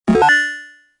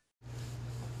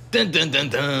Dun dun dun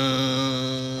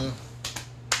dun.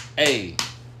 Hey,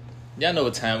 y'all know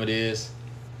what time it is.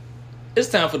 It's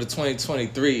time for the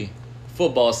 2023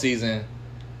 football season.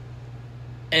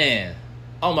 And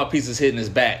all my pieces hitting is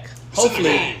back.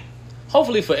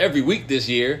 Hopefully for every week this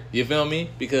year. You feel me?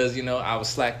 Because, you know, I was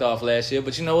slacked off last year.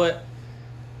 But you know what?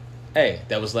 Hey,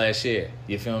 that was last year.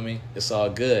 You feel me? It's all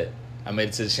good. I made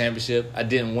it to the championship. I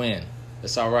didn't win.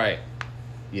 It's all right.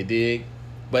 You dig?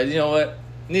 But you know what?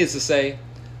 Needless to say,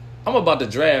 I'm about to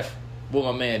draft with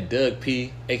my man Doug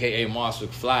P, a.k.a. Marshall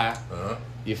Fly. Uh-huh.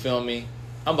 You feel me?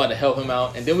 I'm about to help him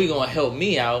out. And then we're going to help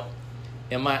me out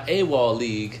in my AWOL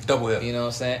league. Double F. You know what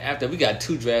I'm saying? After we got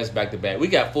 2 drafts back to back. We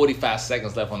got 45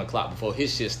 seconds left on the clock before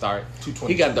his shit start.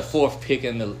 He got the 4th pick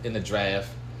in the draft.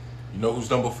 You know who's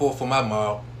number 4 for my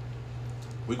mob?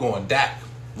 We going Dak.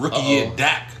 Rookie year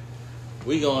Dak.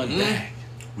 We going Dak.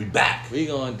 We back. We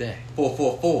going Dak.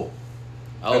 4-4-4.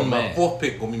 Oh, and man. My 4th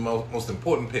pick gonna be my most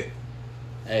important pick.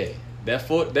 Hey, that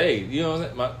 4th day, you know what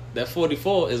I'm saying? That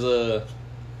 44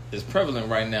 is prevalent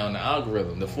right now in the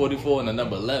algorithm. The 44 and the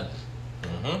number 11.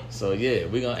 Mm-hmm. So yeah,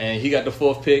 and he got the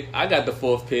 4th pick. I got the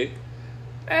 4th pick.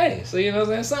 Hey, so you know what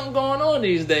I'm saying? Something going on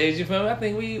these days. You feel me? I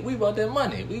think we about that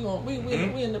money. We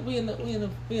in the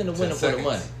winner for the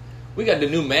money. We got the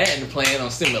new Madden playing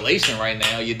on simulation right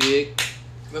now. You dig?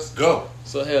 Let's go.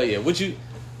 So hell yeah.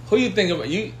 Who you thinking about?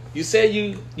 You said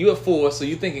you at 4, so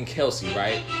you thinking Kelsey,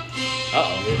 right?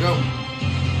 There you go.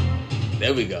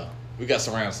 There we go. We got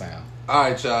surround sound. All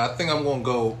right, y'all. I think I'm gonna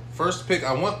go first pick.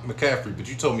 I want McCaffrey, but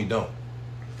you told me don't.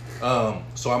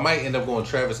 So I might end up going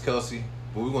Travis Kelce,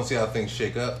 but we're gonna see how things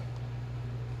shake up.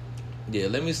 Yeah,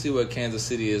 let me see where Kansas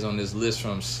City is on this list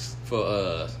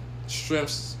for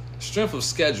strength of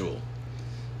schedule.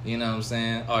 You know what I'm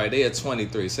saying? All right, they at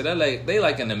 23, so they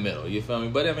like in the middle. You feel me?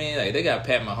 But I mean, like, they got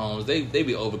Pat Mahomes. They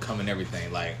be overcoming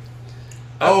everything. Like,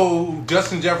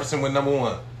 Justin Jefferson went number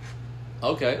 1.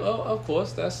 Okay, well, of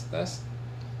course, that's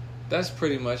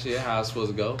pretty much how it's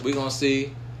supposed to go. We gonna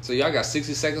see. So y'all got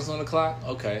 60 seconds on the clock.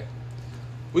 Okay,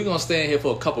 we gonna stay in here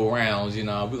for a couple rounds. You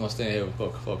know, we gonna stay in here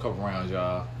for a couple rounds,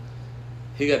 y'all.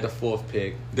 He got the 4th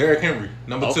pick. Derrick Henry,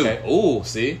 number 2. Okay. Ooh,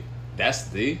 see, that's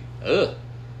the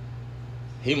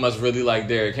He must really like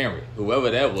Derrick Henry,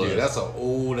 whoever that was. Yeah, that's an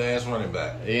old ass running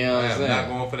back. You know what I'm saying? I'm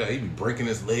not going for that. He be breaking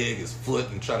his leg, his foot,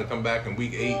 and try to come back in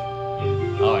week 8.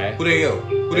 All right. Who they go?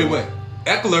 Who they win?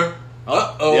 Eckler.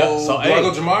 Uh-oh. Yep. So, do I go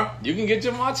Jamar? You can get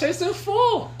Jamar Chase at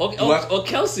 4. Or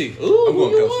Kelsey. I'm Ooh, going who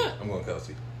you Kelsey. want? I'm going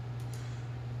Kelsey.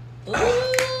 Ooh, all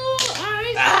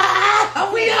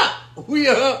right. We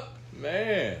up.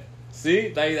 Man.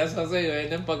 See? Like, that's what I'm saying. Man.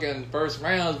 Them fucking first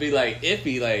rounds be like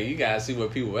iffy. Like, you gotta see where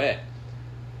people at.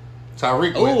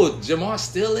 Tyreek. Oh, Jamar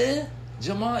still in?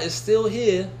 Jamar is still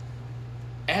here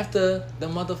after the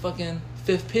motherfucking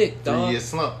 5th pick, dog.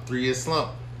 3-year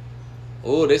slump.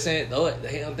 Oh, they saying,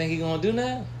 they don't think he gonna do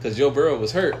that? Because Joe Burrow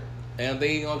was hurt. They don't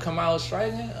think he gonna come out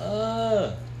striking?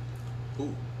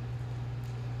 Ooh.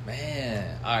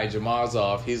 Man. All right, Jamar's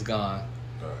off. He's gone.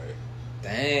 All right.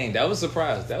 Dang, that was a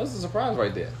surprise. That was a surprise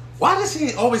right there. Why does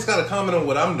he always got to comment on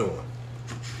what I'm doing?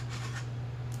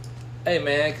 Hey,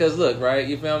 man, because look, right?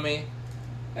 You feel me?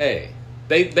 Hey,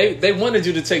 they wanted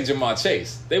you to take Jamar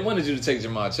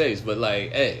Chase. But,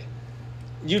 like, hey,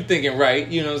 you thinking right.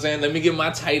 You know what I'm saying? Let me get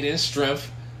my tight end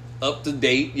strength up to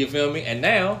date. You feel me? And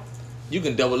now you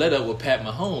can double that up with Pat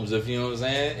Mahomes, if you know what I'm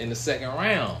saying, in the 2nd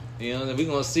round. You know, we're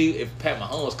going to see if Pat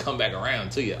Mahomes come back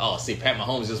around to you. Oh, see, Pat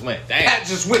Mahomes just went. Damn. Pat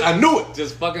just went. I knew it.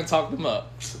 Just fucking talked him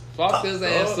up. Fucked his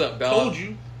ass up, dog. Told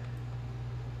you.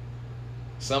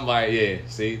 Somebody, yeah.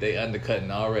 See, they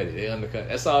undercutting already.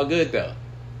 That's all good, though.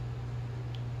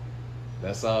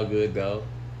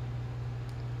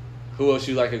 Who else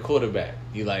you like at quarterback?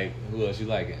 Who else you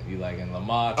liking? You liking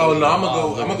Lamar? Oh no, I'm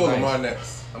gonna go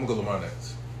Lamar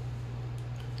next.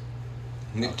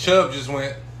 Nick Chubb just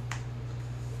went.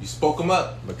 You spoke him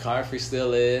up. McCaffrey still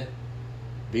there.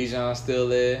 Bijan still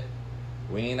there.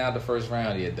 We ain't out the first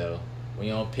round yet, though.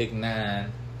 We on pick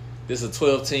 9. This is a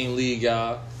 12-team league,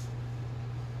 y'all.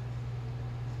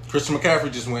 Christian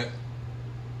McCaffrey just went.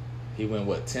 He went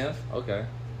what, 10th? Okay.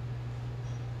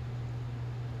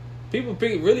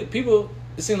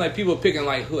 It seems like people picking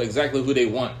like exactly who they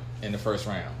want in the first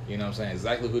round. You know what I'm saying?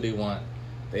 Exactly who they want.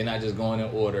 They're not just going in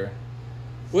order.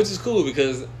 Which is cool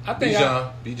because I think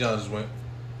Bijan just went.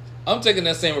 I'm taking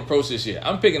that same approach this year.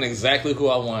 I'm picking exactly who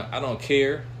I want. I don't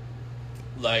care.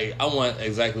 Like, I want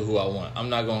exactly who I want. I'm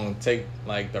not going to take,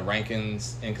 like, the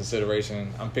rankings in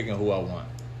consideration. I'm picking who I want.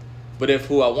 But if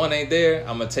who I want ain't there,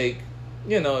 I'm going to take,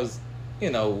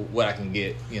 what I can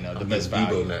get, the best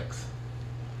value. Debo next.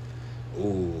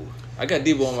 Ooh. I got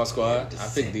Debo on my squad. I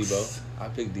picked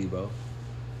Debo.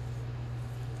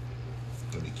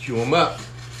 Let me cue him up.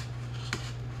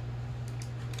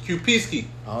 Cue Peasky.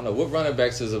 I don't know what running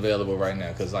backs is available right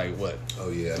now. Cause like what? Oh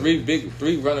yeah.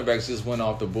 Three running backs just went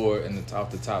off the board in the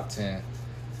top 10.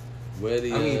 Where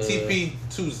the? I mean, TP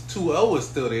 2.0 is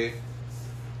still there.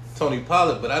 Tony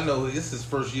Pollard, but I know it's his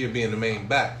first year being the main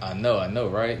back. I know,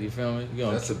 right? You feel me?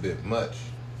 That's a bit much.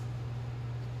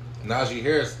 Najee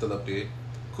Harris still up there.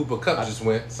 Cooper Kupp just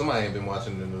went. Somebody ain't been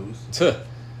watching the news.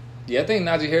 Yeah, I think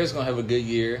Najee Harris gonna have a good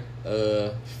year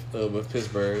with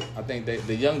Pittsburgh. I think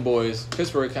the young boys,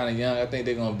 Pittsburgh kind of young. I think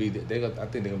they're gonna be. I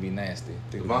think they're gonna be nasty.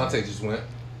 Devontae just went.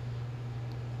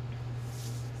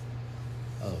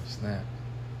 Oh snap!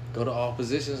 Go to all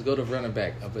positions. Go to running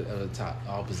back up at the top.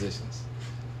 All positions.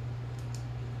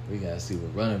 We gotta see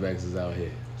what running backs is out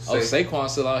here.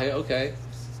 Saquon's still out here. Okay.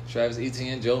 Travis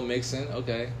Etienne, Joe Mixon.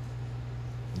 Okay.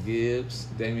 Gibbs,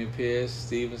 Damian Pierce,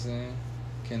 Stevenson.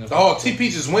 TP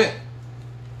just went.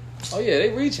 Oh yeah,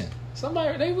 they reaching.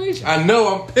 They reaching. I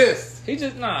know. I'm pissed. He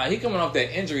coming off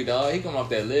that injury, dog. He coming off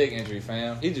that leg injury,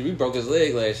 fam. We broke his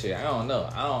leg last year. I don't know.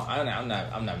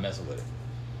 I'm not messing with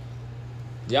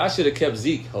it. Y'all should have kept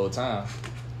Zeke whole time.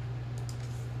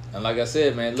 And like I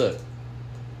said, man, look.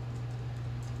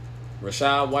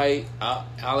 Rashad White,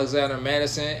 Alexander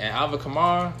Madison, and Alvin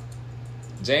Kamara,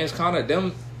 James Conner,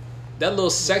 that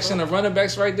little section of running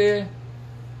backs right there,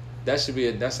 that's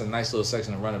a nice little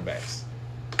section of running backs.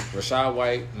 Rashad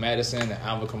White, Madison, and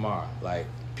Alvin Kamara. Like,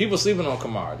 people sleeping on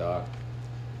Kamara, dog.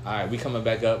 All right, we coming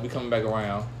back up. We coming back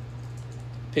around.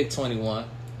 Pick 21.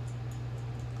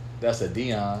 That's a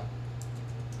Dion.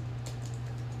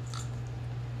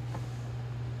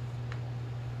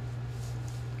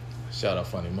 Shout out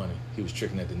Funny Money. He was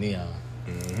tricking at the neon.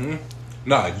 Mm-hmm.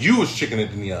 Nah, you was tricking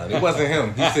at the neon. It wasn't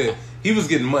him. He said he was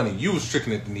getting money. You was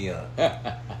tricking at the neon.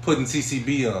 Putting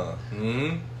TCB on.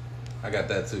 Mm-hmm. I got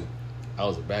that too. I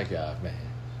was a backyard man.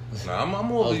 Nah, I'm a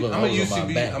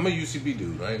UCB. I'm a UCB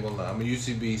dude. I ain't gonna lie. I'm a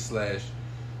UCB slash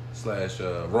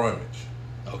Roymage.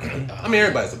 Okay. I mean,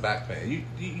 everybody's a back fan. You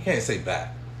can't say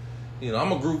back. You know,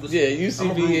 I'm a group. Yeah,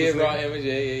 UCB, raw image.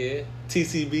 Yeah.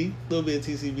 TCB, a little bit of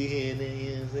TCB here and there. You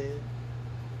know what I'm saying?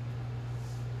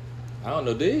 I don't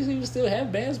know. Do they even still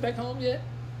have bands back home yet?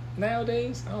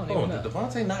 Nowadays, I don't even know. Did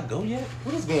Devontae not go yet?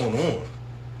 What is going on?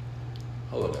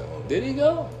 Hold on. Did he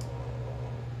go?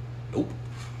 Nope.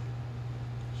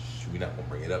 We not gonna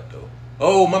bring it up though.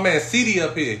 Oh, my man CD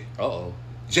up here. Uh-oh.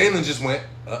 Jalen just went.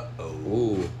 Uh-oh.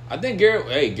 Ooh. I think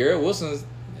Garrett Wilson's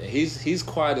he's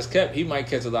quiet as kept. He might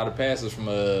catch a lot of passes from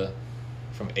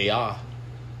AR.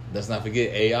 Let's not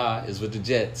forget AR is with the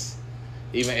Jets.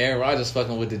 Even Aaron Rodgers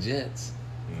fucking with the Jets.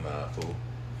 Nah, fool.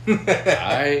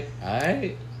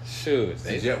 Alright. Shoot.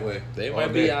 They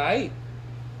might be alright.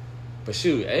 But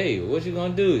shoot, hey, what you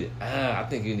gonna do? I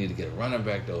think you need to get a running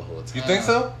back the whole time. You think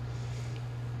so?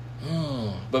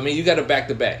 But I mean, you got a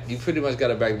back-to-back. You pretty much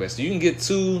got a back-to-back. So you can get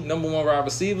 2 number 1 wide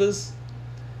receivers.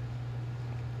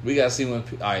 We got to see when...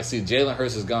 All right, see, Jalen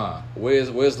Hurts is gone.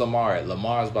 Where's Lamar at?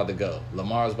 Lamar's about to go.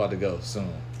 Lamar's about to go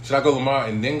soon. Should I go Lamar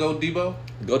and then go Debo?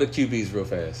 Go to QBs real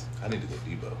fast. I need to go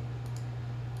Debo.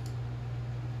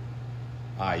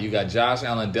 All right, you got Josh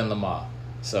Allen, then Lamar.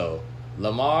 So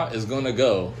Lamar is going to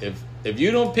go. If you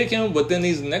don't pick him within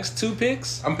these next 2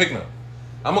 picks... I'm picking him.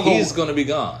 He's going to be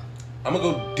gone. I'm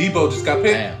going to go Debo just got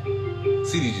picked. Damn.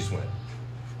 CD just went.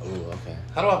 Oh, okay.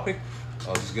 How do I pick?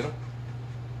 I'll just get him.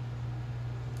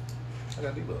 I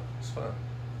got Debo. It's fine.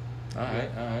 All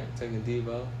right. Taking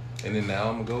Debo. And then now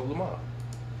I'm going to go Lamar.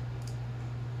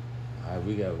 All right,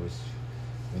 we need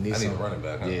I some need a running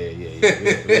back, huh?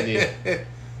 Yeah.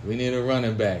 We need a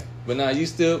running back. But now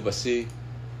see,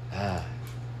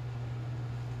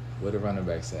 where the running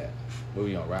backs at? Where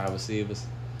we on, wide receivers?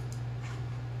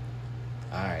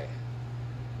 All right.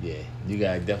 Yeah, you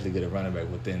got to definitely get a running back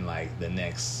within, like, the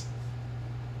next...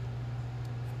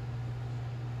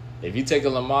 If you take a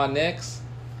Lamar next,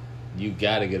 you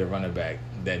got to get a running back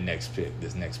this next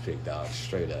pick, dog,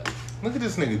 straight up. Look at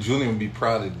this nigga. Julian be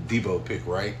proud of the Debo pick,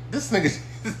 right? This nigga...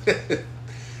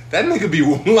 That nigga be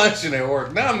lunching at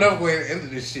work. Now I'm never going to end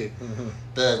this shit.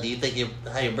 Do you think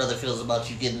how your brother feels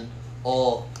about you getting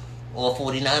all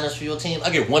 49ers for your team? I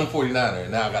get one 49er,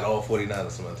 and now I got all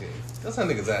 49ers for my team. That's how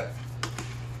niggas act.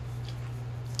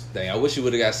 Dang, I wish you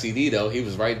would have got CD, though. He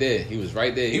was right there. He was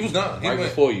gone. Right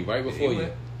before you.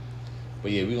 Went.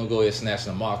 But yeah, we're going to go ahead and snatch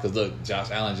them off because, look,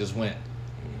 Josh Allen just went.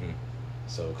 Mm-hmm.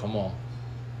 So, come on.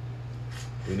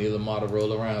 We need Lamar to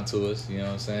roll around to us. You know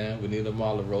what I'm saying? We need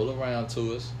Lamar to roll around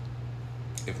to us.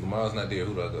 If Lamar's not there,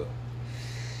 who do I go?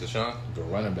 Deshaun? Go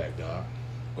running back, dog.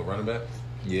 Go running back?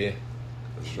 Yeah.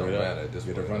 Straight up. At this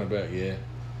get point, a running back, yeah.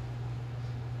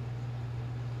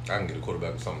 I can get a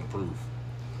quarterback with something to prove.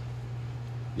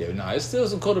 Yeah, nah, it's still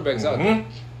some quarterbacks out there.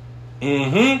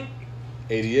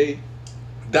 88.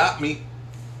 Dot me.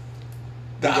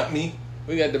 Dot me.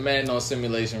 We got the Madden on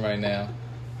simulation right now.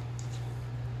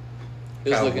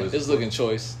 It's Cowboys. looking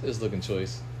choice. It's looking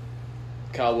choice.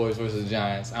 Cowboys versus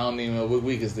Giants. I don't even know what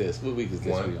week is this. What week is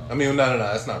this we on? I mean, no,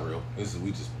 that's not real. We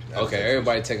just okay.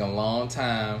 Everybody taking a long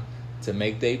time to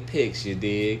make their picks. You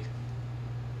dig?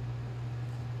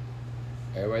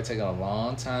 Everybody taking a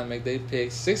long time to make their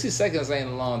picks. 60 seconds ain't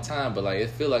a long time, but like it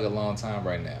feel like a long time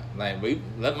right now. Like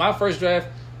my first draft,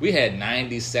 we had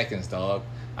 90 seconds, dog.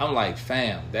 I'm like,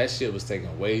 fam, that shit was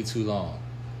taking way too long.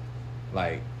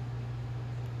 Like,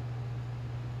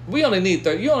 we only need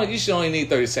 30. You should only need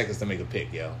 30 seconds to make a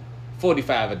pick, yo.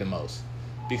 45 at the most,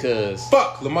 because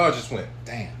fuck, Lamar just went.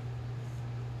 Damn,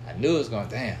 I knew it was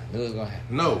gonna happen.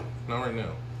 No, not right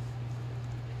now.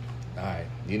 All right,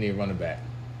 you need running back.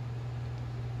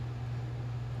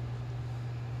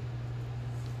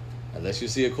 Unless you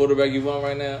see a quarterback you want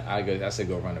right now, I say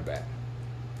go running back.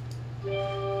 Where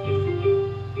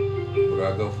do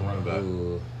I go for running back?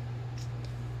 Ooh.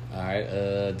 All right.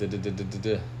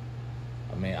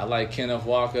 I mean, I like Kenneth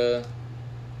Walker.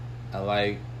 I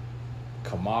like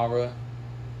Kamara,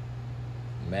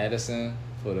 Madison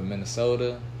for the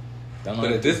Minnesota.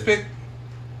 But at this pick,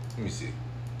 let me see.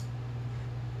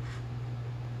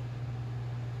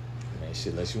 Man,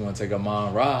 shit, unless you want to take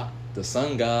Amon-Ra, the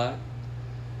sun god.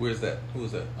 Where's that? Who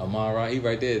is that? Amon-Ra, he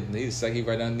right there. He's like he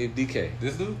right underneath DK.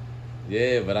 This dude?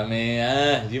 Yeah, but I mean,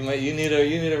 you need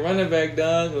a running back,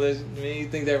 dog. You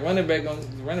think that running back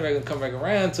gonna come back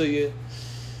around to you?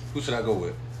 Who should I go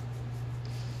with?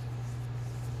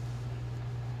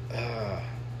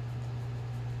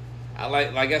 I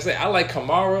like I said, I like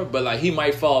Kamara, but like he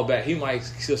might fall back. He might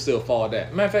still fall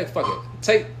back. Matter of fact, fuck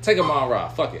it. Take Amon-Ra.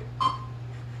 Fuck it.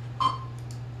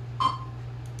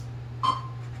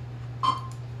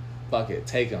 Fuck it.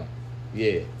 Take him.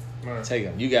 Yeah. Right. Take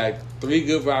him. You got 3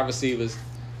 good wide receivers.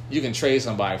 You can trade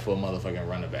somebody for a motherfucking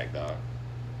running back, dog.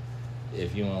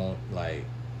 If you want, like.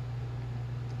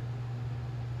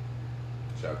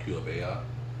 Should I queue up AI?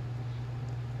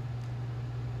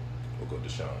 We'll go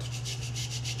Deshaun.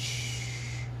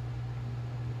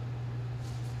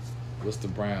 What's the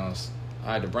Browns? All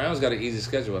right, the Browns got an easy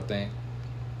schedule, I think.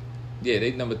 Yeah,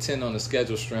 they number 10 on the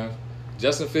schedule strength.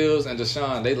 Justin Fields and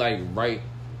Deshaun, they like right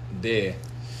there.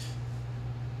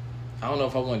 I don't know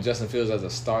if I want Justin Fields as a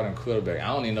starting quarterback.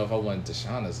 I don't even know if I want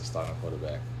Deshaun as a starting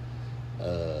quarterback.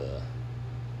 I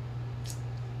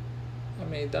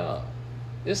mean, dog,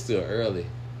 it's still early.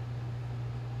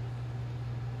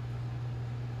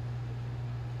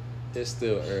 It's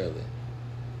still early.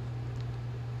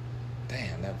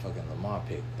 Damn, that fucking Lamar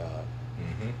pick, dog.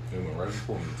 It went right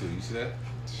before me, too. You see that?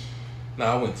 No,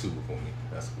 I went 2 before me.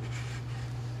 That's cool.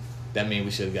 That means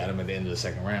we should have got him at the end of the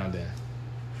second round then.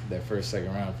 That first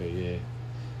second round pick, yeah.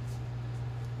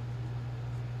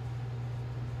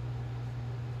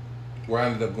 Where I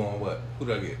ended up going what? Who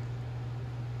did I get?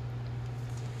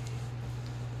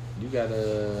 You got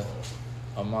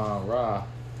Amon-Ra.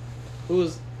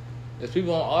 Is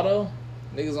people on auto?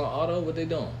 Niggas on auto? What they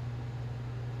doing?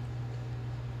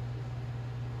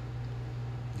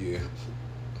 Yeah.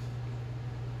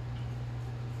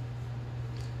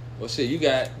 Well, shit, you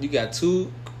got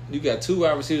two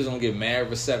wide receivers gonna get mad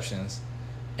receptions,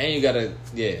 and you got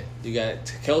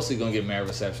Kelsey gonna get mad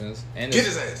receptions, and get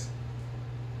his ass.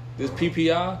 This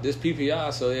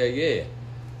PPR. So yeah,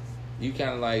 you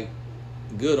kind of like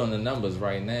good on the numbers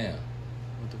right now.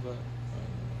 What the fuck?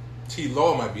 T.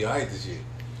 Law might be alright this year.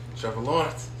 Trevor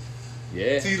Lawrence.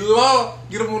 Yeah. T. Law,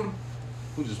 get him on the.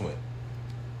 Who just went?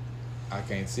 I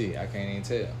can't see. I can't even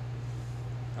tell.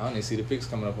 I don't even see the picks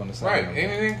coming up on the side. Right, ain't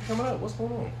anything coming up. What's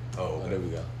going on? Oh, okay. There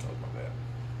we go. That was my bad.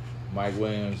 Mike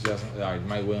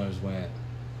Williams went.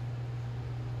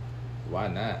 Why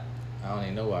not? I don't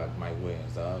even know why Mike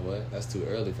Williams, dog. What? That's too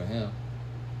early for him,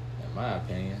 in my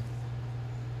opinion.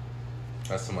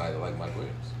 That's somebody that like Mike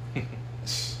Williams.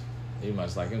 You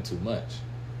must like him too much.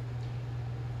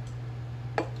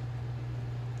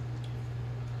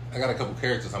 I got a couple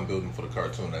characters I'm building for the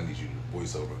cartoon. I need you to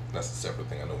voice over. That's a separate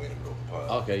thing. I know we in the middle of the pod.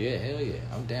 Okay, yeah, hell yeah,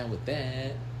 I'm down with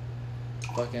that.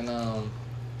 Fucking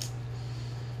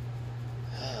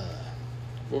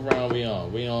what round we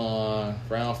on? We on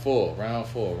round 4.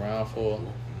 Mm-hmm.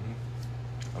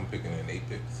 I'm picking in 8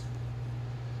 picks.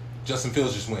 Justin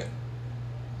Fields just went.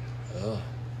 Ugh.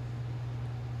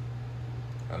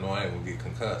 I know I ain't gonna get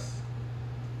concussed.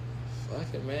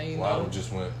 Fuck it, man. You Waddle know.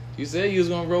 just went. You said you was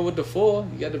gonna roll with the 4.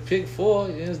 You got to pick 4.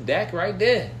 It's Dak right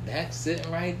there. Dak's sitting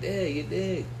right there. You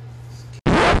dig?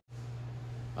 All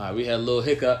right, we had a little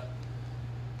hiccup,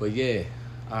 but yeah.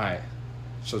 All right.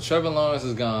 So Trevor Lawrence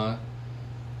is gone.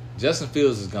 Justin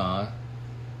Fields is gone.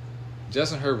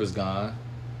 Justin Herbert's gone.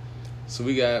 So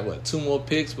we got, 2 more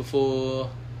picks before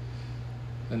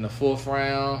in the 4th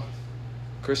round.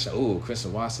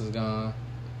 Christian Watson's gone.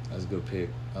 That's a good pick.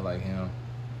 I like him.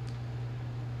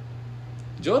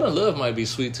 Jordan Love might be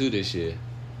sweet too this year.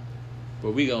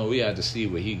 But we have to see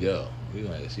where he go. We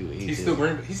gonna have to see what he He's do. still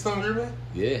in Green Bay?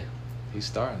 Yeah. He's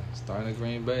starting at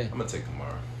Green Bay. I'm gonna take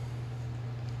Kamara.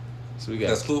 So we got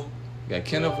That's cool. We got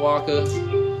Kenneth Walker. Let's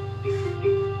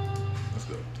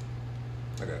go.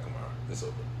 I got Kamara. It's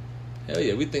over. Hell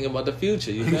yeah, we thinking about the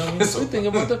future, you feel me? It's We over. thinking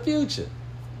about the future.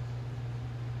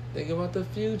 Think about the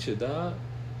future, dog.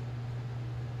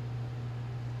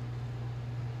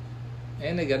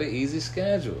 And they got an easy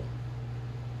schedule.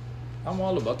 I'm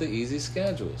all about the easy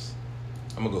schedules.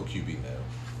 I'm gonna go QB now.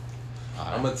 All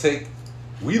right. I'm gonna take.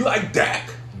 We like Dak.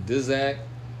 Dizak,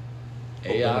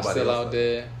 AI nobody still else out does.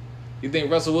 there. You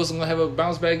think Russell Wilson gonna have a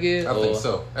bounce back year? I think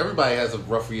so. Everybody has a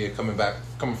rough year coming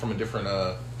from a different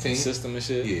team. System and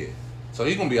shit. Yeah. So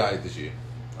he's gonna be alright this year.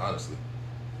 Honestly.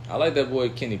 I like that boy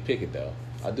Kenny Pickett though.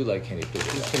 I do like Kenny Pickett.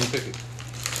 Who's Though. Kenny Pickett?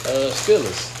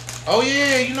 Steelers. Oh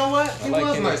yeah, you know what? I He like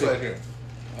was Kenny nice Pickett. right here.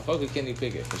 I fuck with Kenny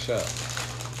Pickett for sure.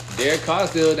 Derek Carr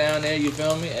still down there, you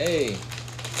feel me? Hey.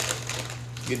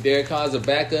 Get Derek Carr as a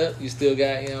backup. You still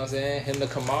got, you know what I'm saying? Him to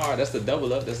Kamara. That's the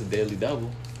double up. That's the daily double.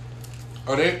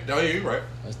 Oh yeah, you're right.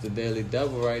 That's the daily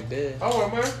double right there. Oh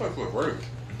man, that's like what works.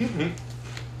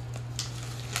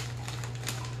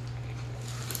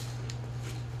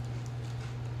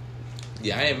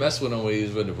 Yeah, I ain't mess with him when he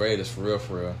was with the Raiders for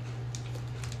real.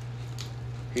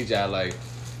 He just like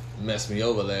messed me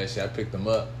over last year. I picked him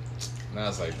up. And I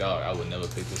was like, dog, I would never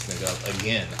pick this nigga up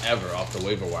again, ever, off the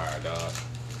waiver wire, dog.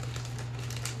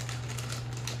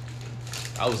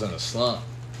 I was in a slump.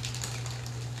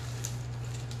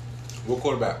 What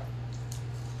quarterback?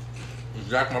 Is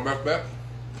Jack my best bet?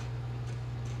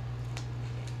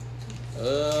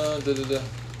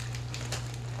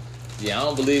 Yeah,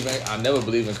 I never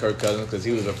believed in Kirk Cousins because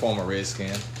he was a former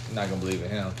Redskin. I'm not gonna believe in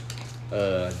him.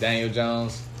 Daniel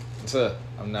Jones,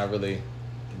 I'm not really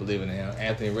believing in him.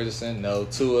 Anthony Richardson, no.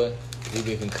 Tua, he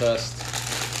been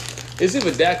concussed. It's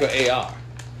either Dak or AR.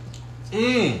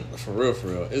 For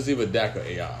real. It's either Dak or AR.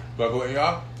 Do I go with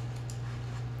y'all?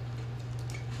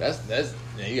 That's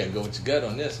yeah, you gotta go with your gut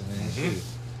on this, man. Shoot.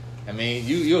 I mean,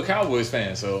 you're a Cowboys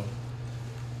fan, so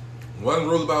One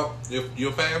rule about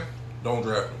your fan: don't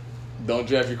draft him. don't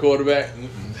draft your quarterback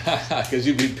because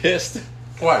you'd be pissed.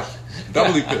 Twice,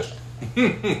 doubly pissed.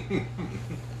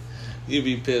 You'd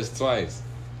be pissed twice.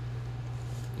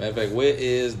 Matter of fact, where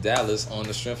is Dallas on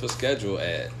the strength of schedule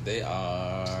at? They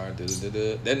are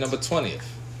they're number 20th,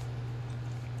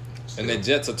 and the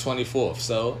Jets are 24th.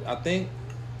 So I think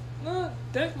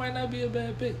that might not be a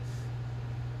bad pick.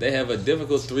 They have a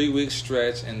difficult 3-week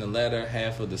stretch in the latter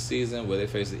half of the season where they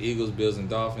face the Eagles, Bills, and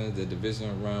Dolphins. The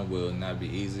divisional run will not be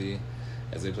easy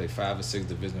as they play 5 or 6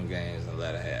 divisional games in the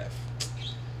latter half.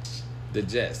 The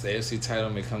Jets, the AFC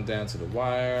title may come down to the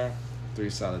wire.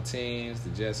 3 solid teams. The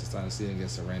Jets are starting the season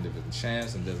against a random division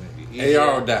champs and doesn't be easy.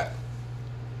 AR or Dak?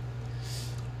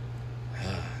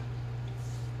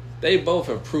 They both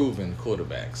have proven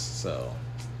quarterbacks, so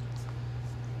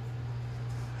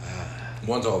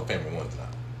One's Hall of Famer, one's not.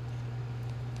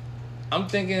 I'm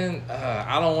thinking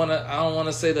I don't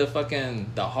wanna say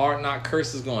the hard knock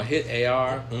curse is gonna hit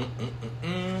AR,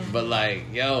 but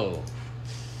like yo,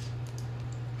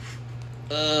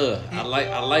 I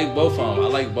like both of them. I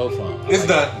like both of them. It's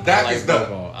done. Dak is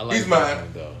done. I like He's both mine.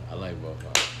 of them, though. I like both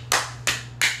of them.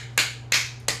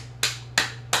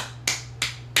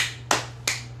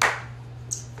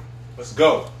 Let's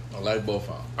go. I like both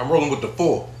of them. I'm rolling with the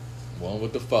 4. One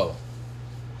with the 4.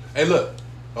 Hey, look.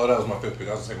 Oh, that was my 5th pick.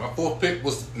 I was gonna say my 4th pick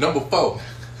was number 4.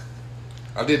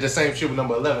 I did the same shit with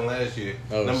number 11 last year.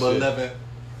 Oh, number shit. 11,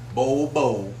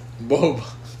 Bowl. Bob.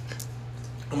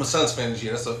 I'm a Suns fan this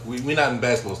year. We're not in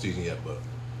basketball season yet, but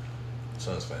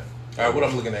Suns fan. All right, what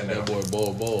I'm looking at now? That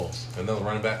boy Bull. Another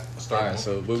running back. All right,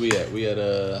 so where we at? We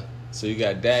at so you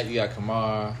got Dak, you got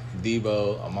Kamara,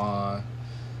 Debo, Amon,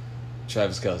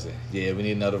 Travis Kelce. Yeah, we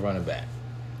need another running back.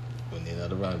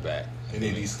 Any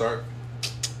of these start?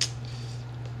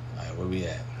 All right, where we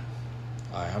at?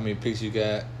 All right, how many picks you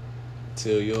got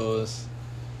till yours?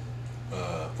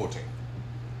 14.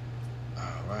 All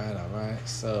right.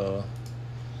 So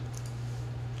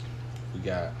we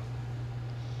got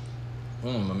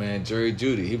my man Jerry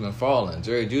Jeudy. He been falling.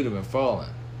 Jerry Jeudy been falling.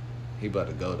 He about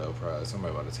to go though, probably.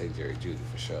 Somebody about to take Jerry Jeudy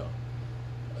for sure.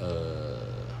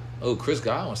 Chris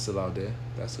Godwin's still out there.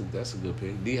 That's a good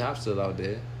pick. D Hop's still out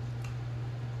there.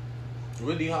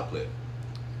 Where D Hop play?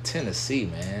 Tennessee,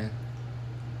 man.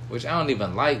 Which I don't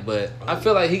even like, but I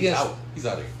feel like He's out of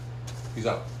here. He's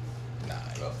out. Nah.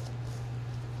 No.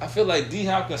 I feel like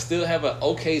D-Hop can still have an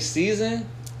okay season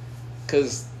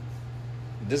because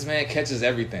this man catches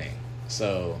everything.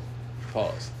 So,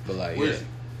 pause. But like, Where is he?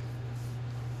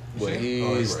 Well,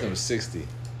 he's right. number 60.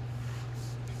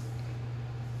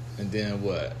 And then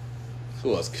what?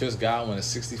 Who else? Chris Godwin is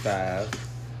 65.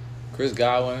 Chris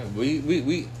Godwin,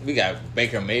 we got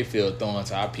Baker Mayfield throwing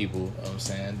to our people, you know what I'm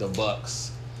saying? The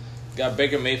Bucks. Got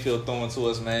Baker Mayfield throwing to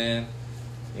us, man.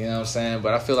 You know what I'm saying?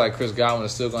 But I feel like Chris Godwin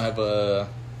is still gonna have a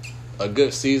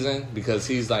good season because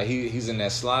he's like he's in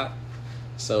that slot.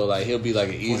 So like he'll be like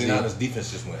an easy 49ers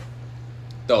defense just went.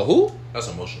 The who? That's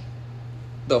emotional.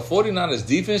 The 49ers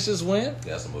defense just went?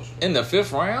 Yeah, that's emotional. In the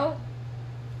 5th round?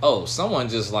 Oh, someone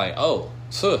just like, okay.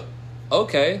 That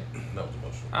was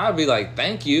emotional. I'd be like,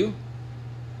 thank you.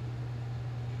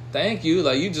 Thank you.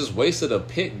 Like, you just wasted a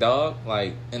pick, dog.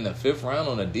 Like, in the 5th round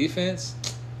on the defense.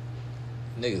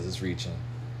 Niggas is reaching.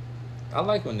 I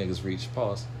like when niggas reach.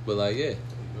 Pause. But, like, yeah. There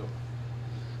you go.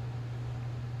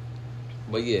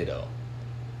 But, yeah, though.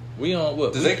 We on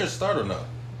what? Does Akers start or not?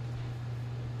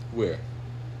 Where?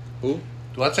 Who?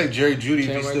 Do I take Jerry Jeudy if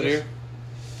Cam he's still Akers? there?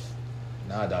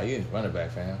 Nah, dog. You ain't running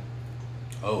back, fam.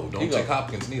 Oh, don't He take go.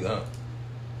 Hopkins neither, huh?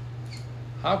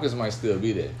 Hopkins might still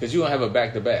be there. Because you don't have a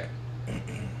back-to-back.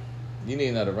 You need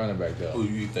another running back, though. Who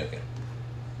you thinking?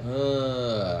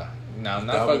 No, I'm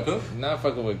Dalvin Cook? not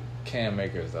fucking with Cam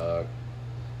Akers, dog.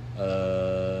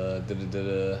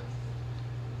 Dalvin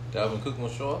Cook gonna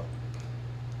show up?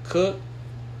 Cook,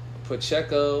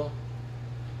 Pacheco,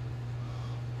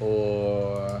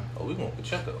 or Oh, we going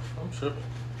Pacheco. I'm tripping.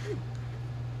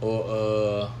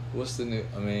 what's the new?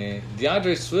 I mean,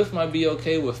 DeAndre Swift might be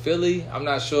okay with Philly. I'm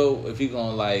not sure if he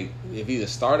gonna if he's a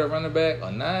starter running back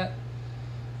or not.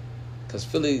 Cause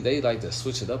Philly, they like to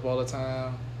switch it up all the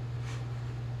time.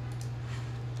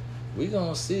 We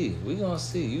gonna see.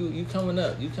 You coming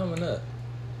up.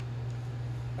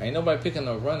 Ain't nobody picking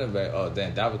no running back. Oh,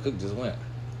 damn, Dalvin Cook just went.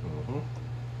 Mm-hmm.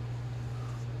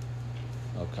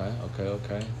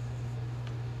 Okay.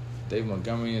 Dave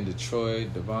Montgomery in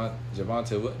Detroit.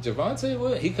 Javonte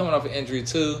what? He coming off an injury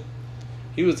too.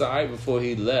 He was alright before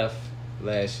he left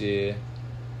last year.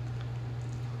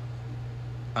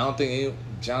 I don't think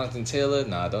Jonathan Taylor.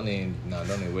 Don't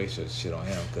even waste your shit on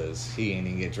him because he ain't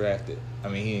even get drafted. I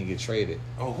mean, he didn't get traded.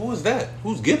 Oh, who is that?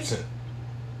 Who's Gibson?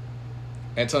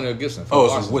 Antonio Gibson. From Oh,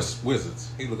 Washington. it's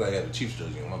Wizards. He looked like he had a Chiefs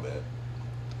jersey on. My bad.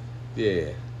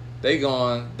 Yeah, they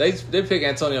pick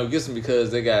Antonio Gibson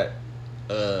because they got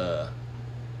the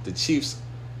Chiefs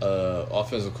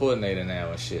offensive coordinator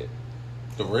now and shit.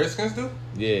 The Redskins do?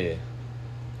 Yeah.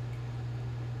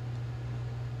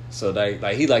 So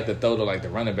he like to throw to the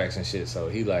running backs and shit. So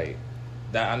he like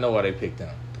that. I know why they picked him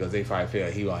because they probably feel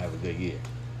like he won't have a good year.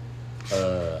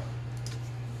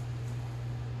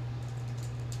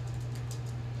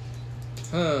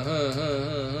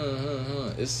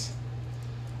 It's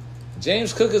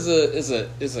James Cook is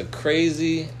a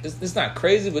crazy. It's not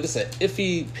crazy, but it's an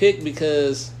iffy pick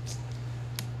because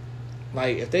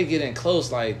if they get in close,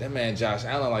 that man Josh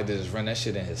Allen to just run that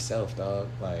shit in himself, dog.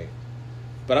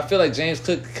 But I feel like James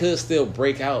Cook could still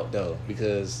break out though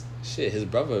because shit, his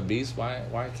brother a beast.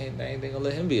 Why can't they gonna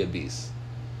let him be a beast?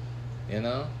 You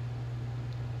know.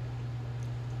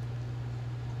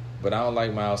 But I don't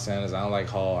like Miles Sanders. I don't like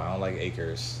Hall. I don't like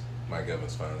Akers. Mike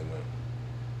Evans finally went.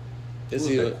 Is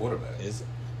Who's he that quarterback?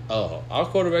 Our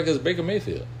quarterback is Baker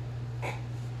Mayfield.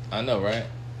 I know, right?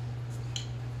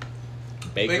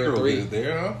 Baker 3 is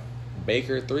there, huh?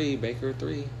 Baker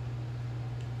 3.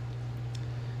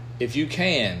 If you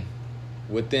can,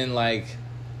 within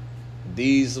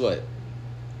these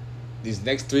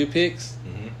next 3 picks,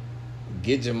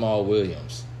 get Jamal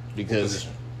Williams because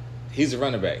he's a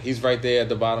running back. He's right there at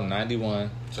the bottom,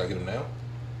 91. Should I get him now?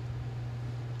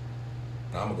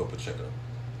 No, I'm gonna go Pacheco.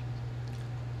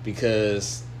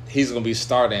 Because he's going to be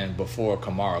starting before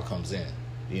Kamara comes in.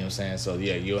 You know what I'm saying? So,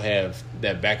 yeah, you'll have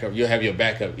that backup. You'll have your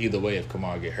backup either way if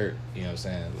Kamara get hurt. You know what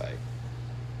I'm saying?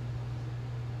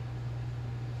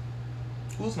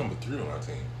 Who's number 3 on our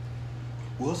team?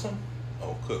 Wilson?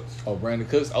 Oh, Cooks. Oh, Brandon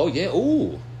Cooks. Oh, yeah.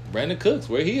 Ooh, Brandon Cooks.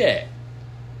 Where he at?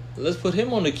 Let's put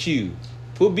him on the queue.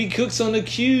 Put B. Cooks on the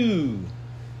queue.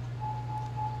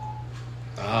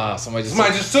 Somebody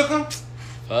just took him?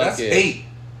 That's yeah. 8.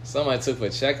 Somebody took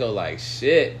Pacheco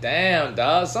shit. Damn,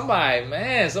 dog. Somebody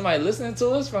listening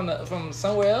to us from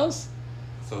somewhere else?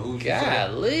 So who?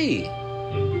 Golly.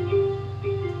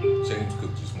 James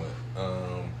Cook just went.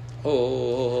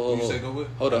 Who you say go with?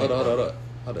 Hold up.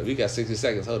 We got 60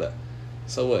 seconds. Hold up.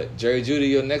 So what? Jerry Jeudy,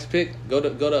 your next pick? Go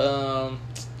to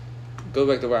Go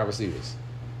back to wide receivers.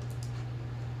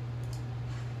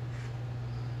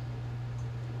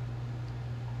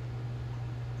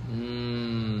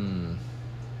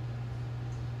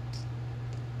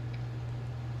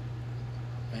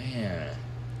 Man.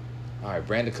 All right,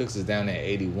 Brandon Cooks is down there at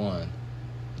 81.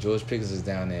 George Pickens is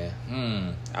down there.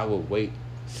 I would wait.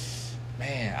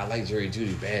 Man, I like Jerry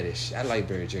Jeudy badish. I like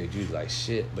Jerry Jeudy like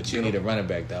shit, but you need a running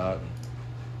back, dog.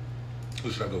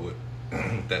 Who should I go with?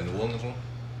 That New Orleans one?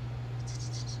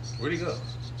 Where'd he go?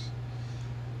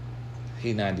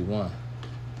 He 91.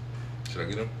 Should I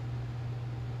get him?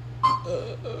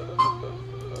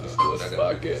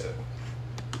 Fuck it.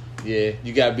 Yeah,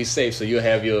 you gotta be safe, so you'll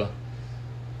have your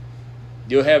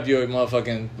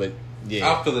motherfucking. But yeah,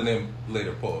 I'll fill it in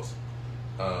later. Pause.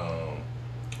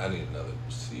 I need another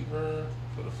receiver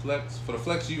for the flex. For the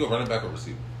flex, you go running back or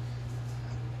receiver.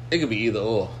 it could be either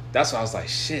or. That's why I was like,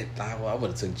 shit. I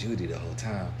would have took Judy the whole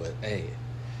time, but hey,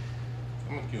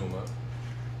 I'm gonna queue him up.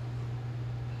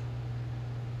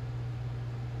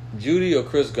 Judy or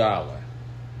Chris Godwin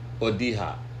or D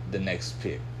Hop, the next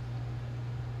pick.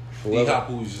 D Hop,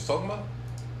 who we was just talking about?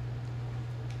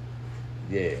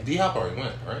 Yeah. D Hop already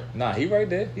went, right? Nah, he right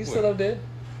there. He's still up there.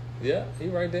 Yeah, he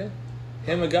right there.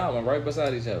 Him and Godwin right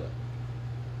beside each other.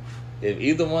 If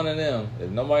either one of them, if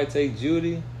nobody take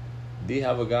Judy, D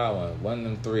Hop or Godwin, one of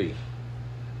them three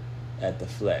at the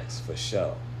flex for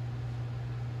sure.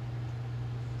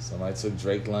 Somebody took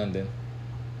Drake London.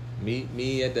 Meet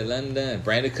me at the London.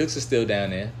 Brandon Cooks is still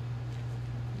down there.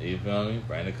 You feel me?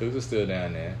 Brandon Cooks is still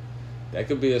down there. That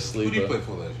could be a sleeper. Who did he play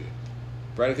for last year?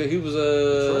 Brandon Cooks, he was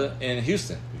in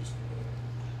Houston.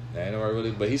 That ain't nobody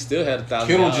really, but he still had 1,000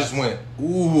 Kittle yards. just went,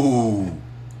 ooh.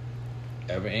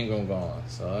 Evan Ingram gone.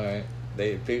 So all right.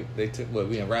 They took what,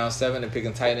 we in round 7 and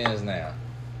picking tight ends now.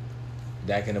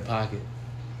 Back in the pocket.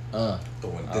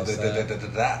 Throwing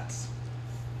Outside. dots.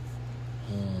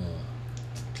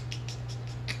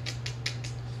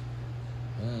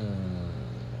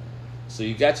 So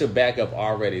you got your backup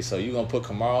already. So you're gonna put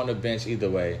Kamara on the bench either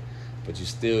way, but you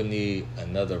still need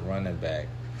another running back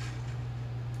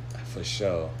for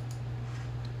sure.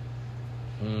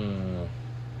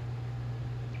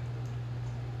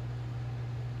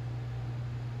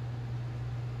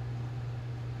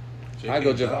 I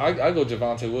go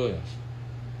Javonte Williams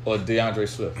or DeAndre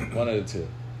Swift, one of the two.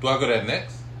 Do I go that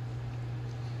next?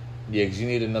 Yeah, because you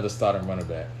need another starting running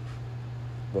back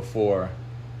before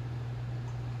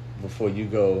you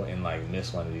go and like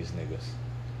miss one of these niggas.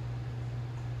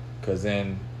 Because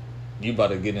then you about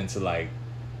to get into like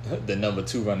the number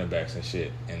 2 running backs and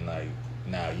shit, and like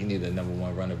now you need a number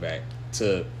 1 running back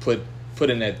to put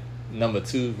in that number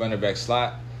 2 running back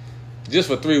slot just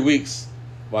for 3 weeks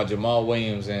while Jamal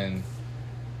Williams and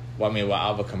while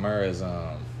Alvin Kamara is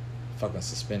fucking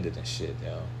suspended and shit,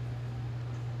 yo.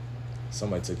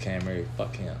 Somebody took Cam Murray.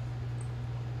 Fuck him.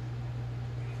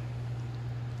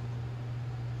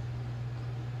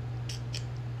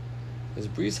 Is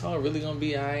Breece Hall really gonna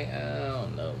be alright? I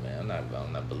don't know, man.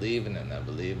 I'm not believing it.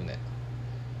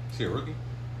 Is he a rookie?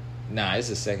 Nah, it's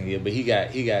his second year, but he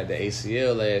got the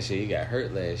ACL last year. He got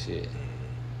hurt last year.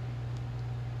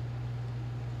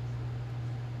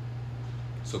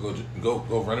 So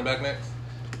go running back next?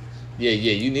 Yeah.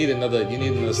 You need another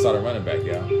starting running back,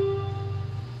 y'all.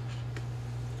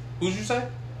 Who'd you say?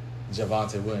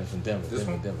 Javonte Williams from Denver. This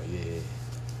one? Denver. Yeah.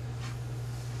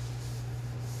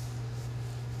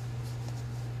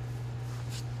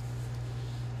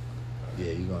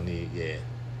 Yeah, you're gonna need,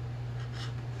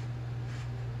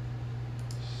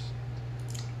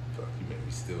 Fuck, you made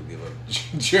me still give up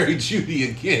Jerry Jeudy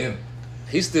again.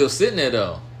 He's still sitting there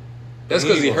though. That's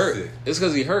because he hurt. Sit. It's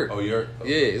because he hurt. Oh, you hurt?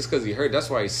 Yeah, it's because he hurt. That's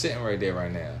why he's sitting right there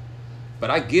right now. But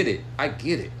I get it.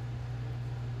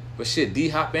 But shit, D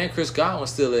Hop and Chris Godwin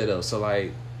still there though. So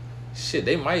like, shit,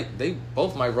 they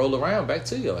both might roll around back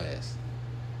to your ass.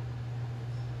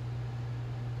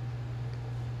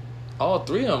 All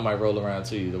 3 of them might roll around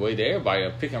to you the way that everybody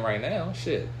are picking right now.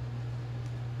 Shit.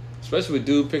 Especially with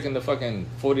dude picking the fucking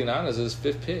 49ers as his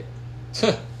 5th pick.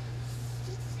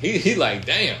 he like,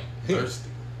 damn. Thirsty.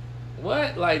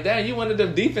 What? Like, damn, you wanted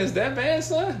them defense that bad,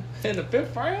 son? In the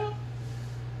 5th round?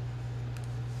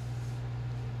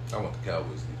 I want the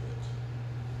Cowboys defense.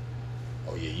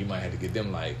 Oh, yeah, you might have to get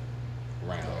them, like,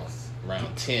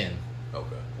 round 10.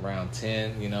 Okay. Round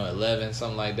 10, 11,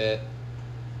 something like that.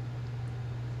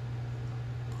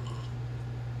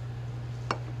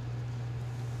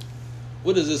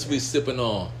 What is this we sipping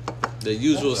on? The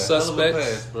Usual Suspects?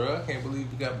 Pass, bro. I can't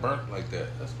believe you got burnt like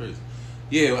that. That's crazy.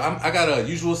 Yeah, I got a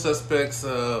Usual Suspects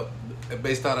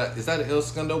based out of, is that an El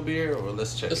Segundo beer or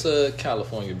let's check It's it? a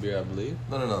California beer, I believe.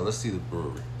 No. Let's see the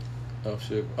brewery.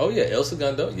 Upshift. Oh yeah, El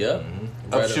Segundo. Yep.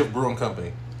 Mm-hmm. Right Upshift up. Brewing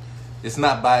Company. It's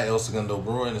not by El Segundo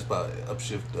Brewing. It's by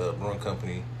Upshift Brewing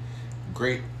Company.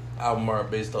 Great album art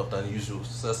based off the Unusual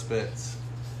Suspects.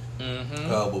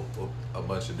 With a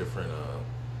bunch of different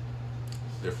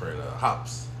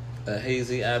hops. A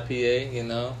hazy IPA, you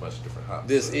know. A bunch of different hops.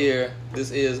 This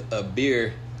is a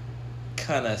beer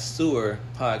connoisseur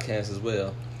podcast as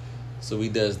well. So we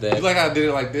does that. You like how I did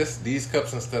it like this? These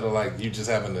cups instead of like you just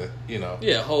having to, you know.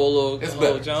 Yeah, whole it's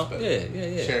little better. jump. It's better.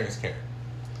 Yeah. Sharing is caring.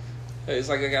 It's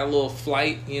like I got a little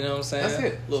flight, you know what I'm saying? That's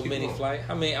it. Little Keep mini going. flight.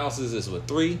 How many ounces is this? What,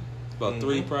 3? About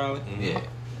 3 probably? Mm-hmm. Yeah.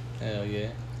 Hell yeah.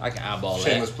 I can eyeball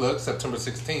Shameless that. plug, September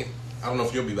 16th. I don't know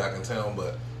if you'll be back in town,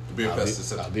 but the beer fest is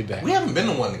September. I'll be back. We haven't been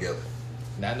to one together.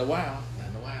 Not in a while.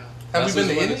 Have you been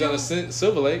to any? Down to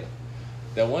Silver Lake.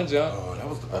 That one jump. Oh, that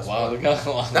was the A best while one. ago.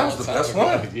 That was the best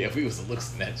one. Yeah, we was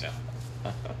looking at that jump.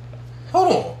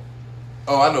 Hold on.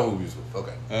 Oh, I know who we was with.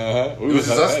 Okay. Uh-huh. It was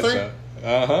just us three?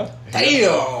 Uh-huh.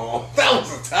 Damn. That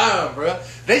was the time, bro.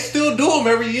 They still do them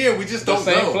every year. We just don't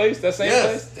That same know. place? That same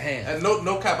Yes. place? Damn. And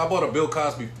no cap. I bought a Bill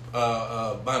Cosby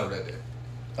vinyl that day.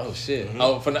 Oh, shit. Mm-hmm.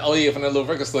 Oh, from the little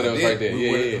record store that was right there.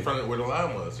 Yeah. In front of where the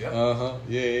line was. Yeah. Uh-huh.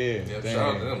 Yeah. Yeah. Damn.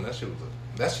 Shout out to them.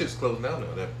 That shit's closed down now.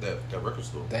 That record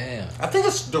store. Damn. I think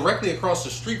it's directly across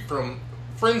the street from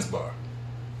Friends Bar.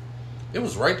 It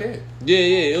was right there. Yeah.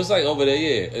 It was like over there,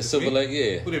 yeah. It's Silver Lake,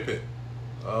 yeah. Who they pick?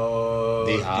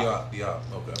 D-Hop. D-Hop.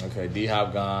 Okay. Okay,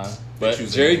 D-Hop gone. But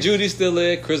choosing Jerry names. Judy's still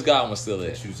there. Chris Godwin's still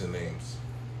there. Choosing names.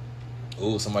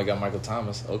 Ooh, somebody got Michael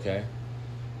Thomas. Okay.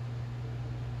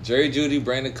 Jerry Judy,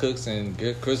 Brandon Cooks, and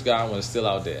Chris Godwin is still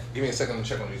out there. Give me a second to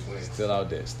check on these wings. Still out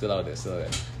there.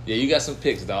 Yeah, you got some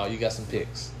picks, dog. You got some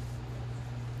picks.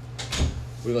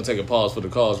 We're going to take a pause for the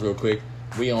calls real quick.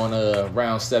 We on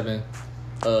round 7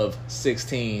 of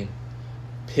 16.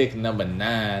 Pick number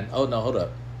 9. Oh, no, hold up.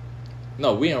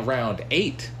 No, we in round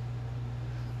 8.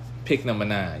 Pick number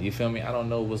 9. You feel me? I don't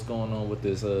know what's going on with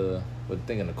this with the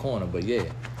thing in the corner, but yeah.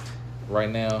 Right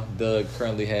now, Doug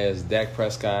currently has Dak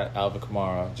Prescott, Alvin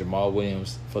Kamara, Jamal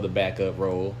Williams for the backup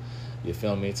role. You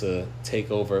feel me? To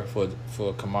take over for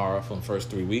Kamara for the first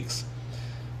 3 weeks.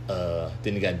 Then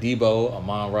you got Debo,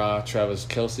 Amon-Ra, Travis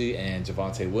Kelce, and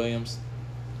Javonte Williams.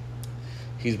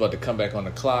 He's about to come back on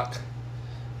the clock.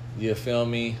 You feel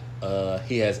me?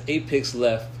 He has 8 picks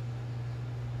left.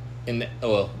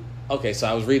 Okay, so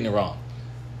I was reading it wrong.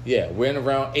 Yeah, we're in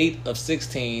round 8 of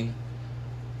 16.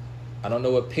 I don't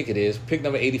know what pick it is. Pick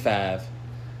number 85.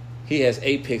 He has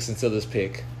 8 picks until this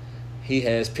pick. He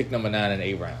has pick number 9 in the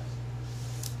 8th round.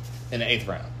 In the 8th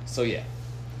round. So, yeah.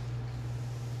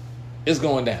 It's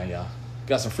going down, y'all.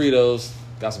 Got some Fritos.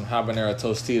 Got some habanero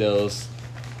Tostitos.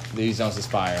 These don't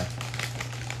aspire.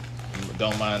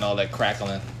 Don't mind all that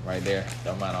crackling right there.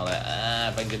 Don't mind all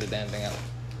that. If I can get the damn thing out.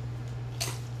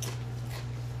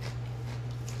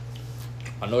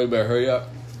 I know you better hurry up.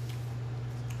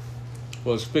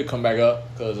 Well, spit come back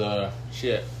up, because,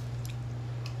 shit.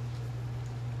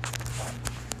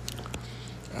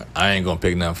 I ain't going to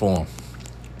pick nothing for him.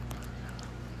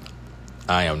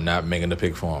 I am not making the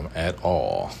pick for him at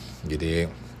all. You dig?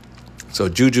 So,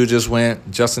 Juju just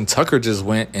went. Justin Tucker just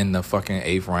went in the fucking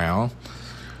 8th round.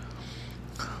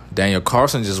 Daniel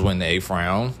Carson just went in the 8th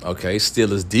round. Okay,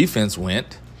 Steelers defense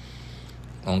went.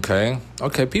 Okay,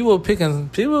 people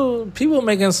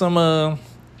making some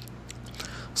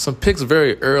picks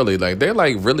very early. Like, they're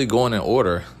like really going in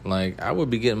order. Like, I would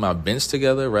be getting my bench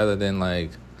together rather than like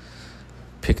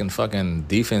picking fucking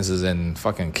defenses and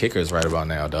fucking kickers right about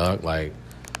now, dog. Like,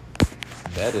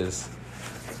 that is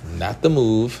not the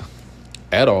move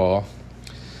at all.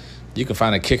 You can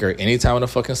find a kicker any time of the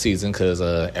fucking season because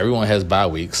everyone has bye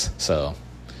weeks. So,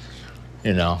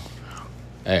 you know,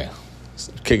 hey,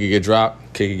 kicker get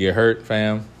dropped, kicker get hurt,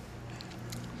 fam.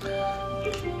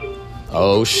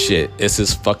 Oh shit! It's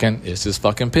his fucking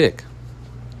pick.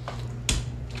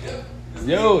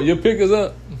 Yo, your pick is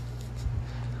up.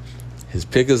 His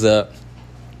pick is up.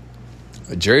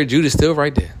 Jerry Judy's still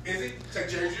right there. Is he? Take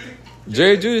Jerry Judy?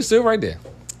 Jerry Judy's still right there.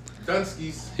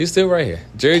 Dunskies. He's still right here.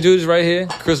 Jerry Judy's right here.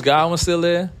 Chris Godwin's still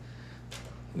there.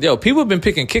 Yo, people have been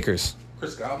picking kickers.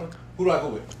 Chris Godwin? Who do I go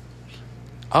with?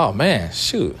 Oh man,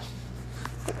 shoot.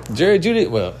 Jerry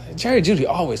Judy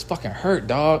always fucking hurt,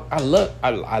 dog.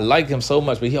 I like him so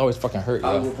much, but he always fucking hurt, yo.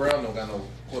 Hollywood Brown don't got no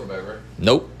quarterback, right?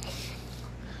 Nope.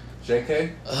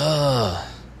 JK?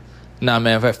 Nah,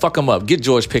 man, fuck him up. Get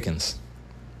George Pickens.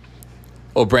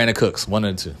 Or Brandon Cooks, one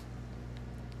of the two.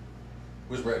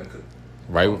 Where's Brandon Cook?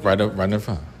 Right in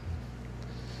front.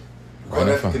 Oh,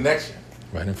 that's the connection.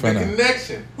 Right in front The of him.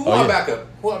 connection. Who Oh, our yeah. backup?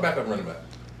 Who our backup running back?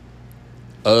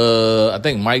 I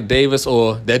think Mike Davis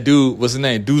or that dude, what's his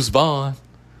name? Deuce Vaughn.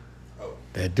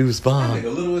 That Deuce That bomb.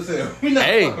 nigga little as hell. We not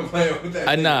Hey. fucking playing with that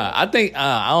nigga. Nah, I think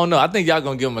I don't know. I think y'all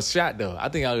gonna give him a shot though. I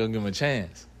think y'all gonna give him a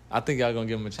chance. I think y'all gonna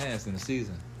give him a chance in the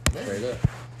season. Straight up.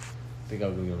 I think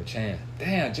y'all gonna give him a chance.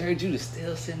 Damn, Jerry Judy's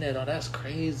still sitting there though. That's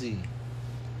crazy.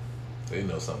 They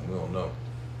know something we don't know.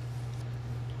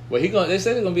 Well, they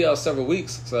said he's gonna be out several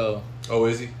weeks, so Oh,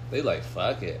 is he? they like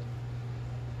fuck it.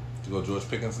 You go George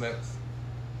Pickens next?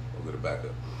 Or get a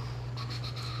backup?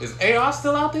 Is AR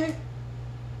still out there?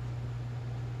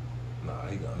 Nah,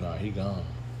 he gone. Nah, he gone.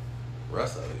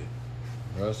 Russ out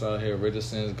here. Russ out here,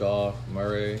 Richardson's Goff,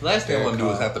 Murray. Last thing I want to do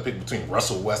is Carr. have to pick between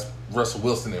Russell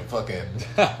Wilson and fucking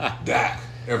Dak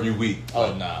every week.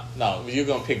 Oh no, you're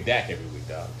gonna pick Dak every week,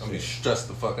 dog. I'm gonna be stressed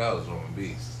the fuck out as Roman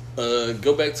Beast.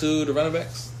 Go back to the running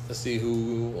backs. Let's see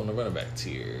who on the running back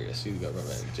tier. Let's see who got running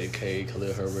back. J.K.,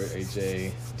 Khalil Herbert,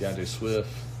 AJ, DeAndre Swift.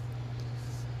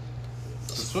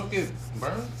 Does Swift get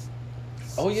burned?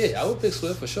 Oh yeah, I would pick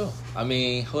Swift for sure. I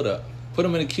mean, hold up, put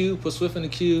him in the queue. Put Swift in the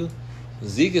queue.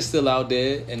 Zeke is still out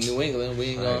there in New England.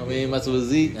 We ain't messing with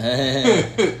Zeke. We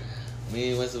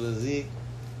ain't messing with Zeke.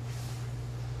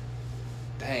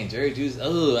 Dang, Jerry Juice.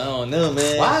 Oh, I don't know,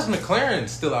 man. Why is McLaren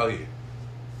still out here?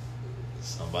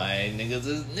 Somebody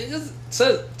niggas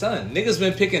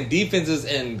been picking defenses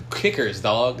and kickers,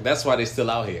 dog. That's why they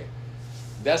still out here.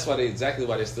 That's why they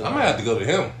still. I might have to go to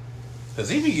him because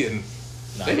he be getting.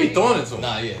 Nah, they be throwing it to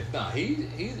him.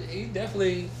 He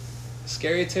definitely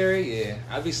Scary Terry. Yeah,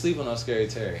 I be sleeping on Scary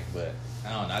Terry, but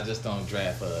I don't know. I just don't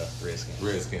draft Redskins.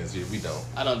 Redskins, yeah, we don't.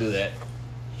 I don't do that.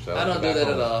 Shout I out don't to do back that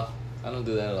home. at all. I don't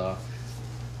do that at all.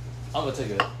 I'm gonna take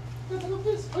it.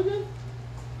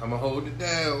 I'm gonna hold it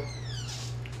down.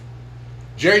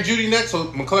 Jerry Judy next or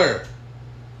McLaren?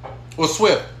 Or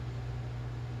Swift?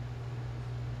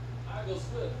 I go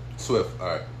Swift. Swift, all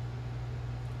right.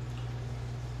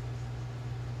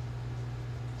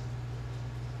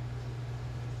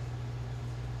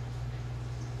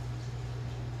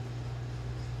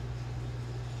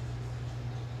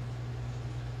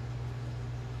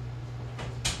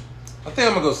 I think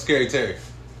I'm gonna go Scary Terry.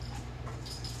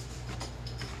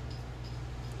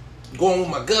 Going with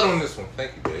my gut on this one.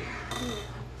 Thank you, babe.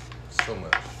 So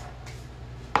much.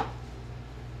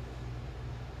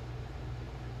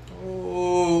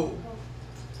 Oh.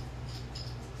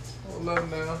 Hold up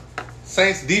now.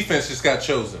 Saints defense just got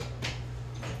chosen.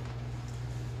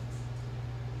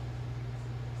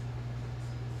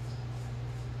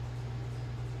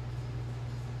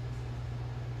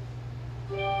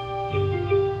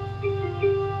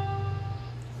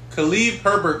 Khalil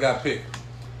Herbert got picked.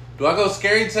 Do I go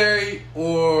Scary Terry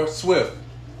or Swift?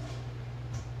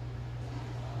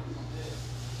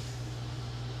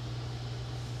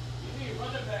 You need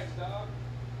running backs, dog.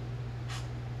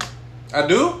 I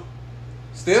do?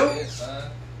 Still? Yeah,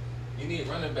 son. You need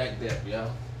running back depth, yo.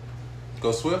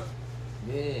 Go Swift?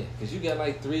 Yeah, because you got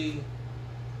like three.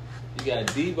 You got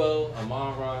Debo,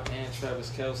 Amon-Ra, and Travis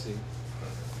Kelce.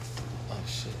 Oh,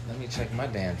 shit. Let me check my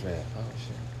damn draft. Oh,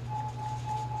 shit.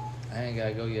 I ain't got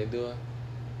to go yet, do I?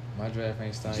 My draft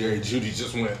ain't started Jerry yet. Judy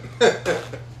just went.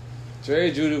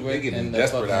 Jerry Judy They went getting in the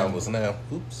desperate fucking, hours now.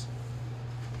 Oops.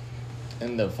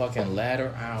 in the fucking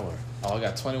latter hour. Oh, I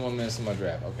got 21 minutes in my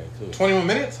draft. Okay, cool. 21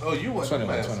 minutes? Oh, you went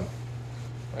 21. I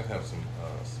can have some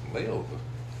layover.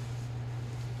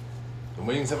 The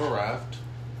wings have arrived.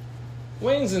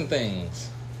 Wings and things.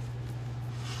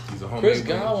 He's a homemade Chris wing.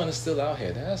 Godwin is still out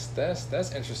here.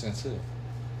 That's interesting too.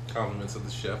 Compliments of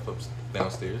the chef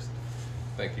downstairs.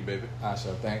 Thank you, baby. I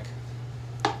shall thank.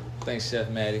 Thanks, Chef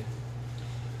Maddie.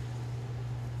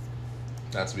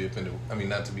 Not to be offended. I mean,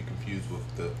 not to be confused with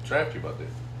the draft you're about to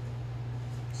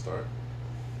start.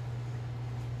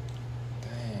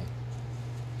 Dang.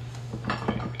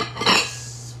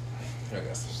 I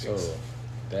got some So things.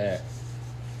 that.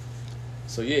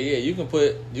 So yeah, you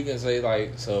can say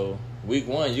like, so week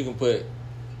 1 you can put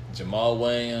Jamal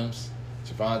Williams,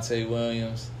 Javonte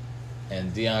Williams,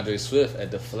 and DeAndre Swift at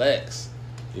the flex.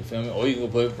 You feel me? Or you can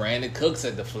put Brandon Cooks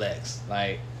at the flex,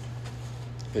 like,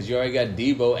 because you already got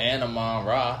Debo and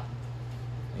Amon-Ra.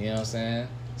 You know what I'm saying?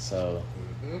 So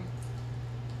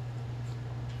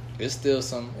it's still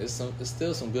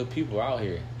some good people out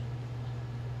here.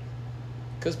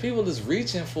 Cause people is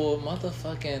reaching for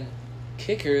motherfucking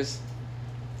kickers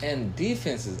and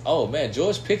defenses. Oh man,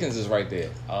 George Pickens is right there.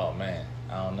 Oh man,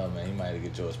 I don't know, man. You might have to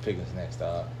get George Pickens next,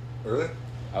 dog. Really?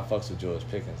 I fucks with George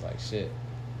Pickens like shit.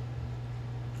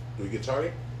 Do we get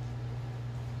Charlie?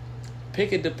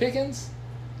 Pickett the Pickens?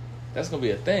 That's gonna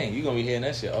be a thing. You gonna be hearing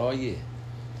that shit all year.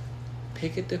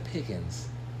 Pickett the Pickens.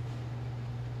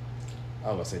 I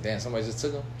was about to say, damn, somebody just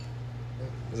took him.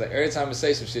 It's like every time I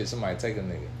say some shit, somebody take a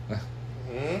nigga.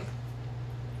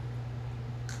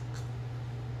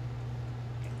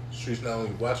 streets not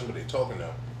only watching, but they talking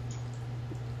now.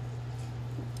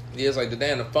 Yeah, it's like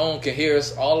the phone can hear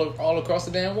us all across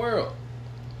the damn world.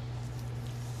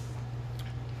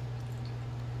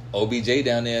 OBJ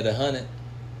down there at 100.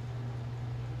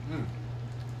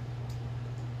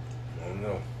 I don't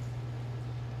know.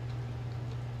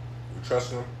 We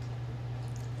trust him.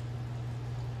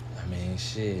 I mean,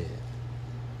 shit.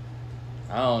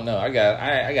 I don't know. I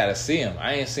gotta see him.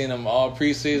 I ain't seen him all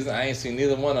preseason. I ain't seen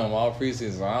neither one of them all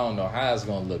preseason. So I don't know how it's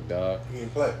gonna look, dog. He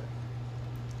didn't play.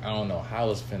 I don't know how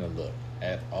it's finna look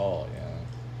at all, you know.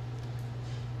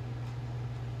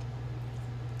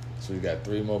 So we got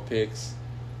 3 more picks.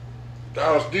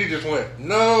 Dallas D just went,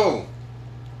 no.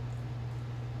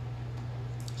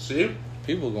 See?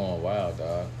 People going wild,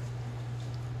 dog.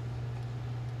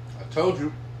 I told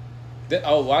you.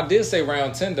 Well, I did say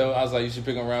round 10, though. I was like, you should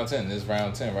pick on round 10. It's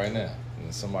round 10 right now.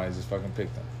 And somebody just fucking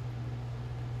picked them.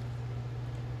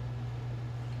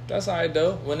 That's all right,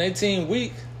 though. When they team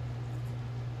weak,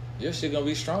 your shit gonna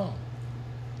be strong.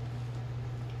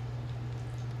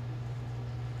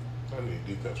 I need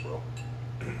defense, bro.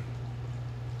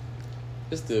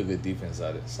 It's still good defense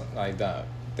out there. Something like that.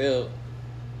 You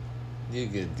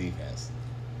get defense.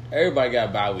 Everybody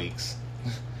got bye weeks.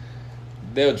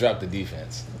 They'll drop the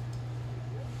defense.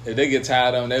 If they get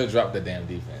tired of them, they'll drop the damn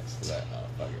defense. It's like, oh,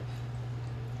 fuck it.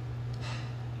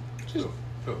 Feel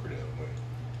pretty other way.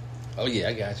 Oh, yeah,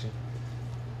 I got you.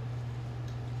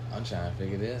 I'm trying to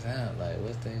figure this out. Like,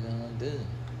 what's they gonna do?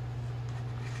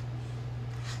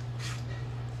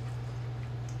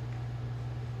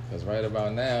 Because right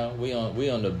about now, we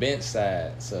on the bench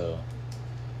side. So,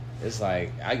 it's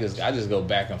like, I just go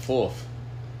back and forth.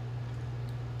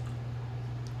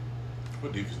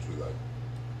 What defense we like?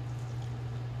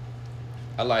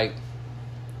 I like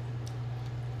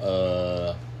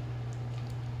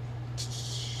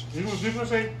You was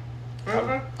defense ain't?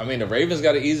 I mean, the Ravens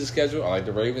got an easy schedule. I like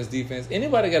the Ravens defense.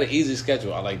 Anybody got an easy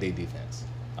schedule, I like their defense.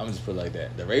 I'm just put it like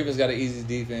that. The Ravens got an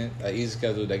easy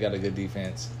schedule. They got a good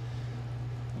defense.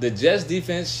 The Jets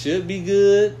defense should be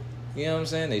good. You know what I'm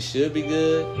saying? They should be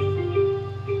good.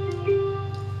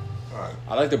 All right.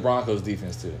 I like the Broncos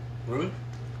defense too. Really?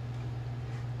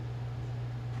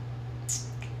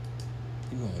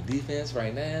 You going with defense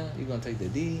right now? You gonna take the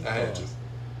D? I had to.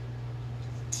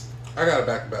 I got a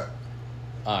back-to-back.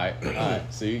 All right.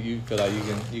 So you feel like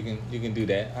you can do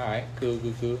that? All right, cool.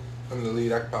 I'm in the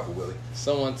lead. I can pop a Willie.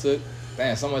 Someone took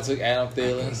Adam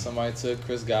Thielen. Somebody took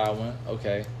Chris Godwin.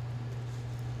 Okay.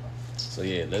 So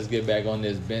yeah, let's get back on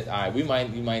this bench. All right, you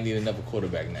might need another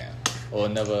quarterback now, or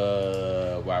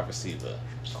another wide receiver,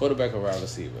 quarterback or wide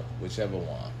receiver, whichever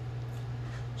one.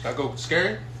 Should I go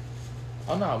scary?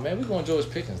 Oh no, man, we going George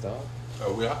Pickens, dog.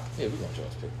 Oh, we are? Yeah, we going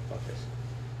George Pickens. Fuck this.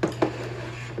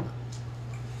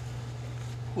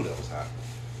 Who that was hot?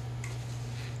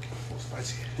 Oh,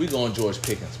 spicy. We going George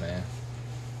Pickens, man.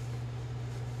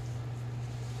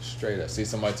 Straight up. See,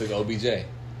 somebody took OBJ.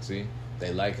 See,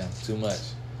 they like him too much.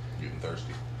 Getting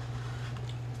thirsty.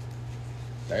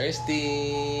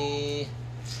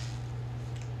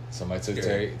 Somebody took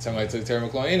Terry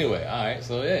McLaurin anyway. All right,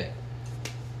 so yeah.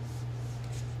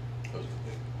 That was a good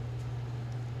pick.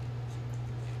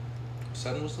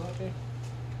 Sutton was still out there?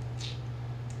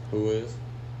 Who is?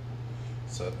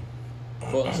 Sutton.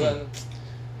 Well, Sutton,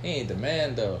 he ain't the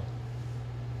man though.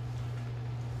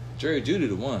 Jerry Judy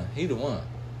the one. He the one.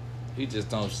 He just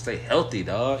don't stay healthy,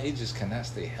 dog. He just cannot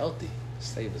stay healthy.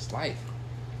 Save his life.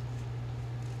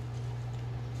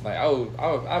 Like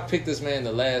I picked this man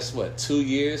the last 2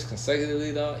 years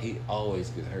consecutively, dog. He always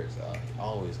gets hurt, dog. He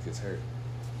always gets hurt.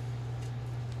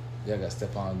 Y'all got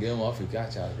Stephon Gilmore. If you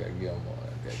got y'all got Gilmore.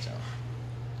 Got y'all.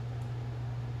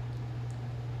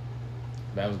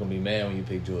 Bama's gonna be mad when you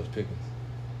pick George Pickens.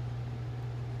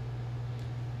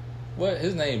 What?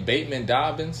 His name Bateman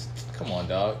Dobbins? Come on,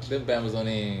 dog. Them Bama's don't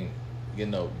even get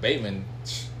no Bateman.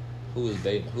 Who is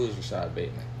Bateman? Who is Rashad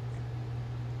Bateman?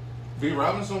 B.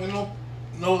 Robinson, oh,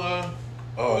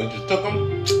 he just took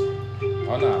him?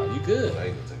 Oh, no, you good. I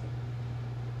ain't gonna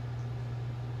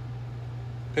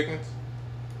take him.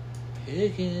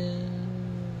 Pickens?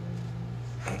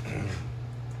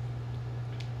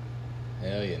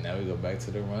 Hell yeah, now we go back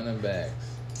to the running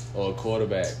backs. Or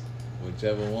quarterback,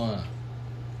 whichever one.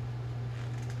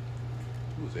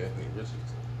 Who's Anthony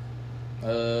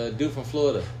Richardson? Dude from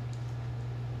Florida.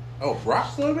 Oh,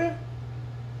 Brock's still there?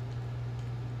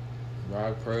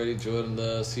 Brock Purdy, Jordan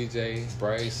Love, CJ,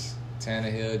 Bryce,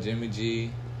 Tannehill, Jimmy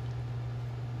G.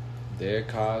 Derek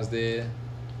Carr's there.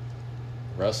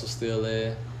 Russell still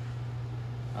there.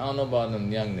 I don't know about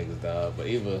them young niggas, dog, but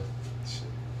either. Shit.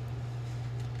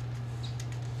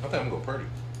 I think I'm going to go Purdy.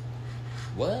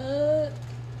 What?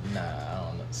 Nah, I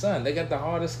don't know. Son, they got the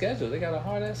hardest schedule. They got a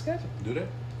hard-ass schedule. Do they?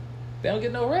 They don't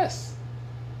get no rest.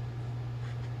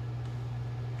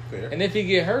 Fair. And if he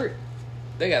get hurt,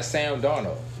 they got Sam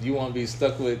Darnold. You want to be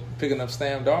stuck with picking up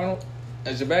Sam Darnold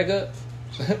as your backup?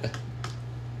 Hell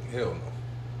no.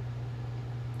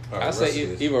 All right, I say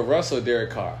is. either Russ or Derek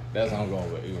Carr. That's what I'm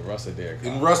going with. Either Russ or Derek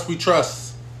Carr. In Russ, we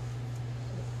trust.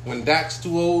 When Dak's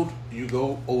too old, you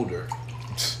go older.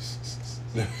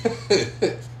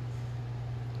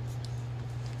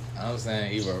 I'm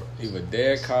saying either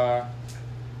Derek Carr.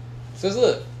 So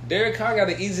look, Derek Carr got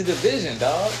an easy division,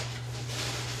 dog.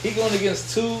 He going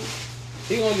against two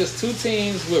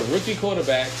teams with rookie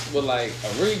quarterbacks, with like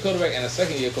a rookie quarterback and a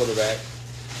second year quarterback,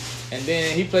 and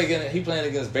then he playing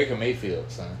against Baker Mayfield,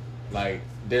 son. Like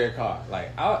Derek Carr,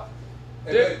 like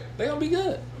they gonna be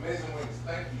good. Amazing Wings,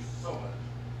 thank you so much.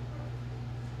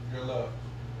 Your love.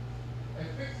 And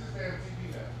fix this damn TV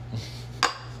now.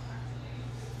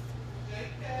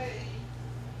 JK.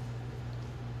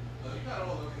 Look, you got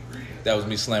all the ingredients. That was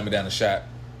me slamming down the shot.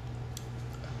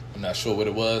 I'm not sure what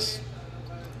it was,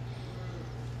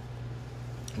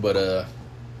 but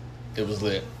it was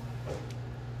lit.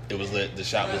 It was lit. The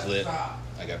shot was lit.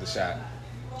 I got the shot.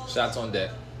 Shots on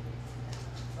deck.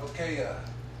 Okay,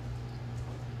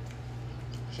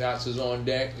 Shots is on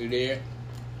deck. You there?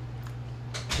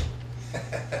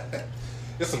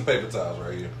 There's some paper towels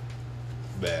right here.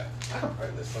 Bad. I can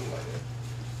probably let something like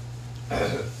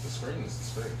that. The screen is the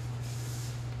screen.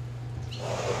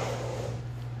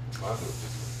 I'll do it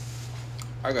this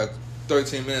way. I got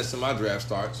 13 minutes till my draft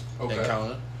starts. Okay. And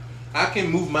counting. I can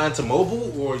move mine to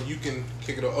mobile, or you can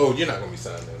kick it off. Oh, you're not going to be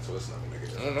signed in, so it's not going to make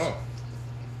it. I don't know.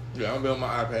 Yeah, I'm building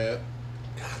my iPad.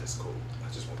 God, it's cold. I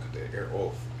just want to cut that air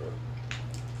off, bro.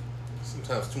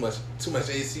 Sometimes too much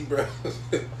AC, bro.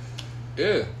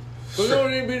 Yeah. So it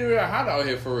don't even be that hot out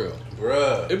here for real.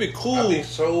 Bruh. It'd be cool. I be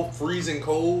so freezing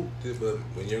cold, but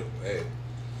when your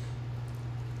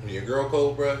girl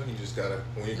cold, bro, you just gotta.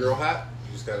 When your girl hot,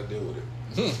 you just gotta deal with it.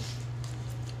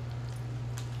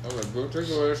 I'm like, go take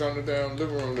your ass on the damn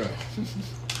living room now.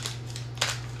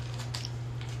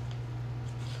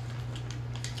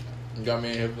 You got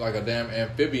me in here like a damn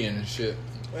amphibian and shit.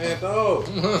 Man, dog.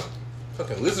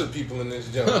 Fucking lizard people in this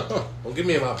junk. Don't get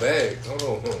me in my bag. Hold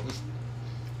on.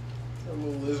 That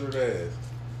little lizard ass.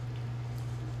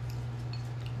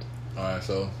 Alright,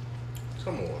 so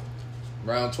Come on.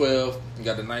 round 12. You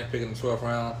got the 9th pick in the 12th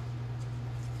round.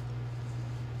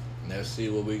 Let's see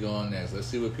what we going next. Let's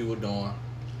see what people doing.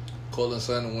 Cortland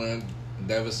Sutton win.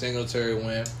 Devin Singletary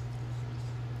win.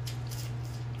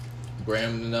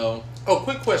 Graham no. Oh,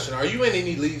 quick question. Are you in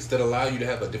any leagues that allow you to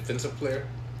have a defensive player?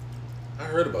 I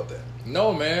heard about that.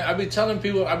 No, man. I be telling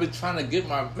people, I be trying to get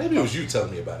my... Maybe it was you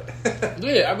telling me about it.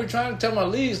 Yeah, I be trying to tell my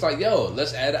leagues, like, yo,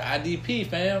 let's add an IDP,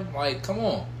 fam. Like, come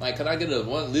on. Like, can I get at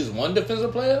least one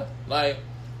defensive player? Like,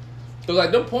 because,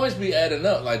 like, them points be adding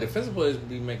up. Like, defensive players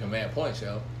be making mad points,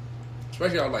 yo.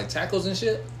 Especially on, like, tackles and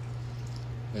shit.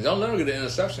 And don't let them get an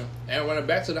interception and run it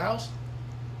back to the house.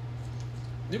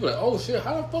 You be like, oh, shit,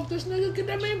 how the fuck this nigga get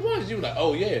that many points? You be like,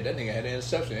 oh, yeah, that nigga had an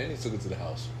interception and he took it to the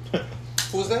house.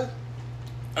 Who was that?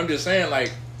 I'm just saying,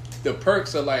 like, the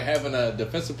perks of, like, having a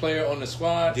defensive player on the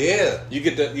squad. Yeah. You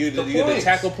get the you get the points.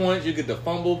 tackle points, you get the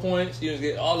fumble points, you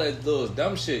get all that little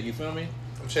dumb shit, you feel me?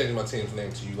 I'm changing my team's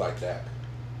name to You Like That.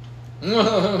 that's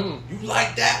You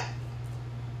like that?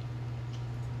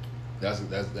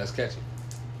 that's catchy.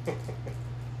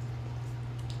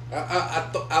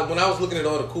 I when I was looking at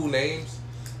all the cool names,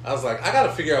 I was like, I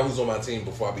gotta figure out who's on my team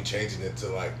before I be changing it to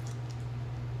like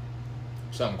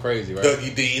Something crazy, right?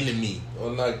 the enemy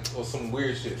or some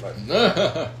weird shit like.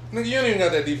 Nigga, you don't even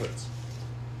got that defense.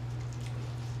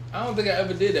 I don't think I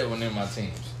ever did that when in my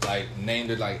teams. Like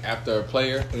named it like after a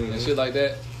player and shit like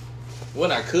that. When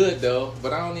I could though,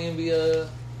 but I don't even be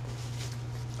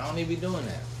doing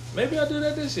that. Maybe I'll do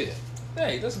that this year.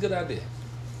 Hey, that's a good idea.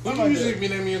 What do you usually be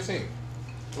naming your team?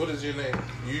 What is your name?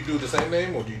 You do the same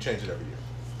name or do you change it every year?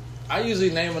 I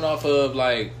usually name it off of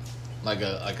like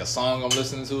a song I'm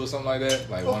listening to or something like that.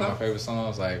 Like one of my favorite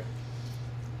songs. Like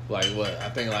what? I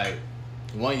think like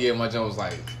one year my jump was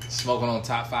like Smoking on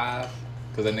Top 5.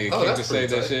 Cause that nigga Kicker said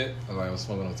that shit. I was like, I'm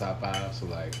smoking on Top 5. So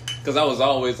like, cause I was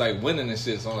always like winning and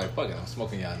shit. So I'm like, fuck it, I'm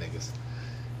smoking y'all niggas.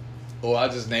 Or I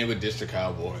just name it District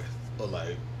Cowboy. Or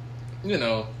like, you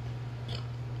know,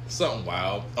 something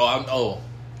wild.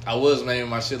 I was naming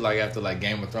my shit like after like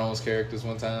Game of Thrones characters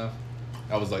one time.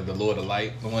 I was like the Lord of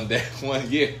Light one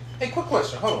year. Hey, quick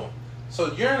question. Hold on.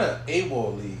 So you're in an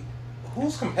AWOL league.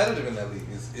 Who's competitive in that league?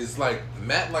 Is like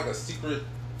Matt like a secret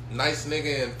nice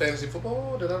nigga in fantasy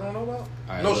football that I don't know about?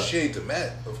 No shade to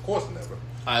Matt. Of course never.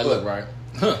 Look, right.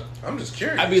 Huh. I'm just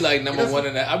curious. I'd be like number one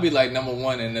in that. I'd be like number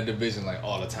one in the division like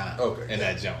all the time. Okay. In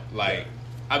that jump, like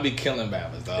I'd be killing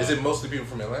Bama's dog. Is it mostly people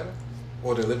from Atlanta,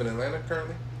 or they live in Atlanta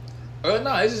currently?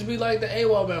 No, it just be like the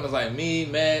AWOL Bama's like me,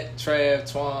 Matt, Trav,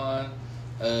 Twan,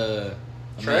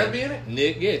 Trav be in it?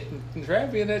 Nick, yeah,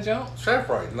 Trav be in that jump. Trav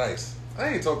right, nice. I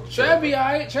ain't talking to Trav be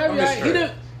alright. Trav be alright.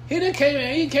 Trav. He done came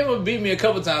in. He came up and beat me a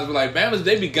couple times, but like Bama's,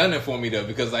 they be gunning for me though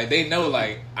because like they know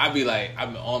like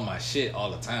I'm on my shit all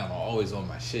the time. I'm always on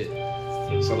my shit.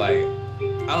 So like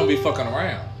I don't be fucking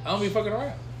around.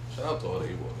 Shout out to all the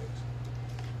Evo niggas.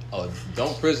 Oh,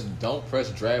 don't press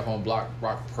drive on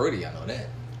Brock Purdy. I know that.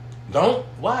 Don't?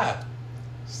 Why?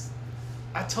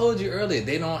 I told you earlier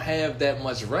they don't have that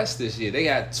much rest this year. They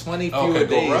got 20 fewer Okay,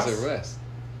 days of rest.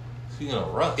 Speaking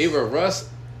of Russ. Either Russ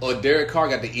or Derek Carr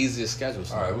got the easiest schedule.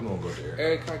 All right, we're gonna go there.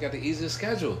 Derek Carr got the easiest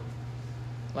schedule.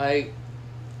 Like,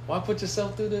 why put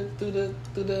yourself through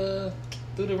the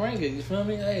ringer? You feel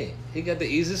me? Hey, he got the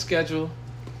easiest schedule.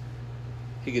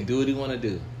 He can do what he want to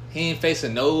do. He ain't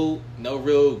facing no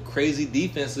real crazy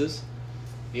defenses.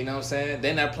 You know what I'm saying?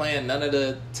 They're not playing none of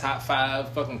the top 5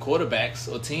 fucking quarterbacks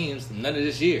or teams none of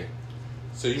this year.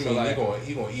 So you mean like,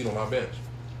 he gonna eat on my bench?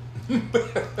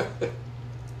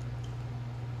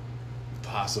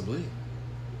 Possibly.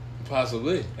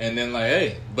 And then like,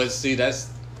 hey, but see,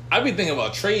 I be thinking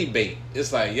about trade bait.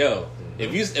 It's like, yo,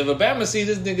 if Alabama see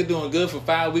this nigga doing good for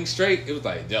 5 weeks straight, it was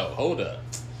like, yo, hold up.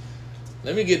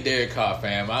 Let me get Derek Carr,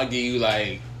 fam. I'll give you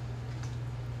like,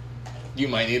 you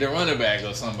might need a running back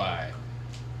or somebody.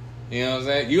 You know what I'm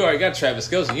saying? You already got Travis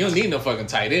Kelce. You don't need no fucking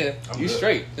tight end. You good.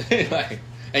 Straight. Like,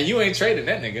 and you ain't trading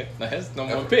that nigga. Like, that's no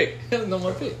more pick. That's no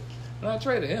more pick. I'm not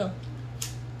trading him.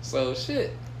 So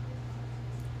shit.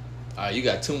 All right, you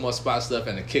got 2 more spots left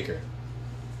and a kicker.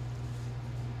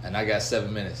 And I got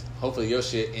 7 minutes. Hopefully your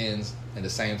shit ends at the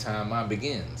same time mine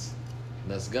begins.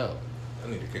 Let's go. I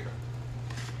need a kicker.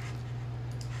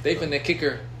 They finna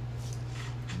kicker.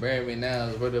 Bury me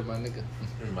now. Word up, my nigga.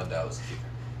 My Dallas kicker.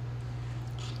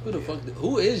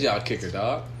 Who is y'all kicker,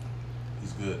 dog?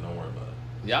 He's good. Don't worry about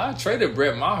it. Y'all traded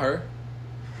Brett Maher.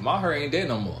 Maher ain't there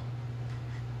no more.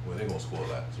 Well, they gonna score a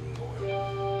lot, so we can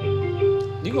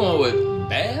go in. You going with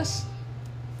Bass?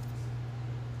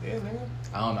 Yeah, nigga.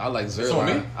 I don't know. I like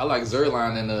Zerline. I like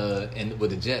Zerline in with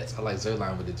the Jets. I like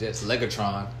Zerline with the Jets.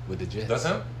 Legatron with the Jets. That's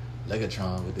him?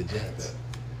 Legatron with the Jets.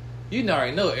 You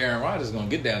already know Aaron Rodgers gonna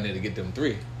get down there to get them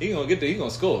 3. He gonna get there. He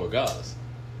gonna score regardless.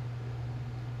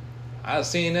 I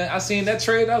seen that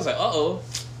trade. I was like, I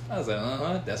was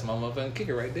like, that's my motherfucking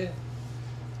kicker right there.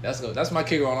 That's my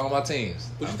kicker on all my teams.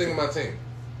 What you think of my team?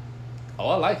 Oh,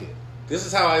 I like it. This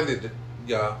is how I ended it,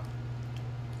 y'all.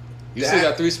 You still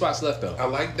got 3 spots left though. I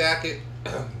like Dackett.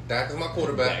 Dak is my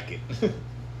quarterback. Dackett.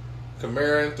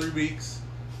 Kamara in 3 weeks.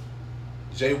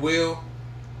 Jay Will.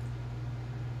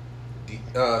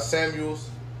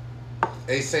 Samuels.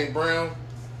 A. St. Brown.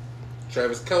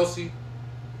 Travis Kelce.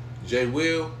 Jay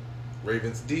Will.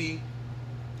 Ravens D.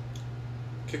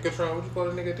 Kickertron. What you call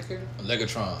the nigga at the kicker?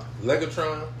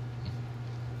 Legatron.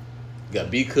 You got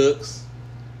B. Cooks.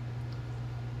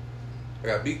 I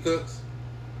got B. Cooks.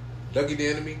 Dougie the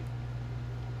Enemy.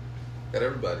 Got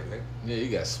everybody, nigga. Yeah, you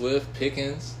got Swift,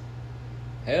 Pickens.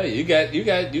 Hell, you got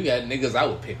niggas I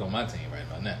would pick on my team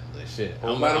right now. Like shit.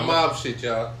 I'm mob shit,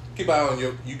 y'all. Keep an eye on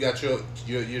you got your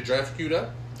draft queued up?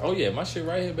 Oh yeah, my shit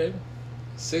right here, baby.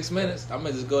 6 minutes. I'm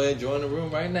gonna just go ahead and join the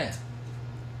room right now.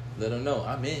 Let them know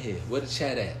I'm in here. Where the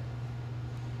chat at?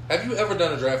 Have you ever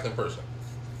done a draft in person?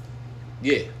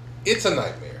 Yeah. It's a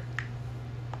nightmare.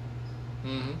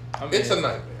 It's a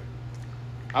nightmare.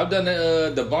 I've done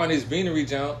the Barney's Beanery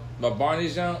jump. My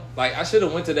Barney's jump. Like, I should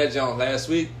have went to that jump last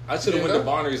week. I should have went to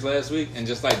Barney's last week and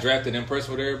just, like, drafted in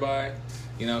person with everybody.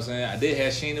 You know what I'm saying? I did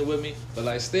have Sheena with me. But,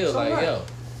 like, still, yo.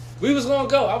 We was going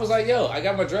to go. I was like, yo, I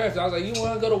got my draft. I was like, you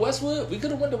want to go to Westwood? We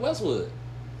could have went to Westwood.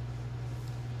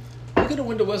 We could have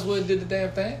went to Westwood and did the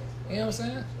damn thing. You know what I'm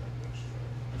saying?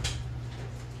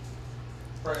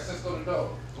 Francisco the dog.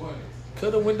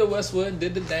 Could have went to Westwood and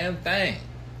did the damn thing.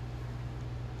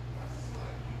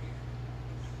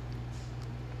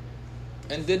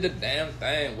 And did the damn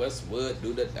thing. Westwood,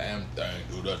 do the damn thing.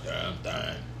 Do the damn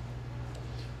thing.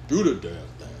 Do the damn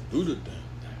thing. Do the damn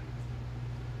thing.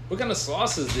 What kind of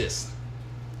sauce is this?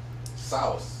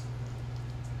 Sauce.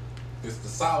 It's the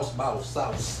sauce.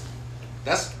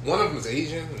 That's one of them is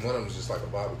Asian and one of them is just like a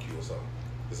barbecue or something.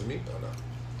 Is it meat or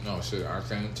no? No shit, I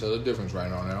can't tell the difference right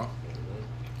now. Mm-hmm.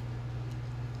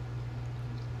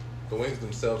 The wings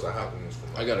themselves are hot wings.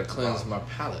 I gotta cleanse my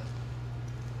palate.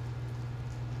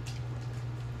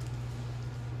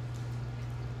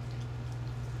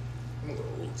 I'm gonna go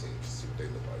to Old Team to see what they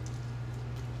look like.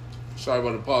 Sorry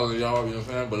about the pause, y'all. You know what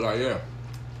I'm saying? But like, yeah.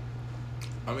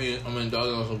 I'm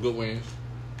indulging on some good wings.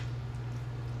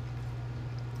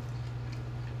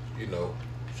 You know,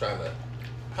 trying to.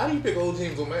 How do you pick old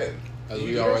teams on Madden? As Can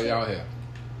you we do already that out shit? here.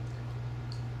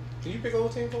 Can you pick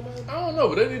old teams on Madden? I don't know,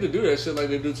 but they need to do that shit like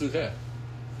they do 2K.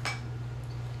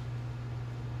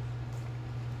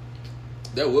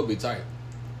 That would be tight.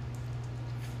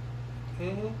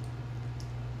 Mm-hmm.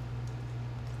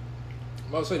 I'm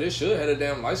about to say they should have a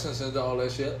damn license into all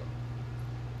that shit.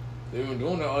 They've been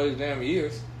doing that all these damn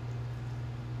years.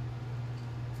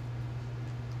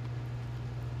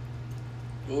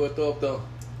 Who would throw up though?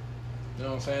 You know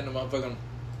what I'm saying? The motherfucking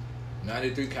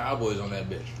 93 Cowboys on that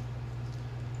bitch.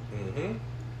 Mm-hmm.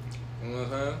 You know what I'm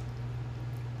saying?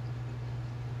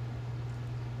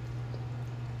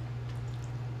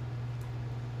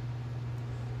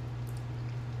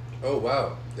 Oh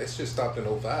wow, that shit stopped in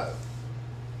 05.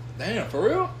 Damn, for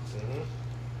real? Mm-hmm.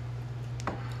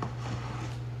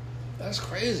 That's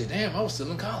crazy. Damn, I was still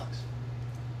in college.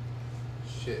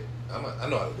 Shit, I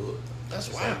know how to do it. That's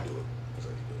How wild. you do it. That's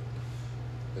how you do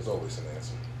it. There's always an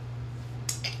answer.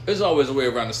 There's always a way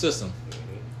around the system.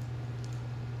 Mm-hmm.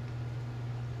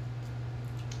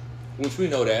 Which we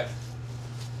know that.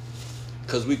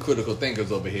 Because we critical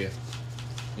thinkers over here.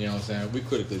 You know what I'm saying? We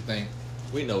critically think.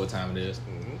 We know what time it is.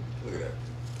 Mm-hmm. Look at that.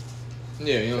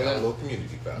 Yeah, you know what I'm That saying? little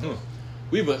community power.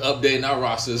 We've been updating our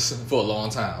rosters for a long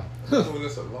time. Been doing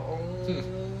this a long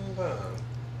time.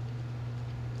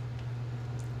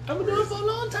 I've been doing it for a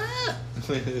long time.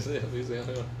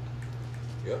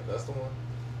 Yep, that's the one.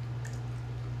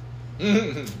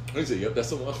 He said, yep, that's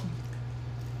the one.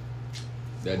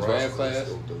 That Ross draft is class.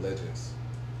 still the legends.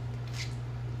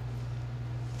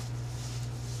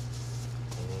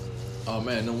 Oh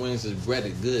man, them wings is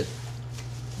breaded good.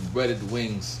 Breaded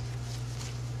wings.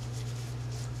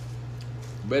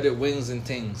 Breaded wings and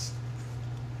things.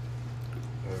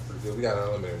 Pretty good. We got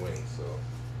unlimited wings, so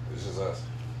it's just us.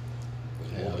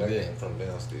 Just Hell move that yeah. game from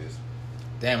downstairs.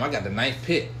 Damn, I got the 9th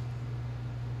pick.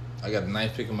 I got the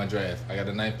 9th pick in my draft. I got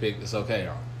the 9th pick. It's okay,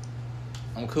 y'all.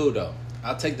 I'm cool though.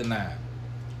 I'll take the 9.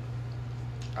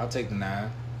 I'll take the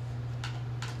 9.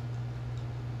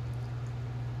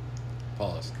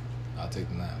 Pause. I'll take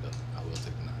the 9 though. I will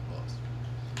take the 9. Pause.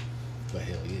 But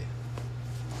hell yeah.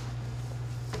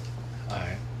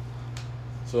 Alright.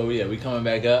 So yeah, we coming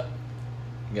back up.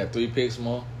 We got 3 picks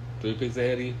more. 3 picks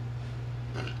ahead of you.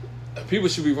 People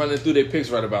should be running through their picks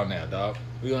right about now, dog.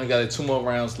 We only got 2 more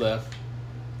rounds left.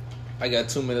 I got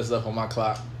 2 minutes left on my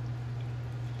clock.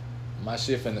 My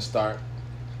shit finna start.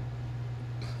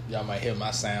 Y'all might hear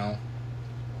my sound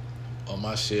on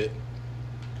my shit.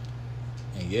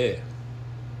 And yeah.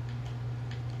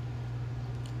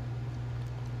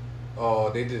 Oh,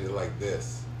 they did it like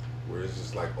this, where it's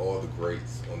just like all the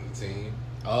greats on the team.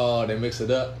 Oh, they mix it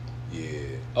up?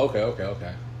 Yeah.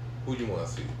 Okay. Who you want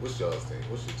to see? What's y'all's team?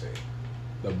 What's your team?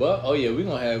 The Buck? Oh yeah, we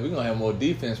gonna have more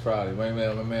defense probably. My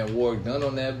man Warwick Dunn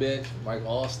on that bench. Mike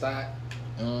Allstott.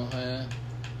 You know what I'm saying?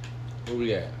 Who we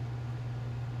got?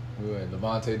 We got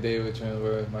Levante David,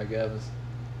 transfer, Mike Evans.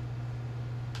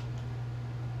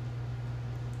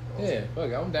 Yeah, fuck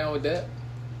it, I'm down with that.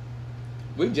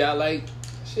 We got like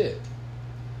shit.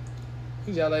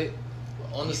 We got like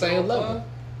on the same level.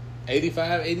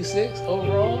 85, 86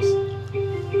 overalls.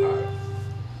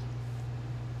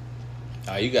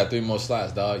 You got 3 more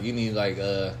slots, dog. You need like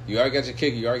you already got your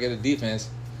kicker, you already got the defense.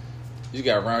 You just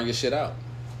gotta round your shit out.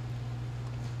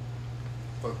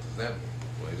 What does that mean?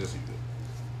 Well, just you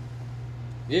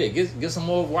Yeah, get some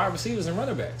more wide receivers and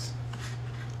running backs.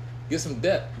 Get some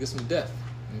depth. You know what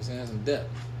I'm saying? Some depth.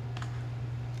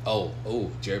 Oh,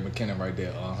 Jerry McKinnon right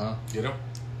there. Get him?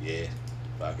 Yeah.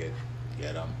 Fuck it.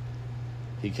 Get him.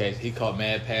 He caught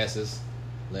mad passes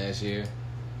last year.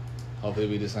 Hopefully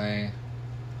it'll be the same.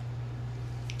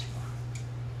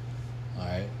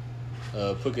 Alright.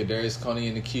 Put Kadarius Coney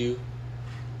in the queue.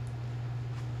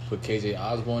 Put KJ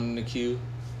Osborne in the queue.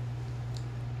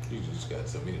 You just got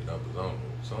so many numbers. I don't know.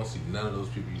 So I don't see none of those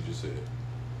people you just said.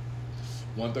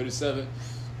 137.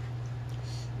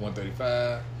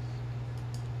 135.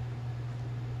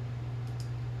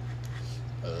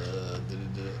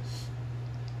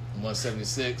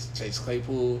 176. Chase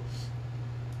Claypool.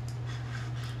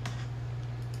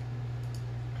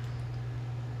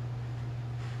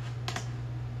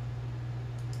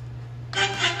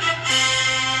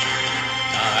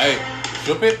 Alright.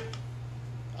 Flip it?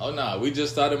 Oh nah, we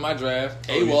just started my draft.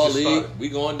 Oh, you AWOL just league, started. we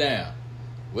going down.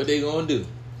 What they gonna do?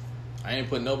 I ain't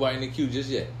putting nobody in the queue just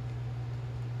yet.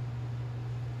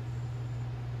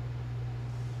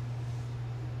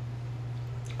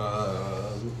 There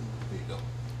you go.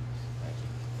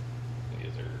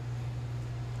 Yes, sir.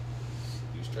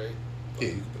 straight. Yeah,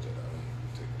 you can put that on.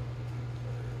 Take it off.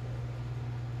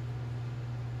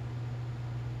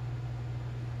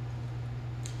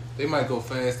 They might go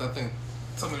fast. I think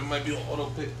some of them might be on auto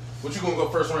pick. What you gonna go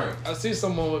first round? I see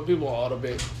someone with people on auto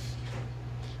pick.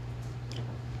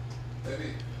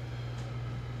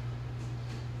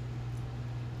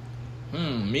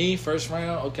 Me first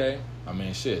round. Okay. I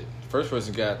mean, shit. First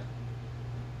person got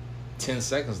 10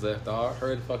 seconds left. Dog,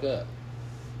 hurry the fuck up.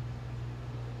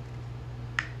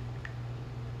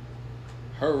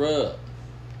 Hurry up.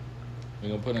 We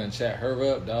gonna put it in the chat. Hurry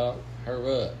up, dog.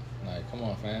 Hurry up. Like, come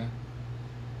on, fam.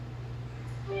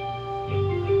 Good.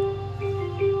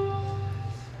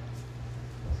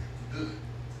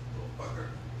 Little fucker.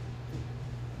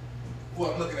 Who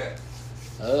I'm looking at?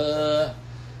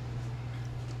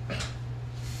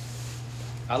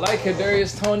 I like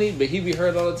Kadarius Toney, but he be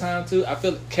hurt all the time too. I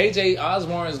feel KJ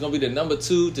Osborne is gonna be the number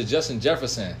 2 to Justin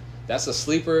Jefferson. That's a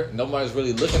sleeper. Nobody's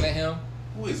really looking at him.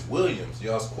 Who is Williams?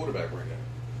 Y'all's quarterback right now.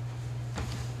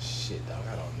 Shit, dog,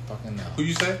 I don't fucking know. Who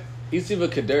you say? It's either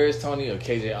Kadarius Toney or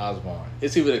KJ Osborne.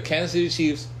 It's either the Kansas City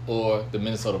Chiefs or the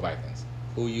Minnesota Vikings.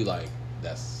 Who you like?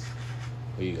 That's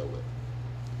who you go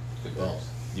with. Boom.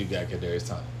 You got Kadarius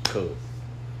Toney. Cool.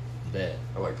 Bad.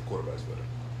 I like the quarterbacks better.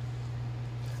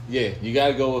 Yeah, you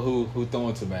gotta go with who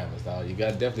throwing to Bama's, dog. You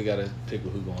definitely gotta pick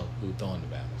with who throwing to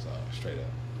Bama's, dog. Straight up.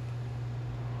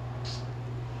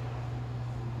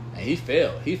 And he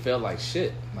failed. He failed like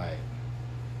shit. Like,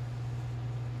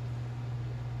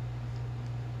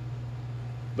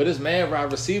 but it's mad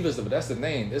wide receivers. But that's the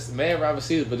thing. It's mad wide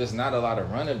receivers, but there's not a lot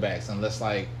of running backs unless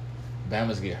like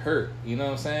Bama's get hurt. You know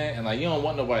what I'm saying? And like you don't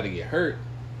want nobody to get hurt.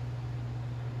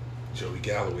 Joey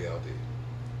Galloway out there.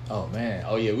 Oh man.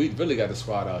 Oh yeah. We really got the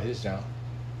squad out his jump.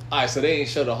 All right. So they ain't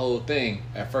show the whole thing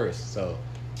at first. So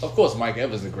of course Mike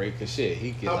Evans is great because shit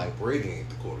he get How like Brady ain't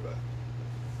the quarterback.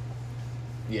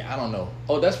 Yeah, I don't know.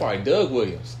 Oh, that's probably Doug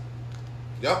Williams.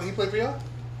 Y'all, he played for y'all?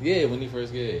 Yeah, when he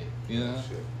first get, you know. Oh,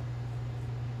 shit.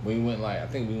 We went I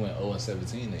think we went 0-17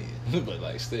 that year, but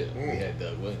like still, we had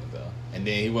Doug Williams though, and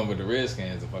then he went with the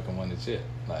Redskins and fucking won the chip.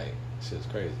 Like shit's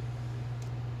crazy.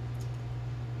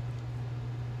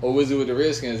 Or was it with the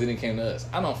Redskins and then came to us?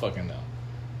 I don't fucking know.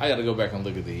 I got to go back and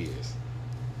look at the years.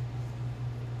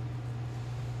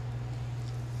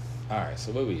 All right,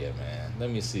 so where we at, man? Let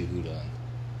me see who done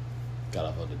got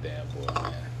off of the damn board,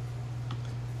 man.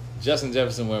 Justin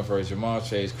Jefferson went first. Jamal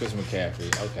Chase, Chris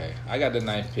McCaffrey. Okay, I got the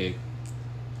 9th pick.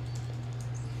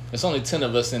 It's only 10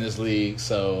 of us in this league,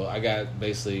 so I got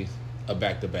basically a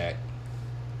back-to-back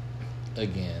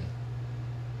again,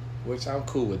 which I'm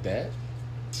cool with that.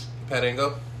 Pat ain't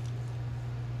go?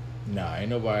 Nah, ain't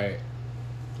nobody.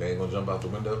 They ain't gonna jump out the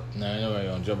window? Nah, ain't nobody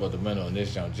gonna jump out the window in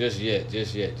this jump just yet.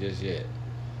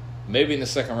 Maybe in the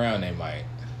second round they might.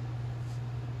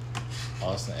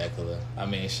 Austin Eckler. I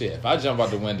mean, shit. If I jump out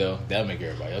the window, that'll make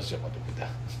everybody else jump out the window.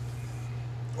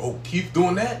 Oh, keep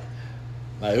doing that?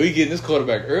 Like, we getting this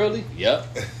quarterback early? Yep.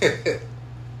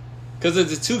 Because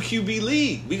it's a 2 QB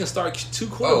league. We can start 2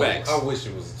 quarterbacks. Oh, I wish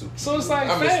it was a 2 QB. So it's like,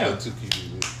 I fam. miss the 2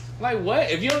 QB league. Like,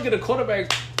 what? If you don't get a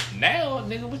quarterback now,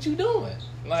 nigga, what you doing?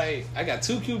 Like, I got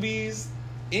 2 QBs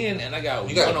in, and I got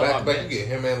you got one on my back to back. bench. You get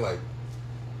him and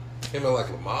like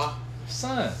Lamar.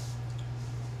 Son.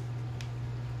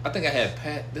 I think I had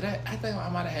Pat. I think I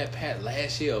might have had Pat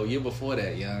last year or year before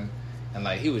that, young. And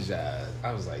like he was just,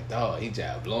 I was like, dog, he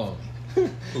just blowing me.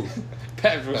 Who?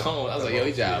 Patrick Mahomes. I was like, yo,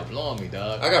 he just blowing me,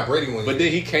 dog. I got Brady one But year.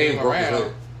 then he came broke his around.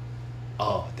 leg.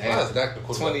 Oh, damn. Why is Dak the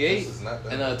quarterback? 28 This is not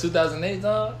bad. and 2008,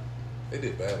 dog. They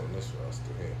did bad on this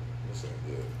roster. Man. This ain't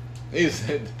good. He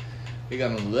said he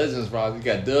got on the Legends roster. He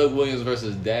got Doug Williams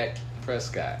versus Dak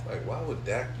Prescott. Like, why would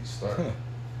Dak be starting?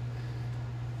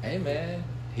 Hey man,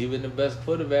 he been the best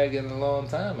quarterback in a long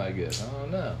time, I guess. I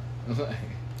don't know.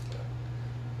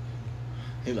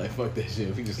 He like, fuck that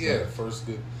shit. We just first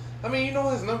good. I mean, you know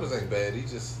his numbers ain't bad. He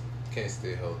just can't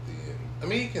stay healthy. And I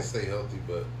mean, he can stay healthy,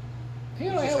 but he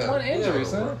only had one injury,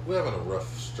 son. We're having a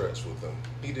rough stretch with him.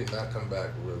 He did not come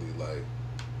back really like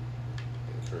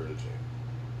encouraging.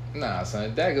 Nah,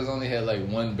 son. Dak has only had like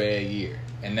one bad year,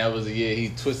 and that was the year he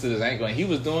twisted his ankle, and he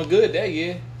was doing good that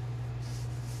year.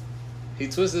 He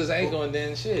twisted his ankle and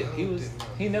then shit.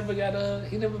 He never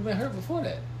been hurt before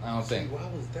that. I don't think. Why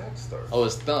was Dak starting? Oh,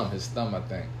 his thumb, I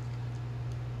think.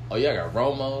 Oh, y'all got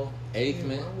Romo,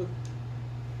 Aikman. Yeah,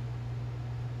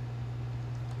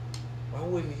 why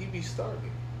wouldn't he be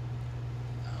starting?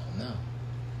 I don't know.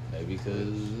 Maybe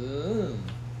because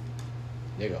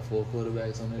y'all got 4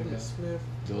 quarterbacks on there. Emmitt Smith,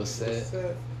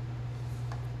 Dorsett.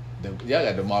 Y'all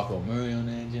got DeMarco Murray on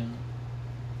that jump.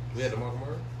 We had DeMarco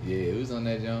Murray? Yeah, he was on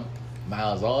that jump.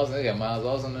 Miles Austin, they got Miles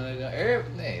Austin in there.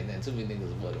 Man, too many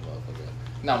niggas about the motherfucker.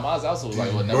 Now Miles Austin was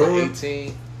like what number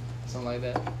 18, something like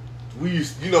that. We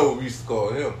used, you know what we used to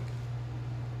call him?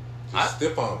 Just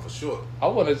Stephon for short. I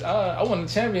won a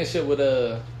championship with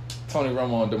Tony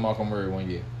Romo and DeMarco Murray one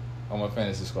year on my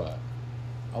fantasy squad.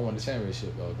 I won the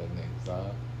championship with that nigga,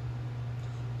 dog.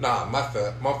 Nah, my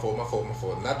fault.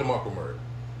 Not DeMarco Murray.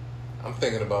 I'm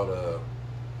thinking about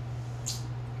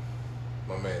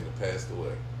my man that passed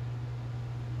away.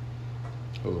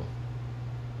 Who?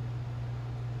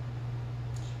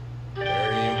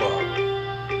 Marion Barber.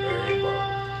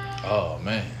 Oh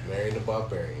man. Marion the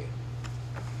Barbarian.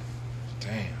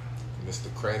 Damn. Mr.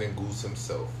 Craning Goose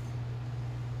himself.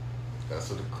 That's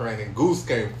where the Craning Goose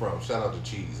came from. Shout out to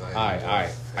Cheese. All right.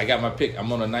 I got my pick.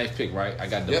 I'm on a ninth pick, right? I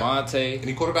got Devontae.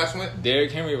 Any quarterbacks went?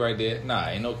 Derrick Henry right there. Nah,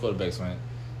 ain't no quarterbacks went.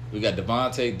 We got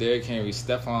Devontae, Derrick Henry,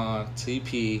 Stephon,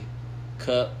 TP,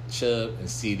 Cup, Chubb, and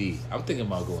CD. I'm thinking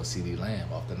about going CD Lamb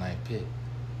off the ninth pick.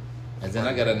 And then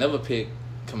I got another pick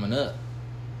coming up.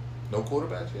 No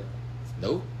quarterbacks yet?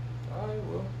 Nope. All right,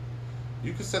 well.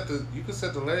 You could set the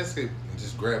landscape and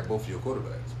just grab both of your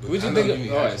quarterbacks. But What you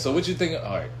think? All right. So what you think?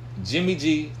 All right. Jimmy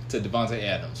G to Devontae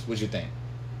Adams. What you think?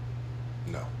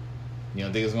 No. You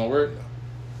don't think it's gonna work? No.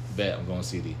 Bet I'm going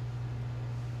CD.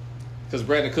 Because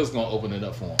Brandon Cook's gonna open it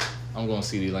up for him. I'm going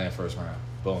CD Lamb first round.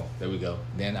 Boom. There we go.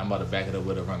 Then I'm about to back it up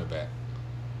with a running back.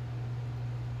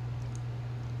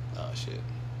 Oh shit.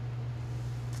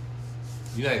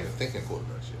 You're not even thinking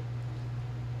quarterbacks yet.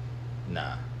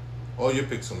 Nah. All your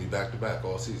picks gonna be back to back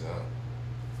all season, huh?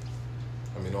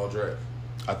 I mean, all draft.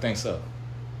 I think so.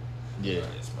 Yeah. All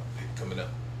right, it's my pick coming up.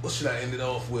 What should I end it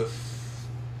off with?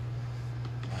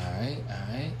 All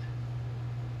right.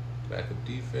 Back of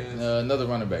defense. Another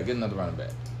running back. Get another running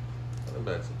back. Running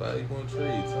backs about you going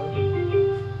trades, huh?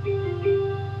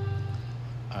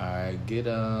 All right. Get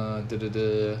All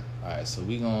right. So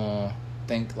we gonna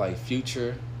think like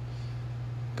future.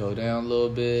 Go down a little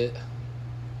bit.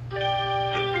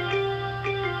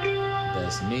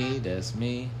 That's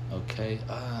me. Okay.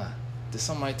 Did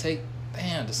somebody take?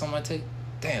 Damn,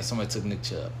 somebody took Nick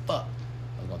Chubb. Fuck.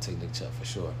 I was gonna take Nick Chubb for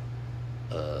sure.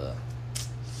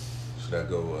 Should I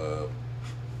go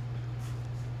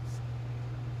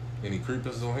any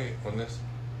creepers on this?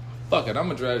 Fuck it. I'm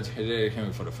gonna draft Derrick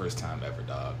Henry for the first time ever,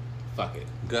 dog. Fuck it.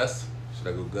 Gus? Should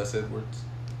I go Gus Edwards?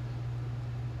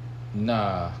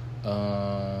 Nah.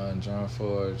 John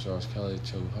Ford, Josh Kelly,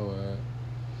 Joe Howard.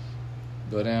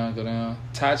 Go down.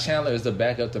 Ty Chandler is the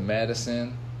backup to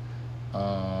Madison.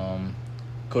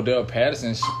 Cordell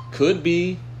Patterson could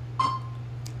be.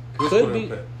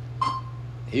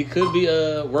 He could be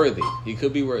worthy. He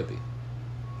could be worthy.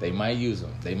 They might use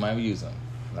him.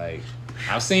 Like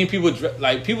I've seen people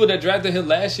people that drafted him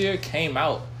last year came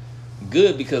out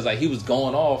good because like he was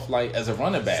going off like as a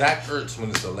running back. Zach Ertz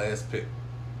when it's the last pick.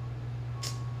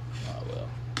 Oh well,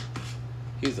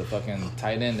 he's a fucking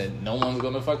tight end that no one's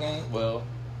gonna fucking Colt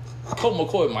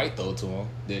McCoy might throw to him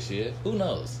this year. Who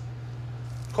knows?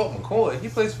 Colt McCoy, he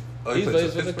plays for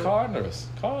the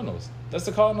Cardinals. That's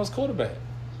the Cardinals quarterback.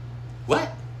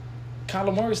 What?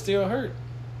 Kyler Murray's still hurt.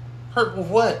 Hurt with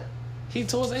what? He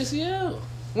tore his ACL.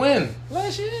 When?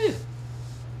 Last year.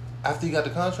 After he got the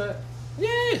contract?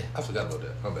 Yeah. I forgot about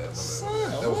that. My bad.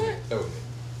 Son, That was what? me.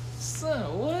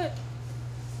 Son, what?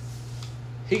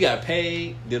 He got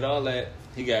paid, did all that.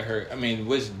 He got hurt. I mean,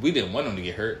 which we didn't want him to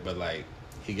get hurt, but like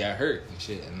he got hurt and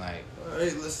shit. And like, all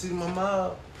right, let's see my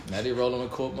mob. Now they rolling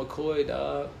with Colt McCoy,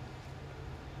 dog.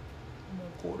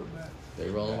 My quarterback. They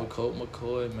rolling with Colt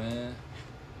McCoy, man.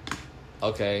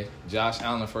 Okay, Josh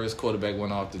Allen, first quarterback,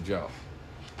 went off the jump.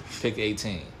 Pick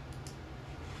 18.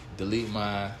 Delete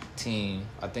my team.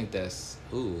 I think that's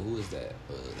who is that?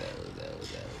 Who is that?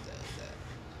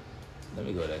 Let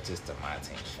me go that just to my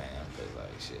team, fam. Cause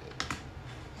like shit,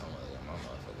 I want to look at my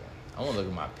motherfucker. I want to look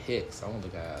at my picks. I want to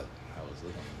look at how I was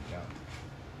looking at the jump.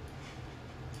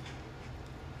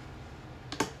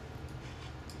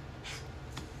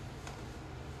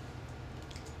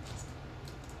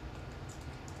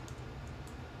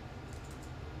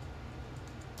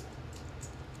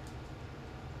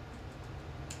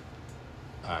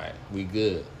 All right, we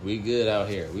good. We good out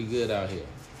here.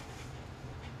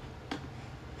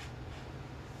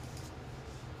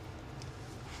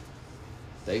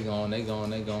 They going.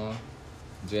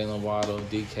 Jalen Waddle,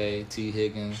 DK, T.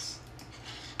 Higgins.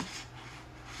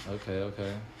 Okay.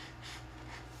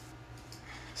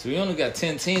 So we only got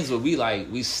 10 teams, but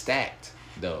we stacked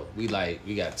though. We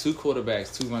got 2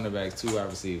 quarterbacks, 2 running backs, 2 wide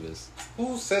receivers.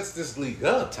 Who sets this league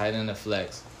up? Tight end and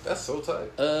flex. That's so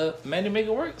tight. Manny Make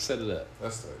It Work set it up.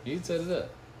 That's tight. You set it up.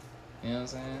 You know what I'm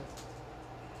saying?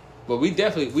 But we could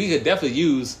definitely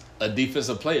use a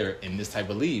defensive player in this type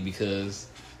of league because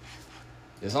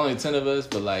there's only 10 of us.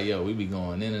 But like, yo, we be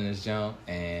going in this jump,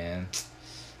 and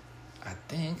I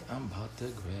think I'm about to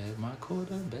grab my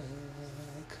quarterback.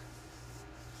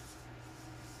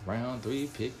 Round 3,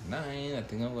 pick 9. I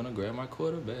think I'm gonna grab my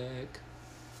quarterback.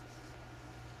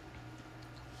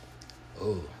 Oh,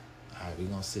 all right, we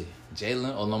gonna see.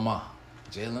 Jalen or Lamar?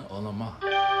 Jalen or Lamar?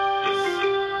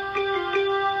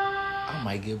 I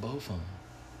might get both of them.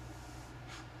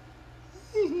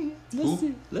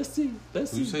 Let's see. Who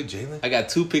you say, Jalen? I got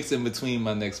 2 picks in between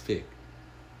my next pick.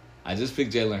 I just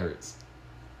picked Jalen Hurts.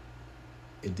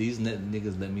 If these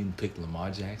niggas let me pick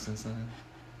Lamar Jackson, son,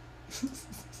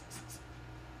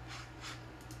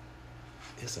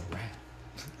 it's a wrap.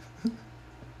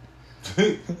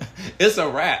 It's a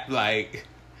wrap. Like,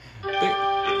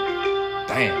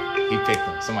 damn, he picked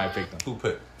him. Somebody picked him. Who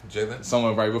picked? Jalen?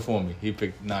 Someone right before me. He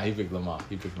picked Lamar.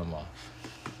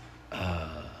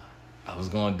 I was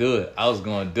gonna do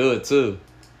it too.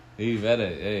 He better.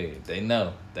 Hey, they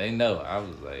know. I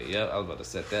was like, yep. I was about to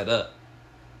set that up.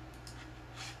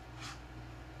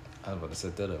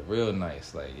 Real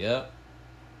nice. Like, yep.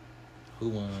 Who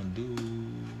wanna do?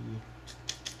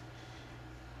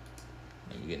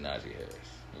 Let me get Najee Harris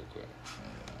real quick.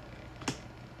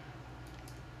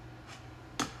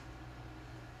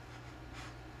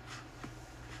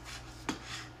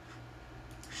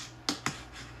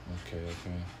 Okay.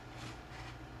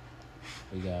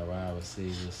 We got wide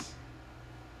receivers.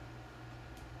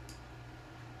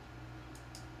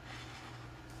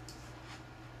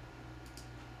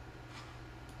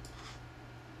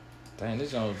 Dang,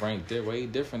 this joint was ranked way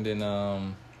different than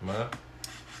Man?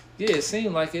 Yeah, it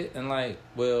seemed like it, and like,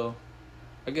 well,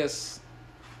 I guess,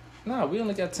 nah, we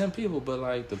only got 10 people, but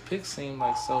like the picks seemed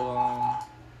like so. I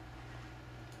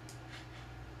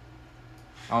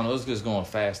don't know. It's just going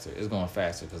faster. It's going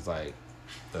faster because like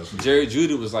Jerry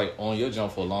Jeudy was like on your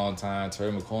jump for a long time.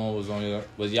 Terry McLaurin was on your.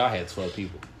 Well, y'all had 12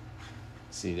 people.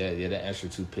 See that? Yeah, that extra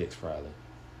 2 picks probably.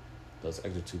 Those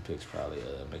extra 2 picks probably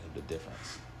make up the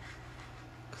difference.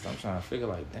 Cause I'm trying to figure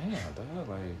like, damn, dog,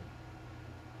 like.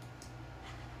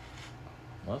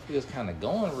 Motherfuckers kind of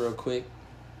going real quick.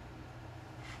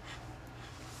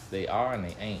 They are and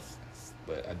they ain't.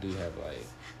 But I do have like,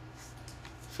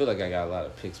 I feel like I got a lot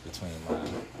of picks between my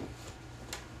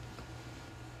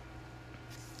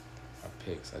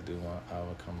picks. I do want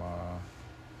Alvin Kamara.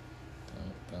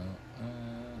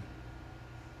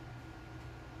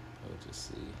 We'll just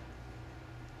see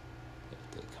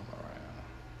if they come around.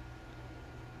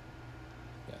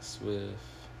 Got Swift,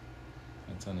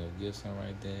 Antonio Gibson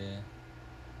right there.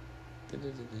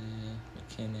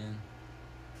 McKinnon.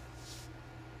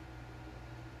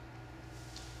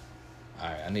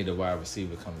 Alright, I need a wide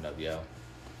receiver coming up, yo.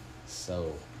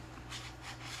 So,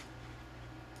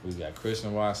 we got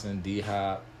Christian Watson,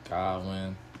 D-Hop,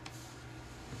 Godwin,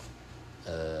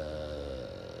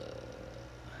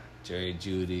 Jerry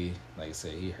Jeudy. Like I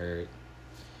said, he hurt.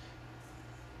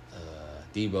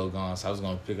 Debo gone, so I was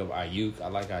going to pick up Ayuk. I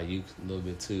like Ayuk a little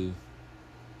bit, too.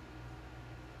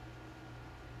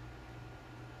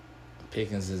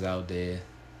 Pickens is out there.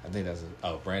 I think that's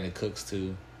Brandon Cooks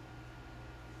too.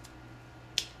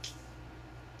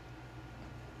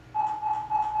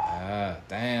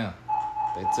 Damn.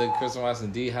 They took Christian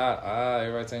Watson, D-Hop.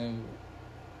 Everybody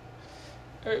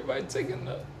taking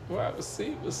the wide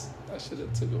receivers. I should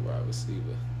have took a wide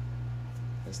receiver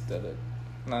instead of.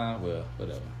 Nah, well,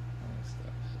 whatever.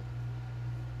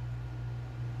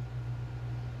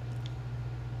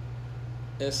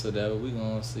 It's whatever. We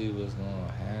gonna see what's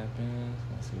gonna happen.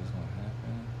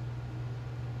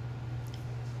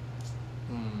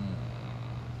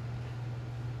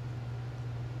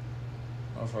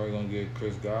 I'm probably gonna get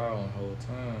Chris Godwin the whole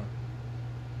time.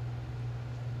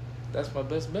 That's my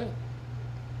best bet.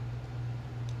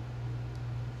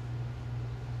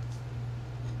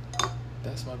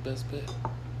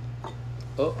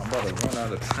 Oh, I'm about to run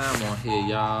out of time on here,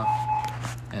 y'all.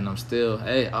 And I'm still,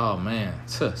 oh man,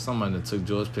 somebody that took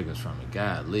George Pickens from me.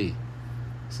 Golly.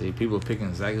 See, people picking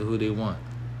exactly who they want.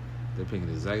 They're picking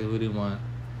exactly who they want.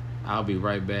 I'll be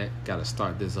right back. Gotta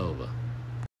start this over.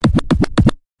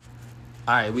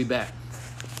 Alright, we back.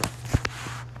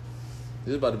 This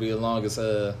is about to be the longest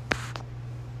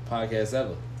podcast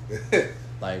ever.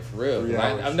 Like for real.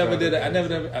 I've never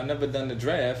done the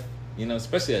draft,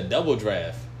 especially a double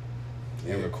draft.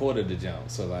 And recorded the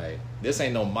jump. So like this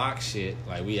ain't no mock shit.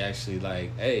 Like we actually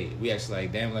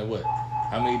damn, like what?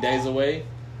 How many days away?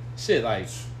 Shit, like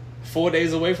 4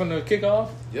 days away from the kickoff?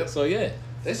 Yep. So yeah.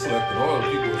 They selected all the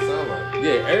people it sound like.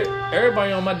 Yeah,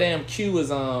 everybody on my damn queue is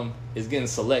getting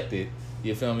selected.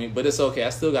 You feel me? But it's okay. I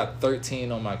still got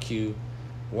 13 on my queue.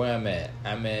 Where I'm at?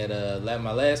 I'm at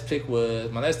my last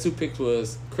two picks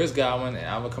was Chris Godwin and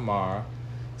Alvin Kamara.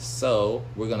 So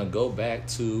we're gonna go back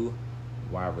to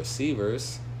wide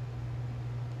receivers.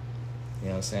 You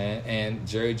know what I'm saying? And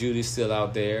Jerry Jeudy's still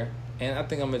out there. And I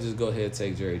think I'm gonna just go ahead and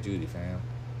take Jerry Jeudy, fam.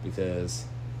 Because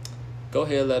go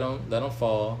ahead, let him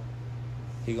fall.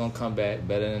 He gonna come back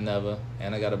better than ever.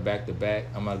 And I got a back-to-back.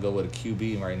 I'm gonna go with a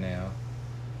QB right now.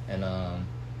 And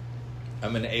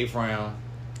I'm in the 8th round.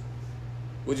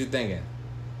 What you thinking?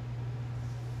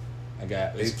 I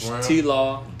got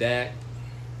T-Law, Dak,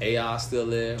 AI still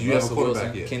there. Do you Russell have a quarterback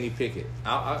Wilson, yet? Kenny Pickett.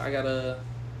 I got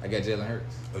Jalen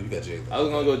Hurts. Oh, you got Jalen. I was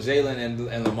gonna go Jalen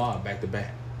and Lamar back to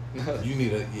back. You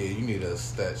need a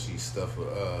stat sheet stuff for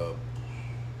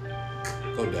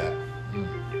go Dak.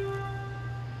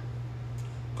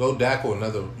 Go Dak or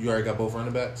another. You already got both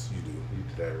running backs. You do. You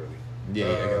did that early. Yeah,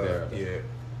 I got that. Yeah.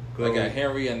 I got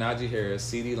Henry and Najee Harris,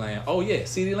 CD Lamb. Oh yeah,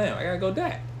 CD Lamb. I gotta go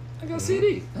Dak. I got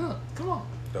CD. Come on.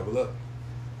 Double up.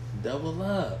 Double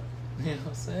up. You know what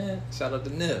I'm saying? Shout out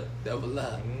to Nip. Double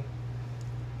up. Mm-hmm.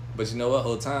 But you know what?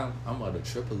 Whole time I'm about to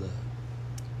triple up.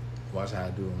 Watch how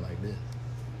I do them like this.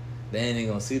 They ain't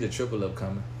gonna see the triple up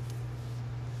coming.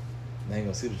 They ain't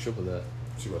gonna see the triple up.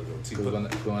 She about to go T. Because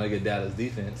when I get Dallas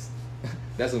defense,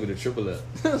 that's gonna be the triple up.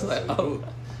 It's like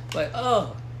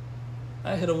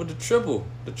I hit him with the triple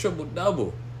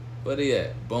double. But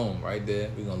yeah, boom, right there.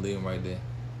 We gonna leave him right there.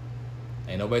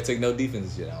 Ain't nobody take no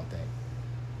defenses yet, I don't think.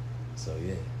 So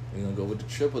yeah, we gonna go with the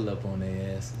triple up on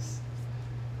their asses.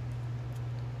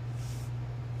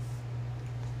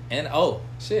 And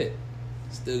shit,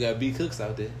 still got B Cooks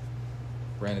out there.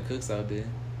 Brandon Cooks out there.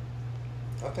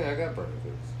 I think I got Brandon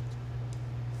Cooks.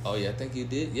 Oh yeah, I think you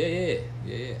did. Yeah.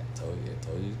 Told you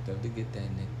to get that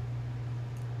nigga.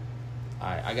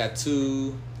 Alright, I got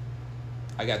two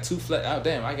flex. Oh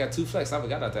damn, I got 2 flex. I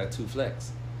forgot I got 2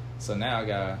 flex. So now I got,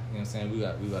 you know what I'm saying, we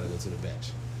gotta go to the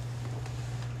bench.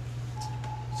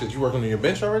 So you working on your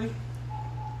bench already?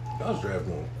 Y'all draft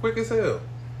going quick as hell.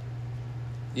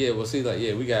 Yeah, well see,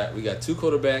 we got 2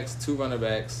 quarterbacks, 2 running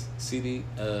backs, two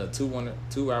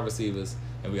wide receivers,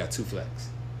 and we got 2 flex.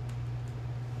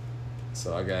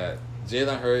 So I got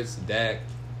Jalen Hurts, Dak.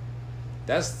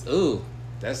 That's gonna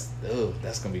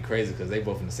be crazy because they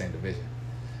both in the same division.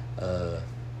 I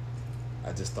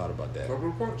just thought about that.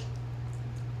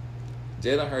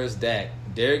 Jalen Hurts, Dak,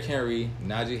 Derrick Henry,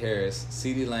 Najee Harris,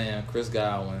 CeeDee Lamb, Chris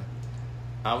Godwin,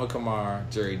 Alvin Kamara,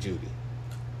 Jerry Jeudy.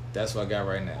 That's what I got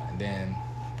right now. And then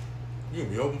you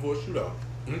gonna be hoping for a shootout.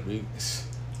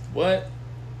 What?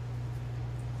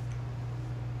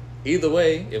 Either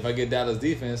way, if I get Dallas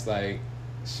defense, like,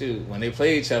 shoot, when they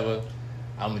play each other,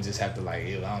 I'm gonna just have to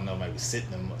I don't know, maybe sit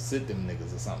them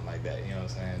niggas or something like that. You know what I'm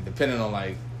saying? Depending on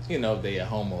if they at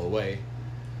home or away,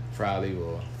 probably.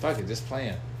 Or fuck it, just play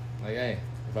them. Like, hey,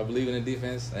 if I believe in the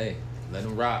defense, hey, let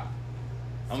them rock.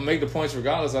 I'm gonna make the points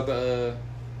regardless of the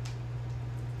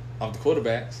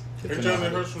quarterbacks. Are you telling me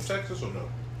Hurts from Texas or no?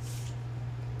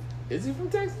 Is he from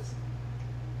Texas?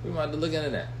 We might have to look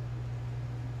into that.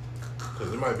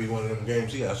 Because it might be one of them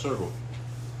games he got circled.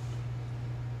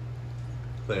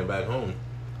 Playing back home.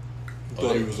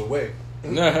 Thought he was away.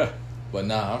 Nah. But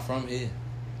nah, I'm from here.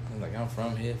 I'm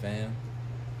from here, fam.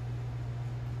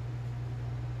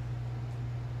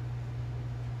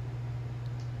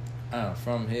 I'm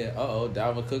from here.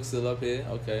 Dalvin Cook still up here.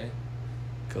 Okay.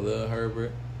 Khalil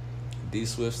Herbert. D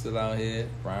Swift still out here.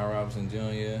 Brian Robinson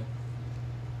Jr.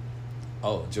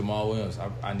 Jamal Williams.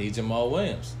 I need Jamal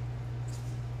Williams.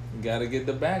 Gotta get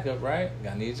the backup, right?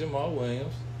 I need Jamal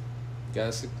Williams.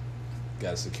 Gotta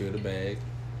secure the bag.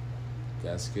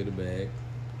 It's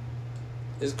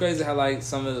crazy how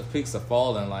some of the picks are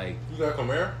falling. You got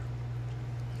Kamara?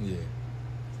 Yeah.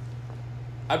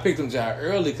 I picked him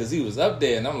early because he was up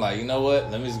there, and I'm like, you know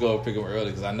what? Let me just go pick him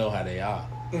early because I know how they are.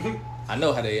 I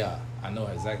know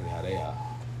exactly how they are.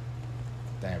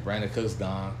 Damn, Brandon Cook's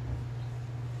gone.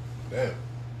 Damn.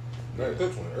 Brandon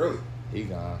Cooks went early. He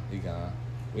gone.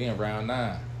 We in round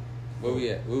 9. Where we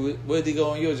at? Where did he go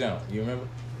on your jump? You remember?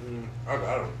 I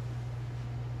got him.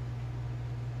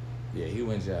 Yeah, he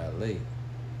went late.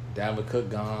 Dalvin Cook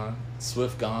gone.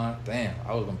 Swift gone. Damn,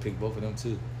 I was gonna pick both of them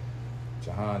too.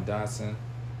 Jahan Dotson.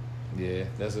 Yeah,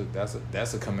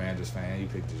 that's a Commanders fan. You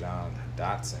picked Jahan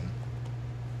Dotson.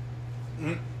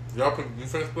 Y'all pick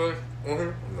defense players on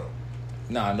here? No.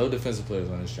 Nah, no defensive players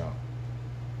on this jump.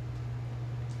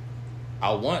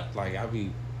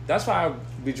 That's why I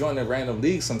be joining random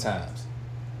leagues sometimes.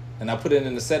 And I put it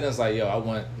in the settings I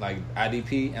want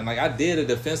IDP. And I did a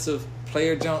defensive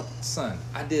player jump. Son,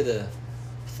 I did a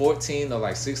 14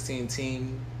 or 16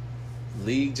 team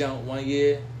league jump one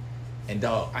year, and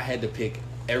dog, I had to pick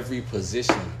every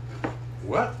position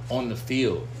What? on the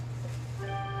field.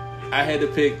 I had to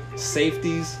pick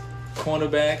safeties,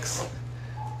 cornerbacks,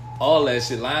 all that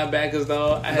shit, linebackers,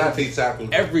 dog. I had Not to pick D tackles.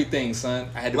 everything, son.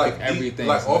 I had to pick everything,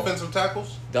 like son. offensive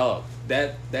tackles. Dog,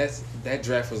 that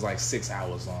draft was like 6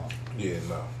 hours long, Yeah,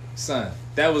 no. son.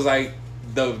 That was like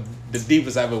the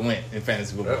deepest I ever went in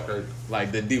fantasy football. That's crazy.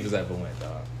 Like the deepest I ever went,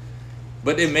 dog.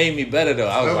 But it made me better though.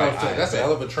 I was like, That's a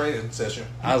hell of a training session.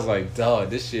 I was like, dog,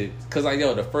 this shit. Cause like,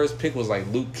 yo, the first pick was like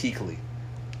Luke Kuechly.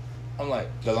 I'm like,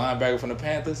 the linebacker from the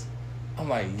Panthers. I'm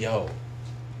like, yo.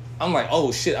 I'm like,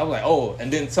 oh shit. I'm like, oh,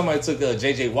 and then somebody took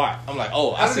J.J. Watt. I'm like,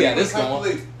 oh, I see how this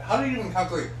going. How do you even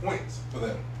calculate points for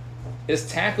them?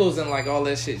 It's tackles and like all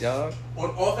that shit, dog.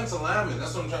 On offensive linemen,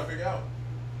 that's what I'm trying to figure out.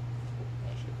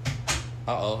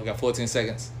 I got 14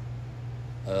 seconds.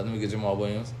 Let me get Jamal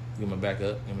Williams. Give me back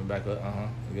up. Give me back up.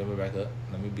 Give me back up.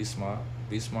 Let me be smart.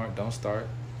 Be smart. Don't start.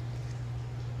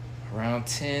 Round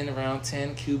 10.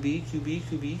 QB.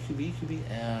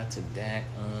 To Dak.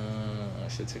 I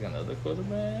should take another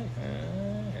quarterback.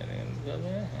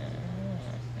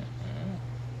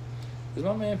 Is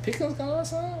my man Pickens gone,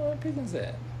 son? Where Pickens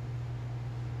at?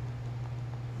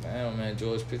 Damn, man.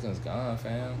 George Pickens gone,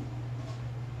 fam.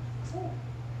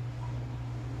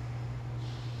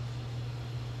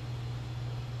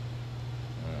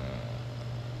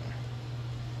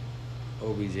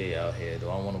 OBJ out here. Do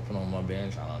I want to put on my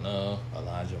bench? I don't know.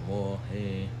 Elijah Moore.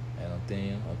 Hey. Adam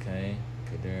Thielen. Okay.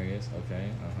 Kadarius. Okay.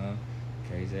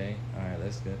 KJ. All right.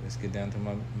 Let's get down to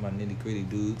my nitty gritty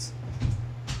dudes.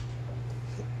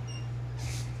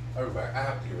 Everybody, I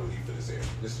have to get relief for this area.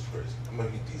 This is crazy. I'm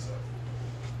gonna heat these up.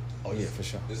 Oh yeah, for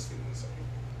sure. This is getting insane.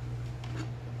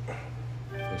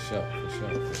 For sure.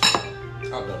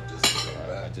 I'll dump this. All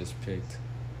right, I just picked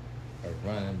a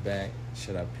running back.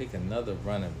 Should I pick another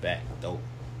running back? Dope.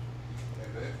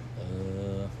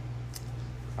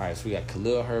 All right, so we got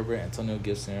Khalil Herbert, Antonio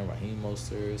Gibson, Raheem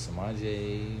Mostert,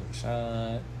 Samaje,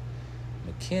 Rashad,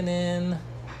 McKinnon. I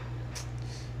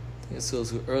think it's still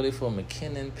too early for a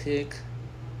McKinnon pick.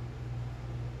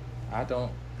 I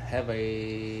don't have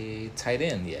a tight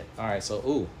end yet. All right,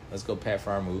 so, let's go Pat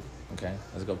Freiermuth. Okay,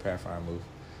 let's go Pat Freiermuth.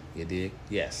 You dig?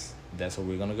 Yes, that's what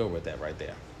we're going to go with that right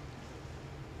there.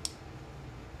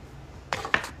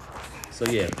 So,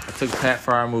 yeah, I took Pat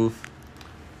Freiermuth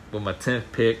with my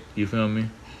 10th pick. You feel me?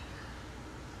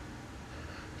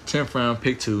 10th round,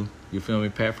 pick 2. You feel me?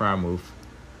 Pat Freiermuth.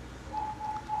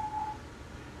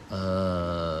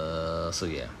 So,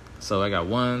 yeah. So, I got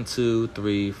 1, 2,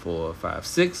 3, 4, 5,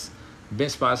 6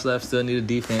 bench spots left. Still need a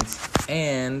defense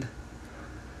and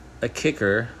a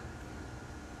kicker.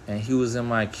 And he was in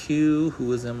my queue. Who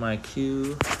was in my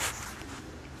queue?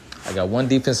 I got one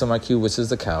defense in my queue, which is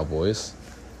the Cowboys.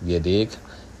 You dig?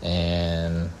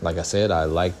 And like I said, I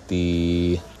like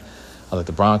the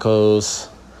Broncos.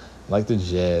 I like the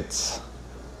Jets.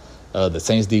 The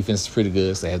Saints defense is pretty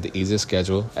good. So they have the easiest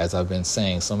schedule. As I've been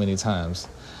saying so many times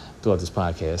throughout this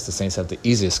podcast, the Saints have the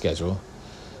easiest schedule.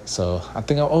 So I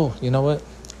think, you know what?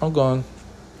 I'm going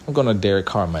to Derek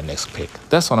Carr my next pick.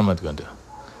 That's what I'm going to do.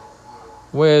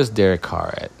 Where's Derek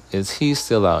Carr at? Is he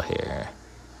still out here?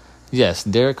 Yes,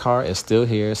 Derek Carr is still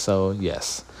here. So,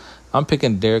 yes. I'm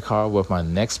picking Derek Carr with my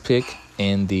next pick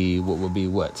in the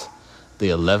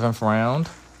 11th round.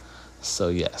 So,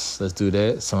 yes, let's do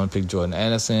that. Someone picked Jordan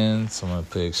Addison. Someone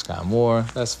picked Scott Moore.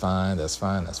 That's fine.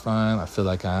 I feel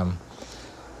like I'm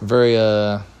very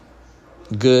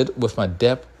good with my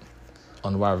depth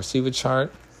on the wide receiver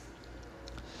chart.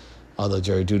 Although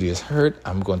Jerry Jeudy is hurt,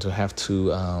 I'm going to have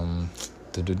to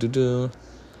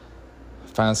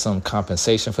find some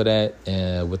compensation for that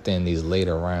within these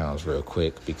later rounds real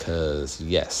quick because,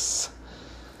 yes,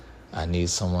 I need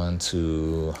someone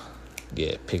to,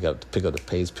 pick up the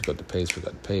pace.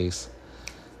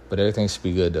 But everything should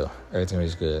be good, though. Everything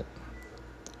is good.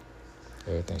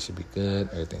 Everything should be good.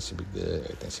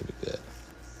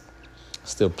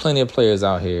 Still plenty of players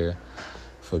out here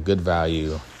for good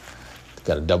value.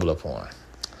 Got to double up on.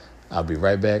 I'll be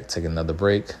right back. Take another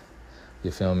break. You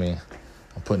feel me?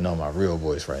 I'm putting on my real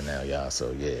voice right now, y'all.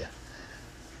 So, yeah.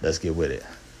 Let's get with it.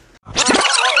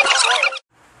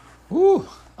 Woo!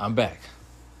 I'm back.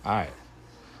 All right.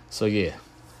 So, yeah.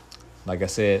 Like I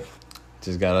said,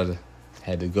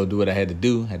 had to go do what I had to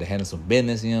do. Had to handle some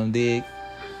business, you know what I'm dig?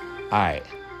 All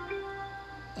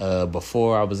right.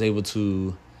 Before I was able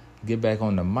to get back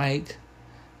on the mic,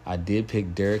 I did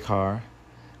pick Derek Carr.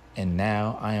 And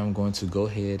now I am going to go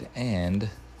ahead and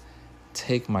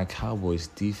take my Cowboys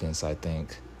defense, I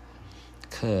think,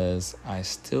 because I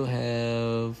still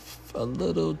have a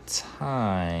little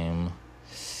time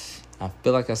I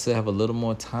feel like I still have a little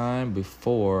more time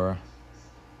before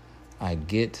I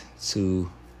get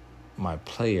to my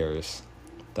players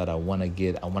that I want to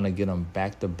get. I want to get them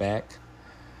back to back.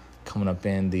 Coming up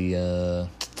in the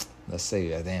let's say,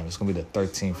 damn, it's gonna be the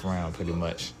 13th round pretty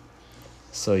much.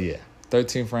 So yeah,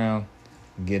 13th round,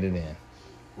 get it in.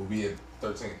 We'll be at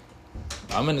 13.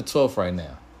 I'm in the 12th right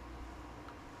now.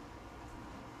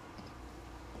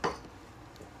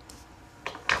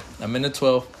 I'm in the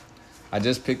 12th. I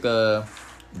just picked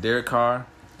Derek Carr,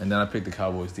 and then I picked the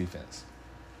Cowboys defense.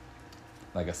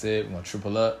 Like I said, we're gonna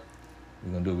triple up.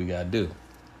 We're gonna do what we gotta do.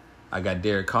 I got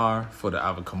Derek Carr for the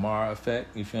Alvin Kamara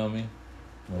effect. You feel me?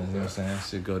 You know what I'm saying?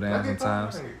 Should go down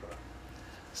sometimes.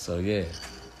 So yeah,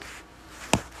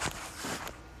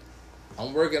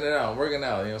 I'm working it out. You know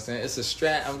what I'm saying? It's a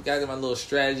strat. I'm got my little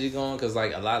strategy going because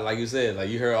like a lot, like you said, like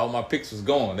you heard all my picks was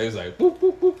going. They was like boop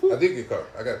boop boop boop. I did get Carr.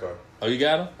 I got Carr. Oh, you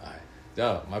got him? All right.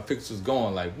 Yo, my picks was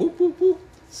going like boop boop boop.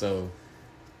 So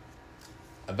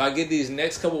if I get these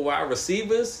next couple wide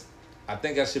receivers, I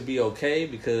think I should be okay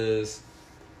because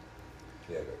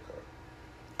Yeah, I got Carr.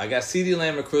 I got CeeDee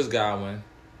Lamb and Chris Godwin.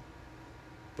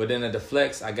 But then at the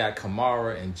flex, I got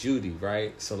Kamara and Judy,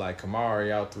 right? So, like,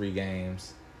 Kamara out 3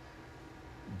 games.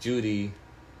 Judy,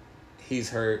 he's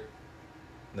hurt.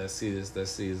 Let's see his,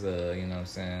 you know what I'm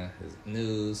saying, his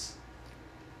news.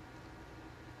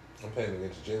 I'm playing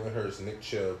against Jalen Hurts, Nick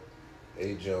Chubb,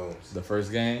 A. Jones, The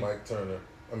first game. Mike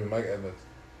Evans,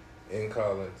 N.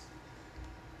 Collins,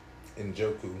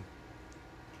 Njoku,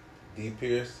 D.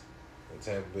 Pierce, and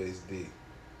Tampa Bay's D.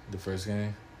 The first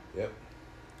game. Yep.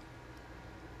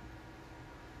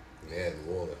 Yeah,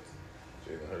 New Orleans.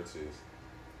 Jalen Hurts is.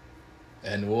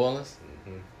 At New Orleans.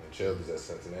 Mm-hmm. And Chubb is at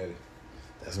Cincinnati.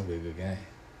 That's going to be a good game.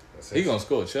 That's He going to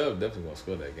score. Chubb definitely going to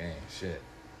score that game. Shit.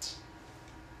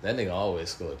 That nigga always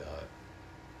score, dog.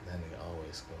 That nigga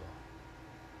always score.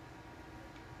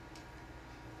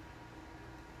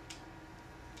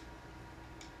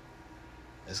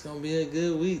 It's going to be a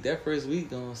good week. That first week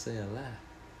going to say a lot.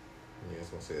 Yeah, it's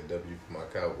going to say a W for my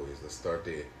Cowboys. Let's start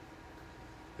there.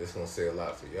 It's going to say a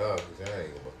lot for y'all because y'all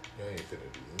ain't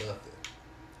finna do nothing.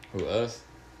 Who, us?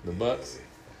 The Bucks?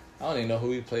 I don't even know who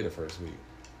we played the first week.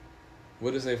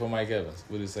 What did it say for Mike Evans?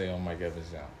 What did it say on Mike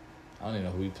Evans' jump? I don't even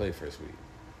know who we played first week.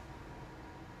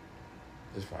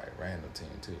 It's probably a random team,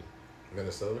 too.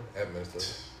 Minnesota? At Minnesota.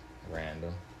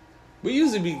 Random. We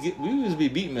usually be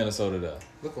beating Minnesota, though.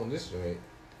 Look on this joint.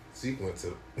 Zeke went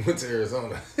to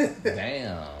Arizona.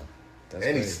 Damn. That's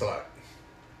and he crazy. start.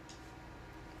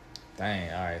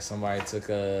 Dang, all right. Somebody took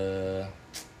who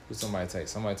somebody take?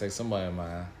 Somebody take somebody of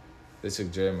mine. They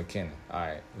took Jerry McKinnon. All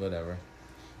right, whatever.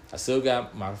 I still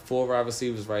got my 4 wide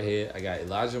receivers right here. I got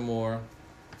Elijah Moore,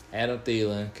 Adam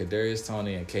Thielen, Kadarius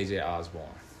Toney, and KJ Osborne.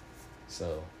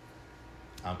 So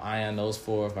I'm eyeing those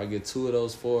 4. If I get 2 of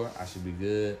those 4, I should be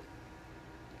good.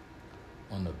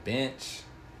 On the bench,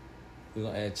 we're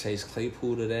gonna add Chase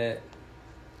Claypool to that.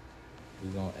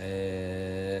 We're gonna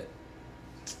add.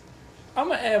 I'm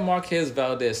going to add Marquez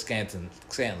Valdez-Scantling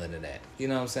to that. You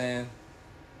know what I'm saying?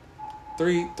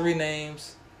 Three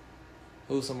names.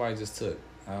 Who somebody just took.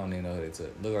 I don't even know who they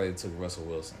took. Look like they took Russell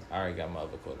Wilson. I already got my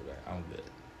other quarterback. I'm good.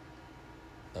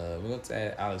 We're going to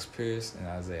add Alex Pierce and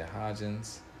Isaiah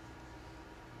Hodgins.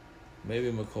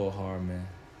 Maybe McCall Hardman.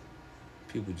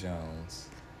 People Jones.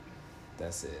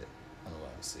 That's it. I don't know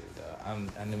what I'm seeing,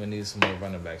 though. I never need some more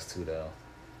running backs, too, though.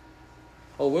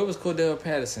 Oh, where was Cordell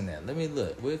Patterson at? Let me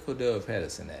look. Where's Cordell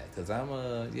Patterson at? Because I'm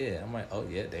like, oh,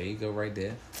 yeah, there you go right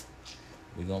there.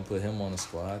 We're going to put him on the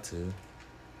squad, too.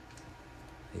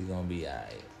 He's going to be all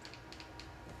right.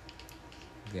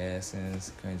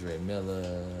 Gassens, Kendra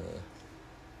Miller,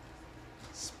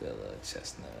 Spiller,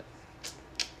 Chestnut.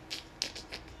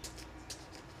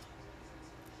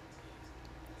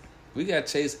 We got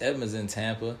Chase Edmonds in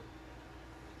Tampa.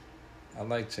 I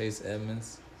like Chase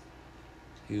Edmonds.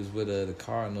 He was with the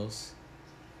Cardinals.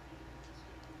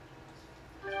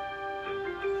 All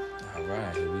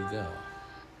right, here we go.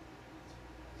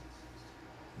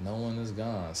 No one is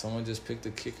gone. Someone just picked a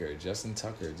kicker. Justin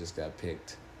Tucker just got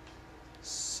picked.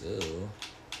 So,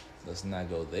 let's not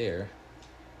go there.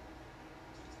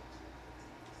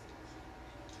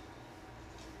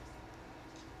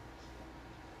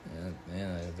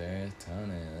 Yeah, there's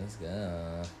Tony. Let's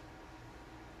go.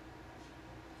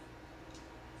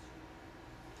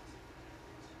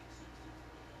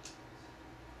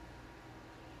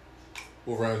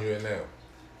 What round you in now?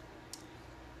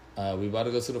 We about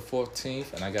to go to the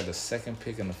 14th, and I got the second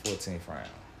pick in the 14th round.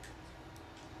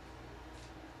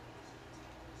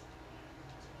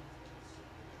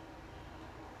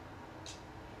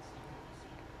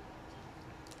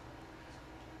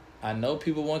 I know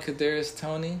people want Kadarius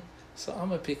Toney, so I'm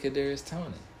gonna pick Kadarius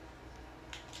Toney.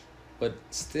 But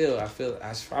still, I feel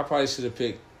I probably should have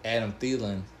picked Adam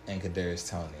Thielen and Kadarius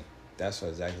Toney. That's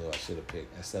exactly what I should have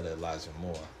picked instead of Elijah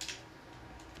Moore.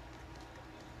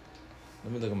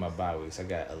 Let me look at my bye weeks. I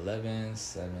got 11,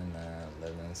 7, 9,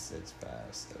 11, 6, 5,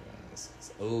 7,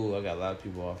 6. Oh, I got a lot of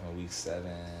people off in week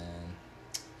 7.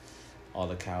 All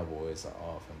the Cowboys are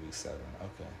off in week 7.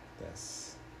 Okay,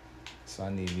 that's... So I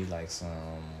need me like some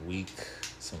late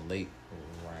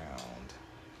round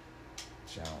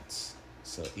jounts.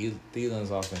 So Thielen's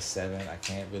off in 7. I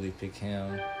can't really pick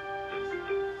him.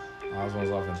 Oswald's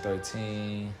off in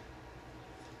 13.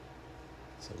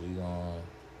 So we gonna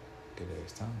get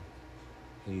Kadarius Toney.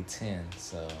 He 10,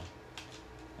 so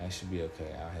that should be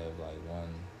okay. I'll have like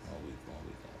one week.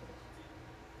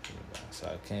 So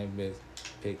I can't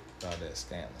pick Valdez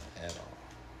Scantling at all.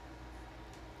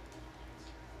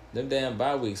 Them damn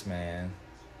bye weeks, man.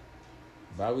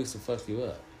 Bye weeks will fuck you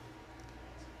up.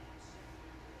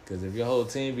 Because if your whole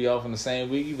team be off in the same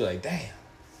week, you be like, damn.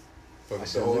 Fuck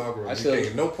the whole algorithm. You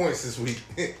taking no points this week.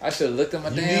 I should have looked at my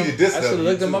I should have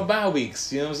looked at my bye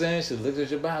weeks. You know what I'm saying? Should have looked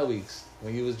at your bye weeks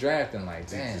when you was drafting. Like,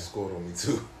 damn. Zeke just scored on me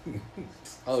too.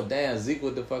 Oh damn, Zeke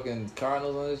with the fucking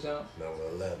Cardinals on his jump. Number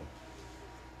 11.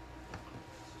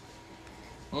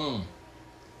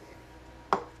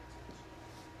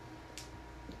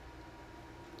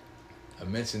 I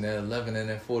mentioned that 11 and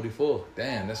that 44.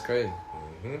 Damn, that's crazy.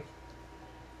 Mm-hmm.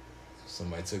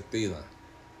 Somebody took Thielen.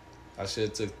 I should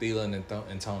have took Thielen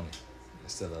and Toney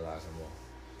instead of Elijah Moore.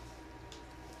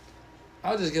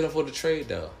 I'll just get him for the trade,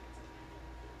 though.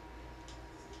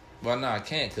 Well, no, I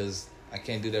can't because I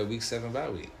can't do that week 7 bye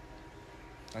week.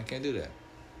 I can't do that.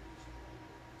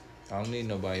 I don't need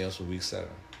nobody else with week 7.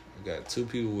 I got 3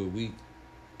 people with week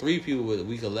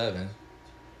 11.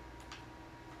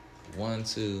 1,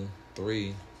 2,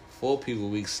 3, 4 people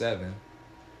week 7.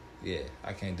 Yeah,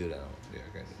 I can't do that. Yeah,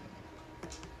 I can't do that.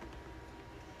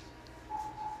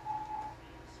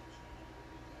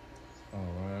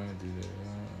 Alright, do that.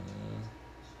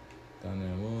 Down there,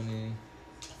 Mooney.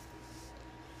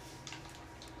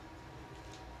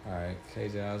 Alright,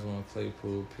 KJ Osborne,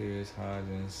 Claypool, Pierce,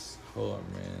 Hodgins,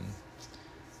 Hardman.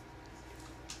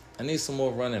 I need some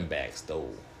more running backs, though.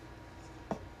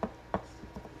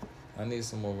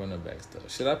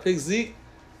 Should I pick Zeke?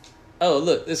 Oh,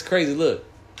 look, it's crazy. Look.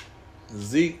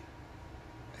 Zeke,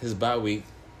 his bye week,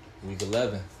 week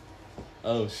 11.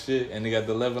 Oh, shit. And they got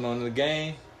the 11 on the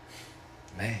game.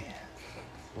 Man,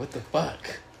 what the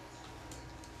fuck?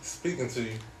 Speaking to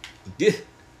you. Yeah.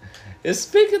 It's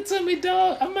speaking to me,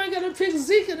 dog. I might gotta pick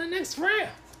Zeke in the next round.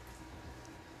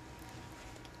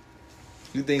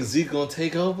 You think Zeke gonna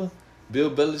take over?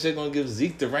 Bill Belichick gonna give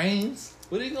Zeke the reins?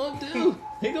 What he gonna do?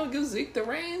 He gonna give Zeke the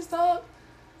reins, dog?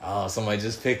 Oh, somebody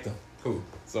just picked him. Who?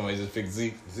 Somebody just picked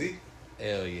Zeke. Zeke?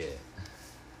 Hell yeah.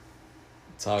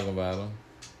 Talking about him.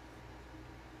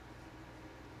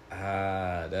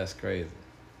 Ah, that's crazy.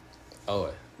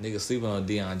 Oh, nigga sleeping on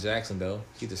Deion Jackson, though.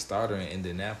 He the starter in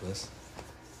Indianapolis.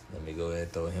 Let me go ahead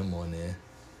and throw him on there.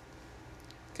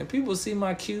 Can people see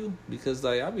my queue? Because,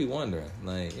 like, I be wondering,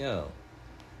 like, yo,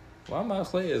 why my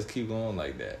players keep going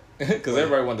like that? Because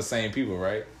everybody want the same people,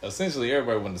 right? Essentially,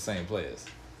 everybody want the same players.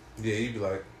 Yeah, he'd be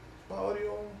like, my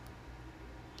audio on?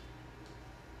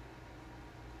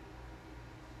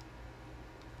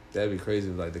 That'd be crazy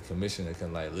if, like, the commissioner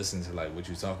can, like, listen to, like, what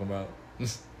you talking about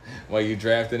while you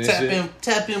drafting and shit.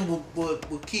 Tap in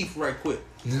with Keith right quick.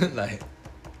 Like,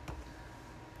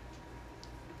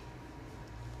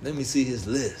 let me see his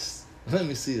list. You know what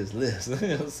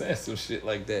I'm saying? Some shit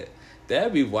like that.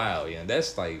 That'd be wild, yeah.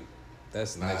 That's like,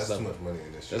 that's next that's level. too much money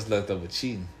in this shit. That's left over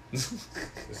cheating.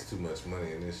 There's too much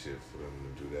money in this shit for them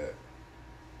to do that.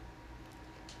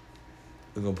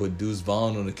 We're gonna put Deuce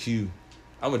Vaughn on the queue.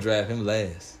 I'm gonna draft him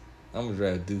last. I'm gonna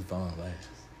draft Deuce Vaughn last.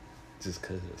 Just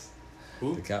cause.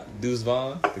 Who? Deuce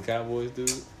Vaughn, the Cowboys dude.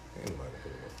 Ain't nobody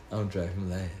put him up. I'm gonna draft him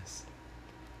last.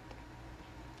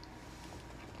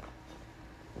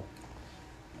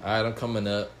 Alright, I'm coming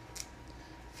up.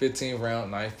 15th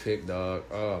round, 9th pick, dog.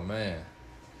 Oh, man.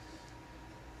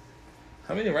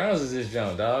 How many rounds is this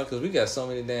jump, dog? Because we got so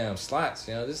many damn slots,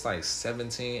 you know. This like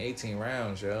 17, 18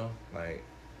 rounds, yo. Like,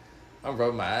 I'm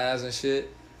rubbing my eyes and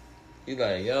shit. You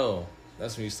like, yo,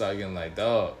 that's when you start getting like,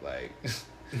 dog, like,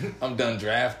 I'm done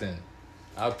drafting.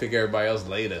 I'll pick everybody else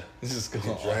later. Just go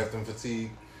on. Drafting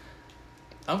fatigue.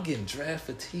 I'm getting draft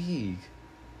fatigue.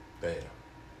 Damn.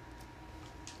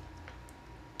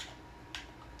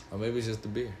 Or maybe it's just the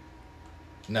beer.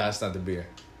 Nah, it's not the beer.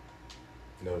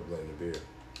 Never blame the beer.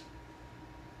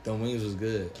 Them wings was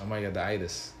good. I might got the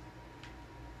itis.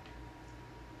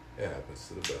 It happens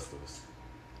to the best of us.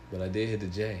 But I did hit the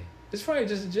J. It's probably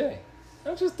just a J.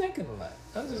 I'm just thinking a lot.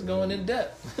 I'm just going in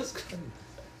depth. I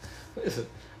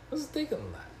was thinking a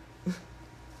lot.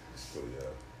 So, yeah.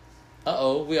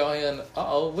 Uh-oh, we all here.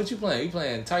 What you playing? You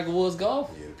playing Tiger Woods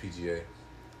golf? Yeah, the PGA.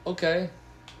 Okay.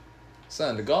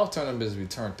 Son, the golf tournaments be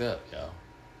turned up, yo.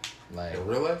 Like In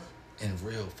real life? In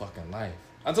real fucking life.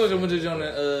 I told you I went to the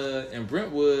joint in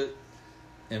Brentwood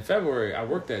in February. I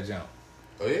worked that jump.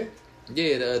 Oh, yeah?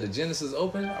 Yeah, the Genesis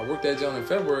Open. I worked that jump in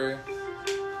February.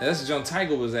 And that's the jump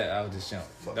Tiger was at out of this jump.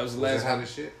 That was the last hot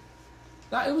as shit?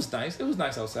 Nah, it was nice. It was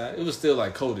nice outside. It was still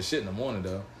like cold as shit in the morning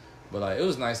though. But like it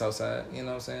was nice outside, you know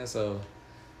what I'm saying? So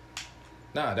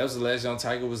nah, that was the last jump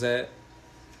Tiger was at.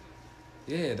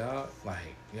 Yeah, dog.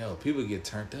 Like, yo, people get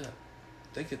turned up.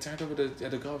 They get turned up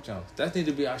at the golf jumps. That need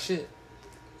to be our shit.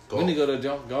 Golf. We need to go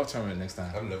to a golf tournament next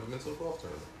time. I've never been to a golf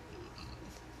tournament.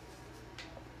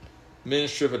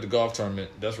 Men's trip at the golf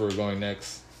tournament. That's where we're going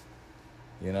next.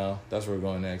 You know, that's where we're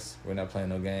going next. We're not playing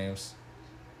no games.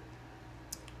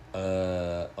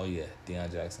 Oh yeah,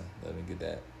 Deion Jackson. Let me get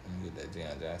that.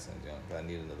 Deion Jackson. I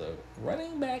need another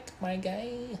running back, my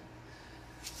guy.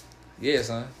 Yeah,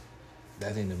 son.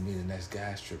 That ain't to be the next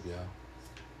guys trip, y'all.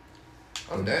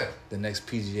 I'm down. The next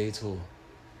PGA tour.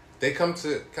 They come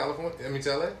to California? I mean,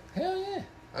 to LA? Hell yeah.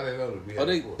 I didn't know that we had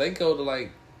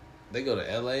they go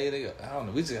to LA. I don't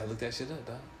know. We just gotta look that shit up,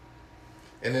 dog.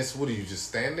 And it's, what do you just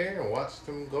stand there and watch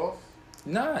them golf?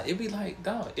 Nah, it'd be like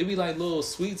little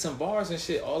suites and bars and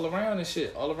shit all around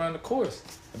the course.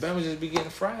 And Bama just be getting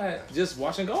fried just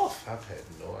watching golf. I've had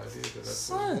no idea that that's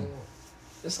Son,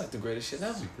 it's like the greatest shit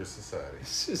ever. Secret society.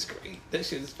 It's just great. That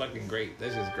shit is fucking great.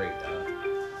 That's just great, dog.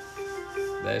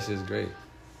 That's just great.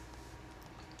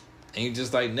 And you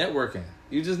just like networking.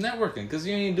 You just networking because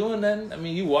you ain't doing nothing. I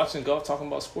mean, you watching golf, talking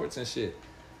about sports and shit.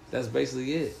 That's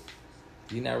basically it.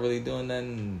 You're not really doing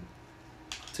nothing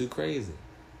too crazy.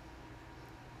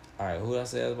 All right, who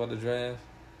else asked about the draft?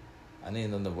 I need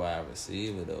another wide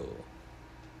receiver, though.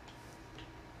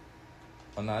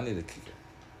 Oh, no, I need a kicker.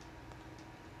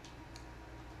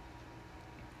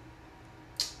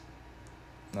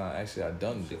 No, actually, I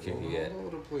don't need a kicker yet. All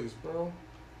over the place, bro.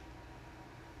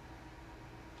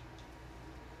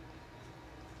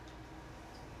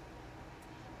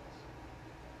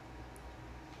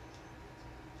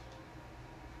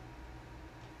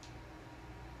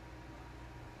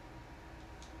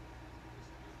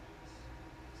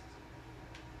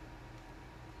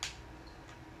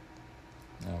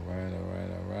 All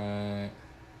right.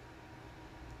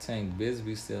 Tank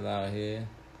Bisbee still out here.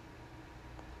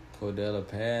 Cordella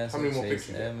Pass. How many more Chase picks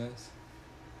you Evans.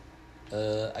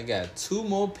 I got 2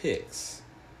 more picks.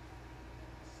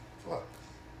 Fuck.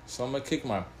 So I'm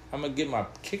gonna get my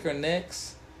kicker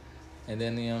next, and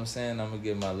then you know what I'm saying, I'm gonna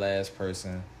get my last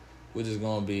person, which is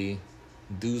gonna be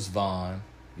Deuce Vaughn.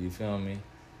 You feel me?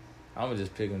 I'm gonna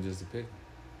just pick him just to pick him.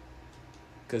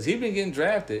 Cause he been getting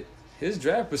drafted. His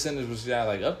draft percentage was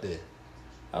like up there.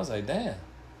 I was like, damn.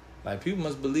 Like people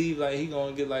must believe like he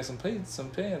gonna get like some playing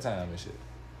time and shit.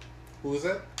 Who was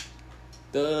that?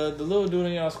 The little dude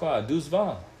in y'all squad, Deuce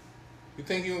Vaughn. You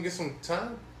think he gonna get some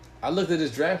time? I looked at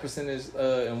his draft percentage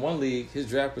in one league. His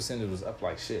draft percentage was up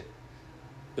like shit.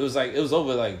 It was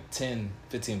over like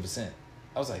 10-15%.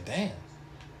 I was like, damn.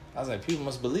 I was like, people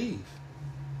must believe.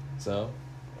 So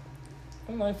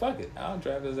I'm like, fuck it. I'll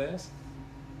draft his ass.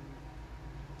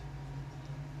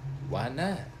 Why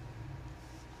not?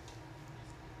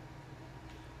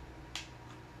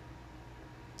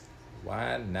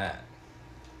 Why not?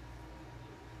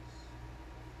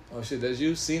 Oh shit, that's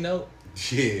you? C-Note?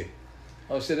 Yeah.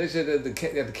 Oh shit, that shit got the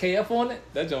KF on it?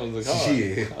 That joint look hard.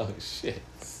 Yeah. Oh shit.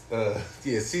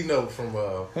 Yeah, C-Note from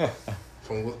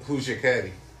Who's Your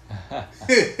Caddy?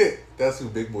 That's who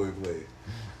Big Boy played.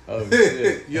 Oh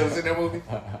shit. You ever seen that movie?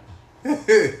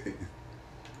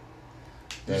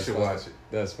 You should watch it.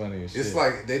 That's funny as shit. It's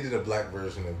like they did a black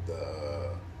version of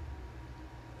the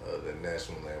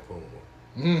National Lampoon one.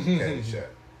 Caddyshack.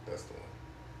 That's the one.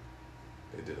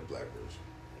 They did a black version.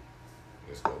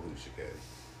 It's called Who's Your Caddy.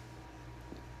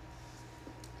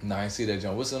 Nah, I ain't see that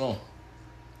joint. What's it on?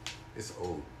 It's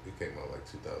old. It came out like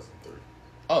 2003.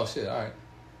 Oh shit, alright.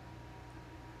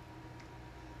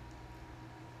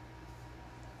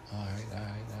 Alright.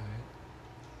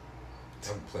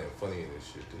 I'm playing funny in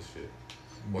this shit.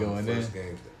 One Going of the in? first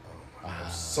games. Oh my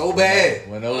God. So bad.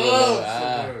 Went over. So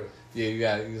bad. Yeah, you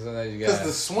got. Sometimes you got. Because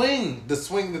the swing. The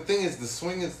thing is, the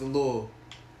swing is the little.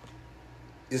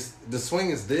 The swing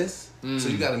is this, so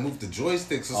you got to move the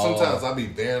joystick. So sometimes I'll be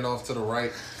bearing off to the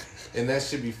right, and that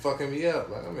should be fucking me up.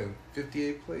 Like I'm in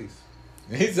 58th place.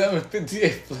 He's in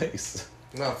 58th place.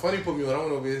 Nah, Funny put me on. I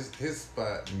went over his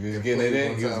spot. He was getting it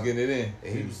in. He was getting it in.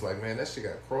 And he was like, man, that shit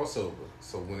got crossover.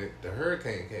 So when the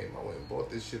hurricane came, I went and bought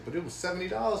this shit. But it was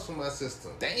 $70 for my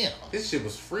system. Damn. This shit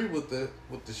was free with the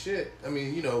shit. I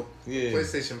mean, Yeah.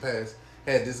 PlayStation Pass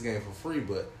had this game for free,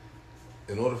 but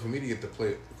in order for me to get to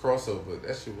play crossover,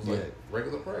 that shit was like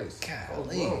regular price.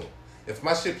 Golly. If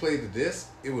my shit played the disc,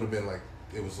 it would have been like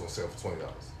it was on sale for $20.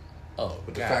 Oh,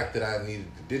 but the fact that I needed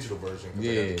the digital version because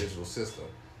I got the digital system,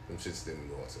 them shits didn't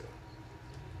go on sale.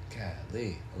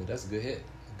 Golly. Oh, that's a good hit.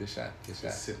 Good shot. Good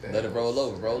shot. Sit down. Let it roll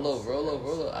over. Roll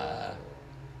over. Ah.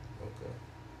 Okay.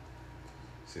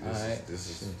 See, this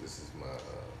is my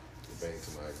the bane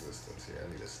to my existence here. I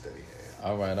need a steady hand.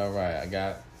 All right. I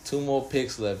got 2 more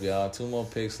picks left, y'all. 2 more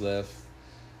picks left.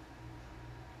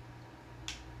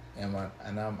 And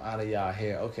I'm out of y'all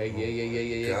hair. Okay,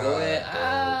 yeah. God, go ahead. bro.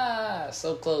 Ah,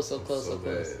 so close. So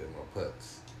bad in my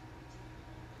putts.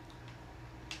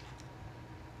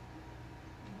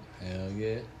 Hell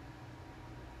yeah.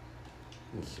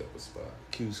 Who's up a spot?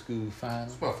 Q School Final.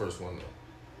 It's my first one though.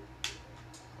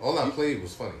 All I played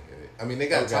was funny. I mean, they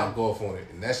got Top Golf on it,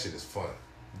 and that shit is fun.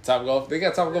 Top Golf. They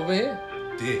got Top Golf in here.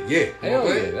 Yeah. Hell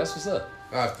yeah. That's what's up.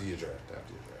 After your draft.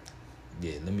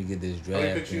 Yeah. Let me get this draft. How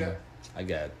many picks you got? I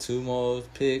got 2 more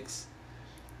picks.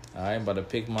 All right, I'm about to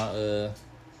pick my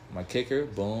kicker.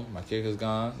 Boom, my kicker's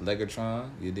gone. Legatron,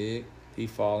 you dig? He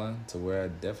falling to where I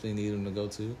definitely need him to go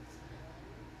to.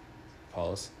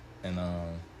 Pause. And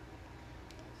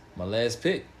my last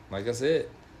pick, like I said,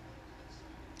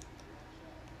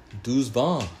 Deuce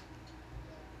Vaughn.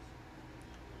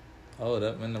 Hold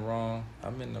up, I'm in the wrong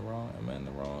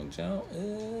jump.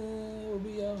 Where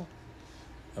we go?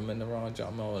 I'm in the wrong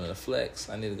jump. I'm on the flex.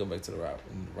 I need to go back to the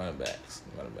running backs.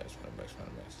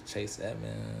 Chase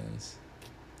Edmonds.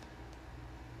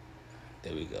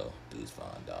 There we go. Deuce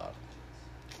Vaughn, dog.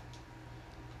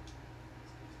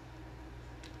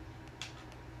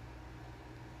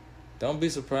 Don't be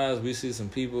surprised we see some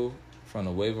people from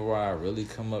the waiver wire really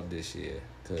come up this year,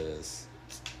 because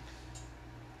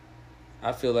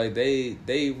I feel like they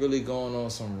really going on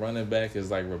some running back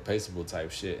is like replaceable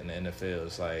type shit in the NFL.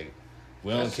 It's like,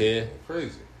 we don't care.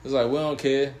 Crazy. It's like, we don't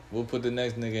care. We'll put the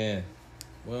next nigga in.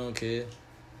 We don't care.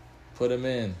 Put him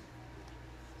in.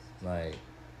 Like.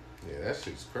 Yeah, that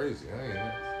shit's crazy. I ain't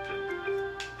know.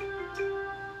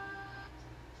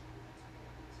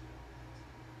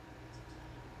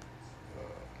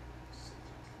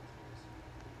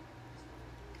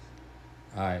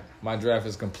 All right, my draft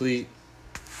is complete.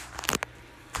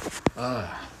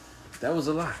 That was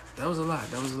a lot.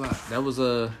 That was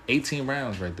 18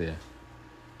 rounds right there.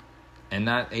 And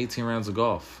not 18 rounds of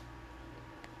golf.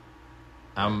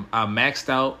 I maxed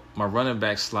out my running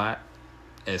back slot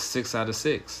at 6 out of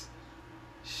 6.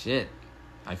 Shit.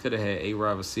 I could have had 8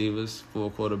 wide receivers, 4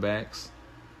 quarterbacks.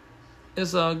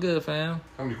 It's all good, fam.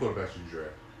 How many quarterbacks did you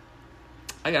draft?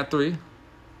 I got 3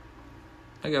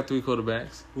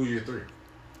 quarterbacks. Who are your 3?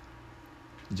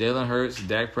 Jalen Hurts,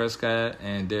 Dak Prescott,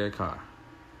 and Derek Carr.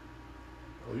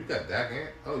 Oh, you got Dak and...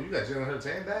 Oh, you got Jalen Hurts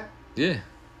and Dak? Yeah.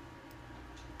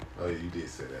 Oh, yeah, you did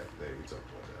say that today. We talked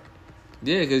about that.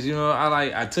 Yeah, because,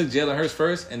 I took Jalen Hurts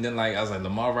first, and then, I was like,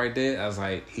 Lamar right there. I was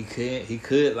like, he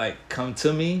could, come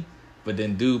to me, but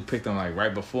then dude picked him,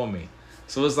 right before me.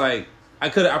 So it's like, I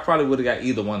probably would have got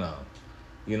either one of them.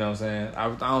 You know what I'm saying? I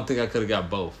don't think I could have got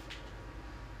both.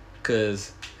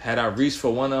 Because had I reached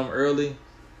for one of them early,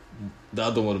 the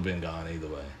other would have been gone either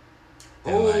way.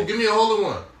 And give me a hole in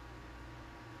one.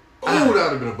 That would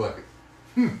have been a bucket.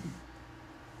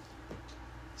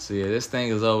 So, yeah, this thing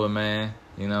is over, man.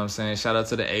 You know what I'm saying? Shout out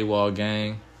to the AWOL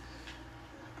gang.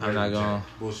 I'm not going to...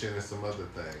 Bullshit and some other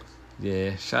things.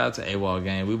 Yeah, shout out to AWOL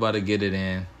gang. We about to get it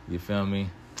in. You feel me?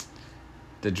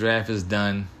 The draft is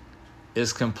done.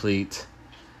 It's complete.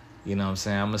 You know what I'm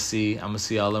saying? I'm gonna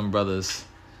see all them brothers.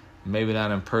 Maybe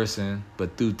not in person,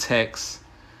 but through text.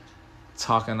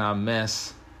 Talking our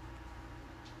mess.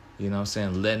 You know what I'm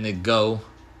saying? Letting it go.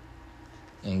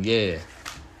 And yeah.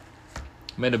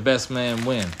 May the best man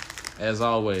win. As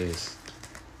always.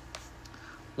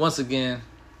 Once again,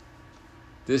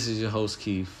 this is your host,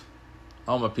 Keith.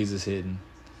 All my pieces hidden.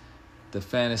 The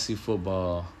fantasy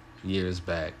football years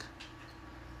back.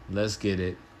 Let's get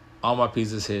it. All my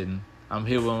pieces hidden. I'm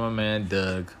here with my man,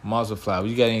 Doug. Mars Flower.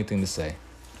 You got anything to say?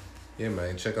 Yeah,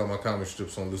 man. Check out my comic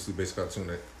strips on Loosely Based Cartoon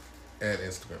on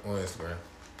Instagram.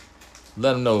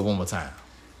 Let them know it one more time.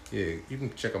 Yeah, you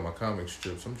can check out my comic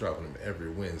strips. I'm dropping them every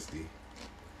Wednesday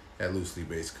at Loosely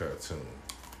Based Cartoon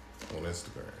on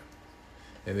Instagram.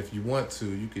 And if you want to,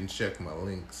 you can check my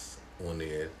links on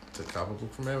there to cop a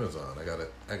book from Amazon. I got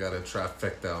a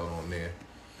trifecta out on there.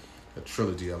 a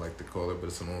trilogy, I like to call it, but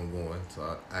it's an ongoing.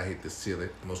 So I hate to seal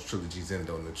it. Most trilogies end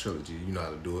on the trilogy. You know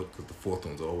how to do it because the fourth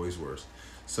one's always worse.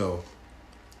 So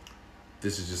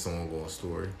this is just an ongoing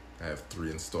story. I have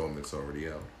 3 installments already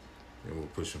out, and we're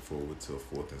pushing forward to a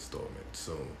 4th installment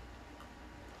soon.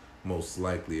 Most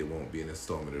likely it won't be an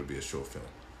installment. It'll be a short film.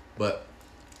 But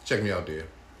check me out there.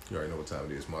 You already know what time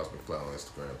it is. Mars McFly on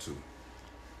Instagram too.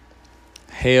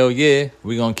 Hell yeah.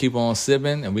 We gonna keep on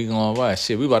sipping and we gonna watch.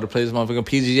 Shit, we about to play this motherfucking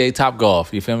PGA Top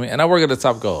Golf. You feel me? And I work at the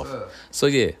Top Golf. So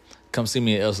yeah, come see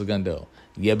me at El Segundo.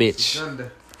 Yeah, bitch.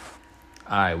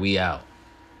 All right, we out.